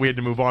meant that we had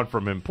to move on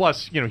from him.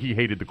 Plus, he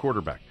hated the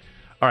quarterback.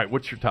 All right,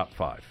 what's your top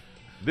 5?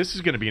 This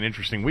is going to be an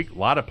interesting week. A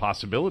lot of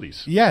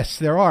possibilities. Yes,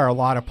 there are a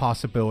lot of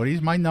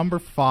possibilities. My number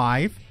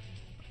 5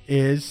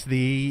 is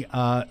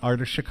are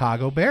the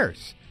Chicago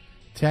Bears,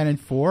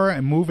 10-4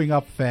 and moving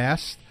up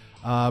fast.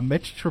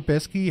 Mitch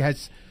Trubisky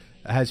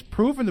has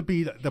proven to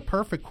be the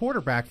perfect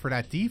quarterback for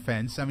that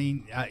defense. I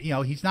mean,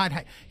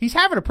 he's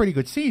having a pretty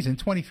good season,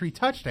 23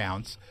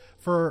 touchdowns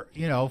for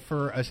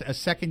a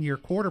second-year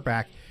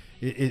quarterback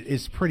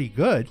is pretty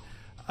good.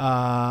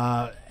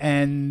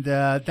 And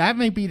that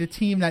may be the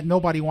team that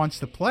nobody wants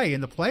to play in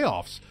the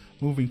playoffs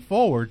moving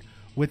forward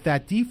with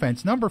that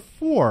defense. Number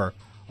 4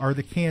 are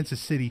the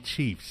Kansas City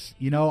Chiefs.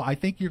 I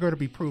think you're going to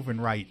be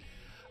proven right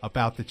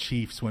about the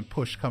Chiefs when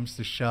push comes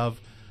to shove.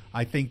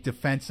 I think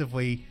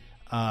defensively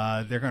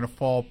they're going to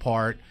fall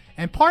apart.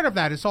 And part of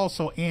that is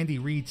also Andy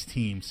Reid's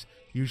teams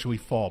usually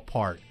fall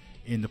apart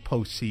in the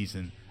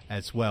postseason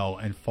as well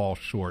and fall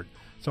short.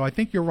 So I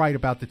think you're right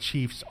about the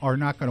Chiefs are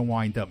not going to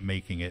wind up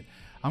making it.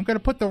 I'm going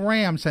to put the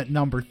Rams at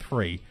number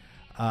 3.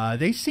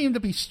 They seem to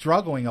be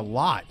struggling a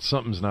lot.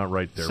 Something's not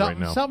right there right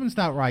now. Something's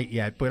not right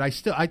yet, but I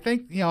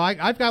think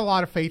I've got a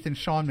lot of faith in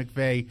Sean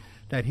McVay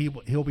that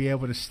he'll be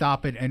able to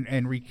stop it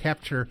and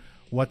recapture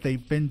what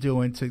they've been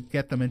doing to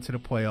get them into the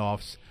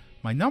playoffs.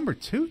 My number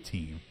 2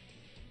 team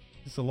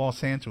is the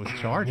Los Angeles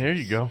Chargers.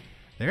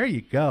 There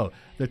you go.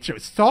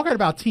 Talking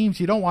about teams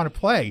you don't want to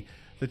play,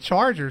 the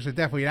Chargers are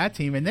definitely that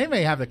team, and they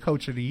may have the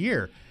coach of the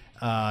year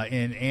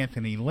in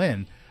Anthony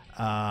Lynn.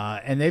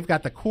 And they've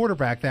got the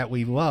quarterback that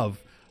we love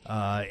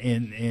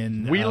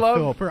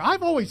love? Phillip.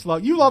 I've always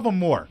loved. You love him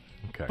more,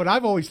 okay. But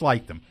I've always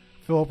liked him,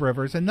 Phillip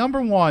Rivers. And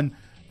number 1,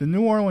 the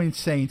New Orleans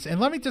Saints. And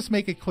let me just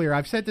make it clear.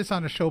 I've said this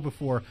on the show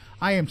before.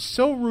 I am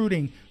so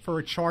rooting for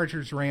a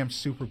Chargers-Rams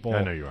Super Bowl.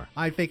 I know you are.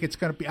 I think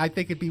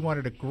it'd be one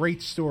of the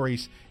great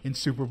stories in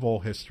Super Bowl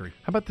history.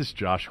 How about this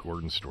Josh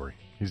Gordon story?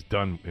 He's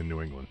done in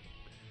New England.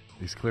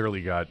 He's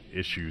clearly got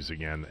issues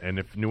again. And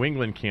if New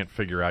England can't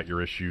figure out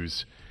your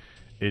issues,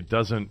 it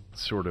doesn't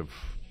sort of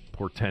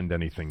portend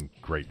anything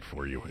great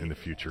for you in the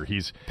future.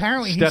 He's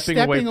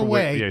stepping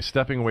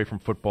away from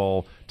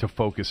football to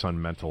focus on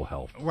mental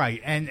health.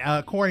 Right, and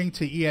according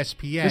to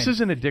ESPN, this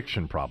is an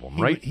addiction problem,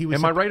 right?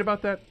 Am I right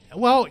about that?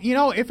 Well,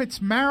 if it's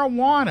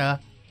marijuana,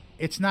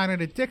 it's not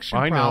an addiction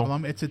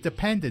problem. It's a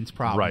dependence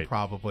problem, right.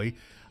 Probably.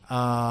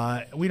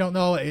 We don't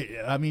know.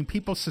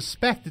 People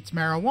suspect it's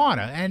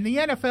marijuana, and the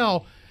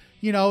NFL,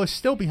 is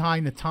still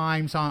behind the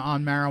times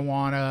on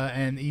marijuana,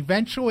 and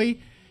eventually,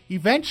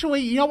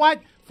 you know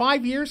what?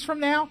 5 years from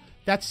now,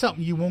 that's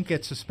something you won't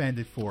get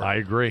suspended for. I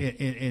agree.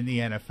 In the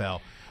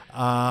NFL.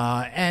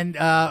 And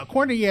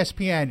according to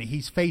ESPN,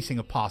 he's facing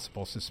a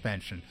possible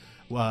suspension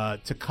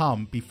to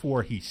come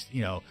before he's,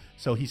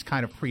 so he's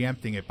kind of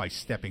preempting it by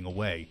stepping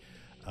away.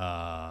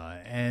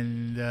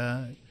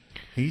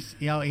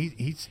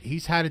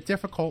 He's had a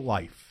difficult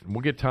life.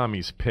 We'll get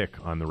Tommy's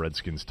pick on the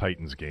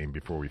Redskins-Titans game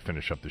before we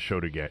finish up the show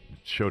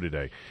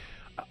today.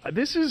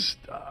 This is...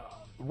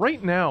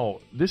 right now,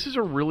 this is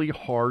a really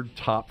hard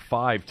top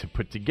 5 to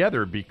put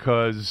together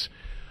because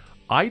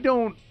I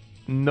don't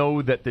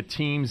know that the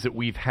teams that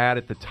we've had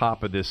at the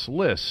top of this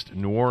list,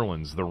 New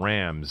Orleans, the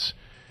Rams,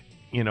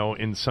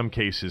 in some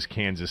cases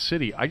Kansas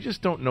City, I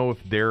just don't know if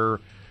they're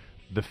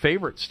the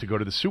favorites to go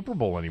to the Super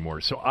Bowl anymore.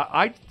 So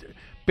I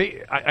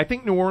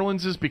think New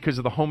Orleans is because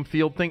of the home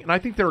field thing, and I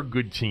think they're a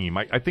good team.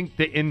 I think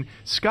and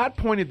Scott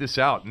pointed this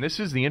out, and this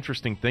is the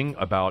interesting thing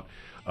about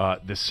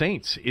the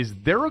Saints is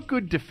they're a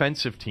good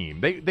defensive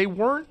team. They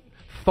weren't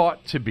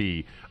thought to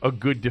be a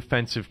good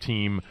defensive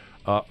team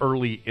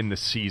early in the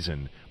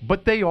season,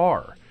 but they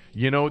are.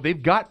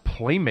 They've got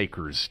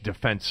playmakers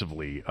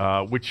defensively,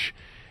 which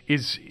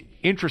is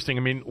interesting.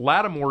 I mean,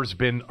 Lattimore's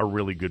been a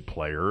really good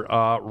player.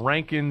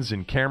 Rankins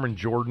and Cameron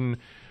Jordan,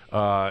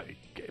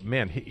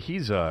 man,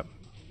 he's going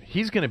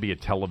to be a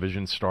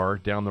television star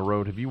down the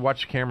road. Have you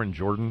watched Cameron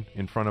Jordan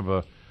in front of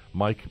a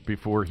mic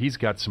before? He's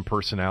got some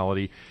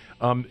personality.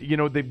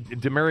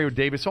 Demario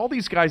Davis, all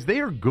these guys, they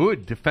are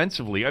good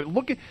defensively.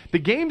 Look at the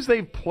games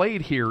they've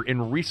played here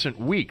in recent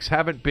weeks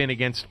haven't been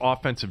against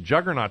offensive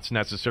juggernauts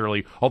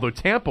necessarily, although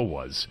Tampa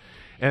was.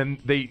 And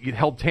they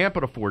held Tampa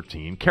to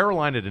 14,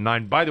 Carolina to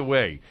 9. By the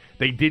way,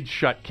 they did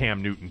shut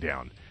Cam Newton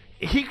down.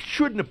 He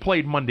shouldn't have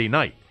played Monday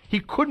night. He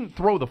couldn't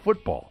throw the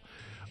football.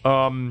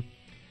 But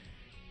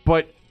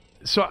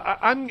so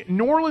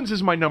New Orleans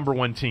is my number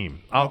 1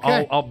 team.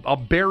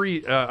 I'll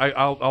bring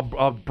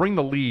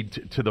the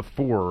lead to the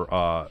 4,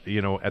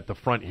 at the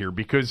front here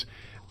because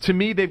to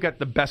me they've got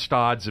the best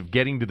odds of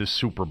getting to the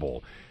Super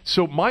Bowl.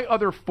 So my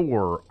other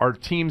 4 are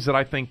teams that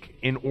I think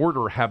in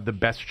order have the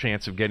best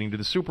chance of getting to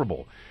the Super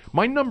Bowl.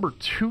 My number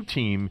 2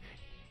 team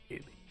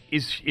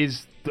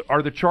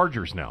are the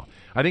Chargers now.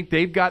 I think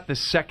they've got the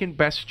second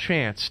best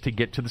chance to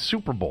get to the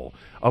Super Bowl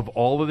of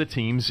all of the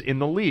teams in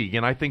the league.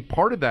 And I think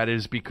part of that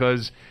is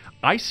because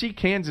I see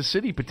Kansas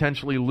City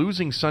potentially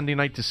losing Sunday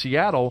night to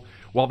Seattle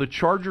while the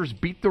Chargers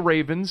beat the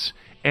Ravens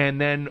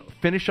and then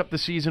finish up the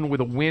season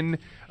with a win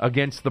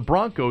against the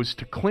Broncos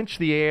to clinch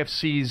the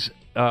AFC's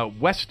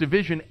West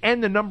Division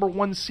and the number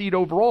 1 seed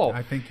overall.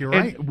 I think you're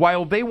right. And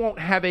while they won't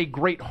have a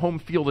great home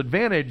field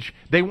advantage,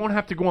 they won't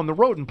have to go on the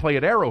road and play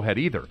at Arrowhead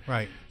either.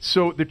 Right.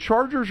 So the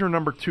Chargers are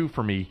number 2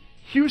 for me.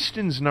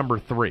 Houston's number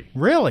 3.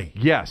 Really?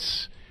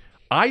 Yes.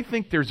 I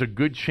think there's a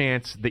good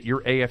chance that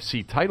your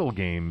AFC title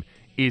game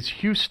is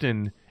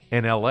Houston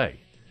and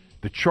L.A.,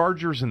 the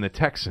Chargers and the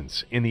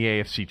Texans in the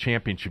AFC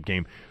Championship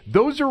game.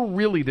 Those are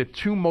really the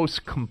 2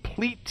 most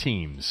complete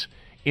teams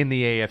in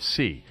the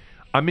AFC.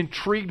 I'm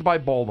intrigued by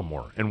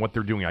Baltimore and what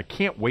they're doing. I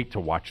can't wait to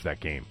watch that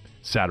game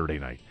Saturday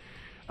night.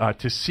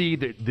 To see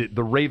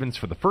the Ravens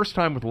for the first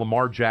time with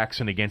Lamar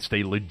Jackson against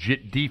a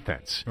legit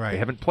defense. Right. They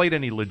haven't played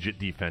any legit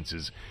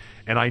defenses.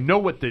 And I know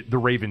what the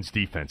Ravens'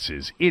 defense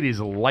is. It is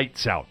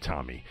lights out,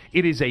 Tommy.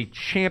 It is a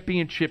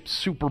championship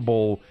Super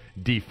Bowl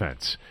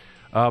defense.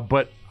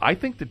 But I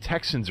think the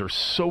Texans are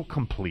so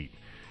complete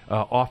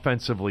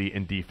offensively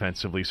and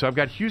defensively. So I've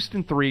got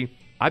Houston 3.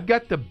 I've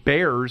got the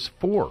Bears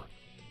 4.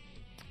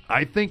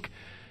 I think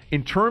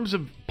in terms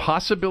of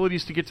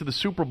possibilities to get to the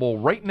Super Bowl,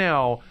 right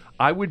now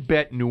I would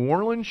bet New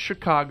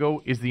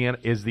Orleans-Chicago is the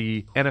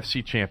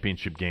NFC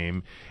Championship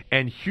game,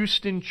 and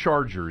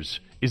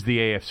Houston-Chargers is the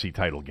AFC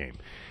title game.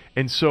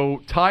 And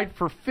so tied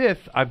for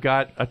 5th, I've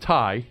got a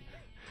tie,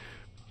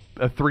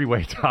 a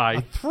 3-way tie.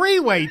 A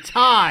 3-way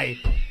tie?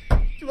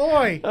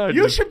 Boy,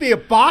 you should be a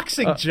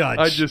boxing judge.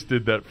 I just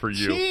did that for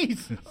you.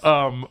 Jesus.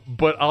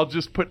 But I'll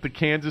just put the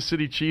Kansas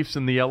City Chiefs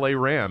and the L.A.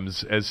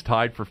 Rams as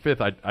tied for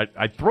 5th.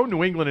 I'd throw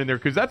New England in there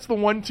because that's the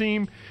one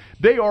team.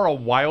 They are a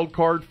wild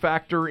card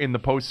factor in the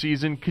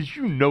postseason because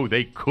you know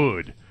they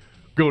could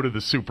go to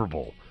the Super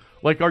Bowl.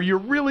 Like, are you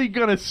really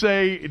going to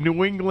say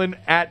New England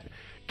at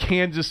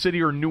Kansas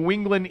City or New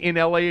England in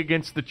L.A.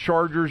 against the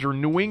Chargers or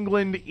New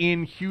England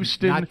in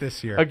Houston Not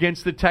this year.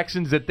 against the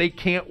Texans that they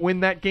can't win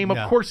that game? No.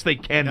 Of course they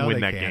can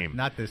win that can't. game.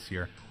 Not this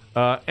year.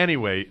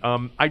 Anyway,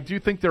 I do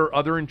think there are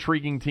other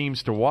intriguing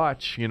teams to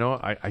watch. You know,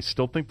 I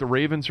still think the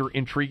Ravens are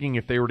intriguing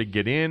if they were to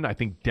get in. I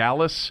think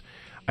Dallas,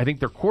 I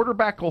think their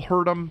quarterback will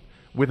hurt them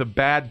with a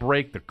bad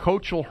break. The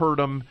coach will hurt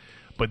them,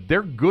 but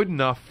they're good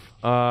enough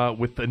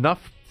with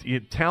enough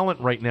talent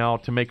right now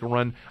to make a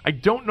run. I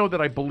don't know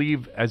that I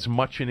believe as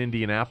much in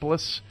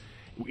Indianapolis,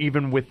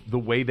 even with the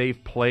way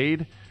they've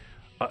played.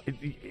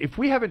 If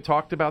we haven't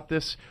talked about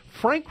this,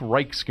 Frank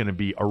Reich's going to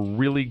be a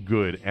really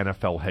good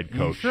NFL head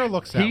coach. He sure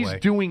looks that way. He's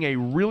doing a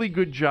really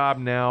good job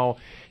now.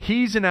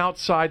 He's an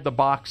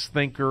outside-the-box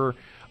thinker.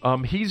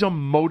 He's a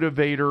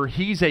motivator.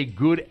 He's a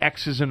good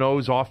X's and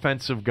O's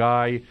offensive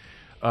guy.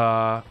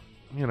 Another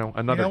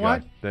guy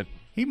what? that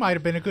He might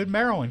have been a good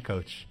Maryland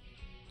coach.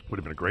 would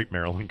have been a great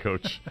Maryland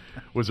coach.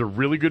 Was a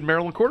really good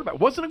Maryland quarterback.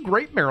 Wasn't a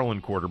great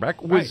Maryland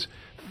quarterback. Was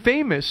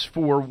famous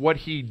for what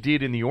he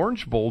did in the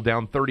Orange Bowl,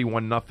 down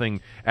 31-0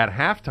 at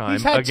halftime.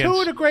 He's had against 2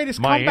 of the greatest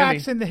Miami.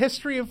 comebacks in the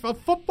history of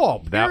football,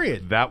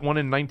 period. That one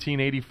in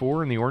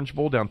 1984 in the Orange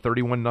Bowl, down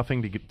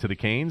 31-0 to get to the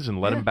Canes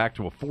and led him back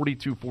to a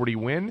 42-40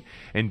 win,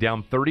 and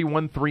down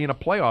 31-3 in a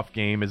playoff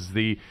game as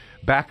the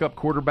backup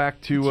quarterback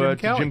to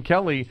Jim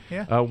Kelly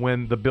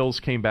when the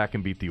Bills came back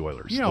and beat the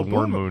Oilers. You know, the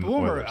Warren Moon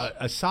Boomer Oilers.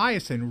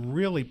 Esiason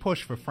really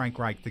pushed for Frank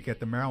Reich to get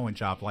the Maryland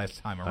job last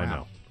time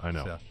around. I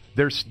know. So.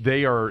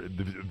 They are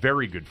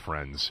very good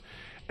friends.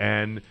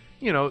 And,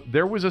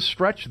 there was a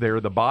stretch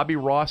there, the Bobby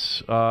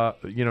Ross,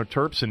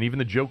 Terps, and even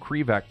the Joe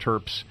Krivak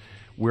Terps,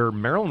 where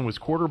Maryland was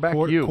quarterback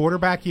U.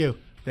 Quarterback U.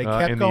 They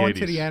kept going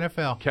to the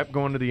NFL. Kept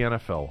going to the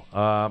NFL.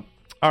 All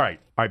right.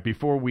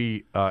 Before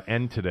we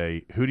end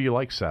today, who do you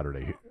like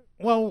Saturday?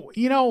 Well,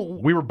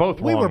 we were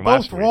both wrong. We were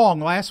both wrong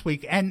last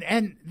week,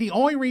 and the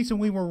only reason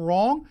we were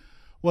wrong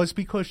was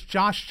because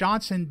Josh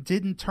Johnson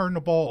didn't turn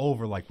the ball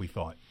over like we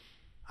thought.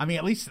 I mean,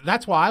 at least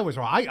that's why I was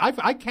wrong.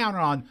 I counted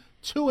on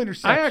 2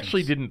 interceptions. I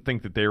actually didn't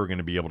think that they were going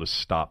to be able to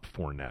stop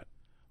Fournette.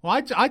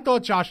 Well, I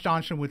thought Josh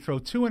Johnson would throw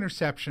 2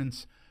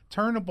 interceptions,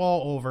 turn the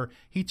ball over.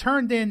 He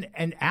turned in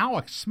an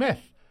Alex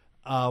Smith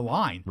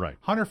line, right?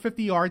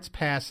 150 yards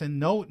passing,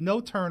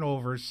 no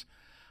turnovers.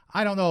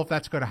 I don't know if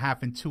that's going to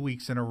happen 2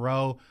 weeks in a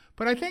row,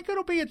 but I think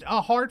it'll be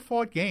a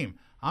hard-fought game.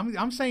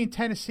 I'm saying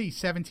Tennessee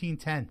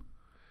 17-10.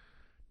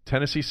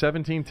 Tennessee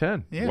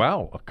 17-10. Yeah.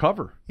 Wow, a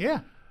cover.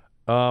 Yeah.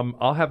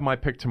 I'll have my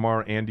pick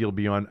tomorrow. Andy will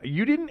be on.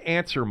 You didn't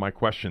answer my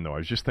question, though. I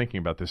was just thinking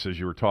about this as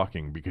you were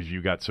talking because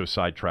you got so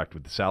sidetracked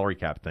with the salary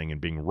cap thing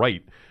and being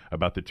right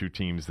about the 2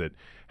 teams that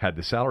had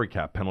the salary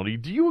cap penalty.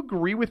 Do you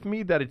agree with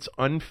me that it's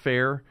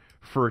unfair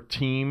for a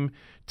team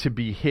to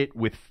be hit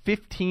with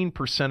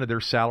 15% of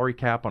their salary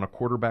cap on a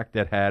quarterback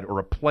that had, or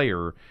a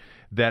player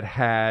that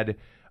had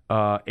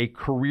a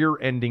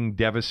career-ending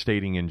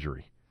devastating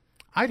injury?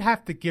 I'd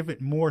have to give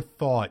it more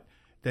thought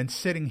than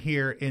sitting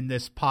here in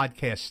this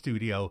podcast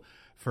studio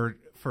for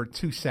for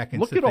 2 seconds.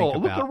 Look to at think all.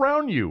 about. Look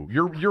around you.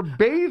 You're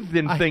bathed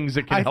in things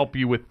that can help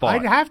you with thought.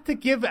 I'd have to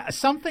give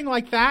something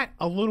like that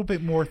a little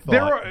bit more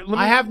thought.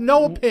 I have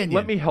no opinion.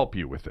 Let me help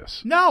you with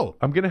this. No,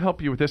 I'm going to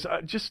help you with this.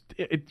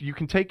 You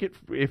can take it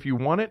if you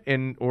want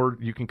it, or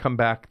you can come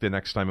back the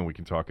next time and we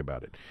can talk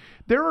about it.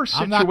 There are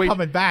situations. I'm not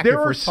coming back. There if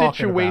are we're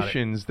talking about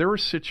situations. There are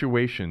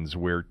situations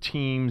where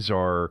teams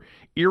are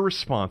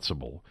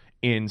irresponsible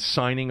in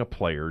signing a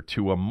player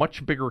to a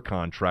much bigger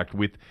contract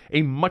with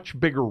a much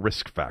bigger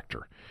risk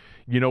factor.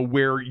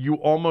 Where you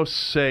almost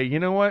say, you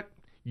know what?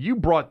 You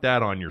brought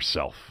that on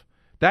yourself.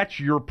 That's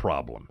your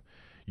problem.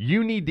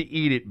 You need to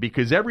eat it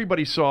because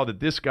everybody saw that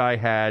this guy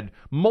had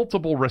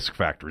multiple risk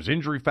factors,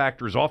 injury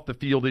factors, off the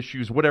field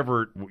issues,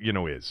 whatever it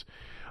is.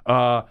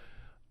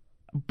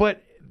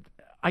 But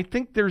I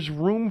think there's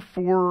room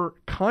for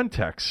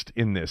context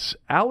in this.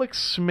 Alex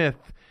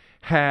Smith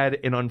had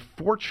an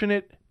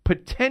unfortunate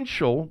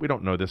potential, we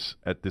don't know this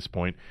at this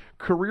point,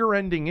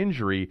 career-ending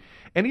injury,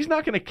 and he's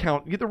not going to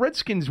count. The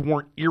Redskins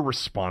weren't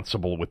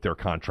irresponsible with their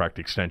contract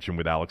extension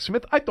with Alex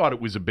Smith. I thought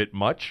it was a bit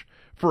much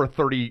for a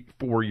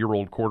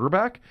 34-year-old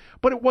quarterback,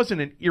 but it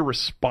wasn't an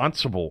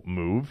irresponsible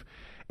move,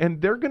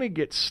 and they're going to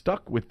get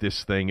stuck with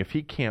this thing if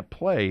he can't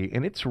play,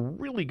 and it's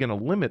really going to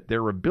limit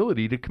their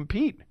ability to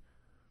compete.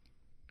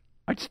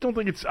 I just don't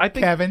think it's... I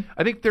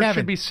think there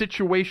should be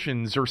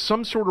situations or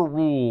some sort of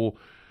rule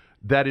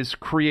that is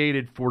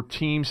created for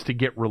teams to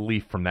get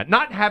relief from that.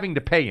 Not having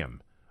to pay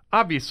him.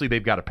 Obviously,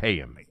 they've got to pay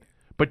him.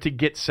 But to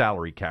get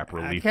salary cap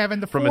relief Kevin,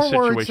 the from a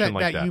situation words that,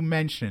 like that. you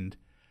mentioned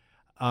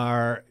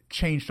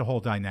change the whole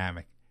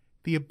dynamic.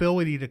 The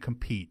ability to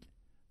compete.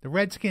 The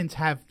Redskins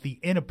have the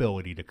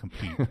inability to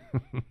compete.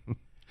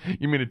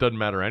 You mean it doesn't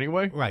matter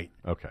anyway? Right.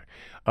 Okay.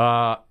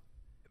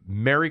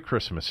 Merry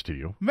Christmas to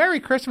you.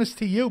 Merry Christmas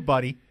to you,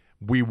 buddy.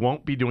 We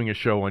won't be doing a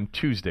show on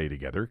Tuesday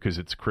together because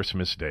it's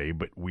Christmas Day,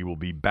 but we will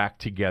be back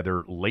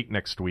together late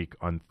next week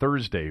on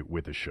Thursday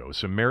with a show.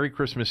 So Merry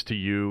Christmas to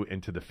you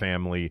and to the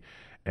family.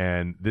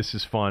 And this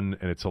is fun,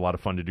 and it's a lot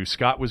of fun to do.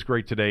 Scott was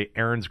great today.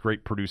 Aaron's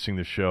great producing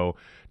the show.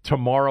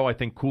 Tomorrow, I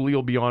think Cooley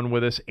will be on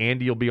with us.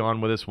 Andy will be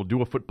on with us. We'll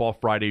do a Football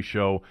Friday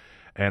show,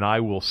 and I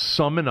will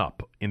summon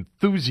up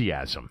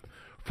enthusiasm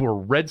for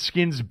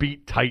Redskins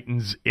beat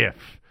Titans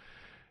if.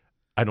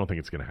 I don't think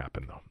it's going to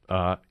happen,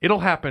 though. It'll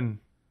happen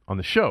on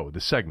the show, the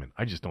segment.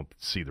 I just don't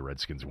see the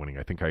Redskins winning.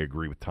 I think I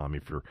agree with Tommy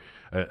for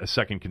a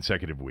second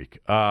consecutive week.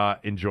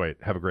 Enjoy it.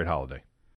 Have a great holiday.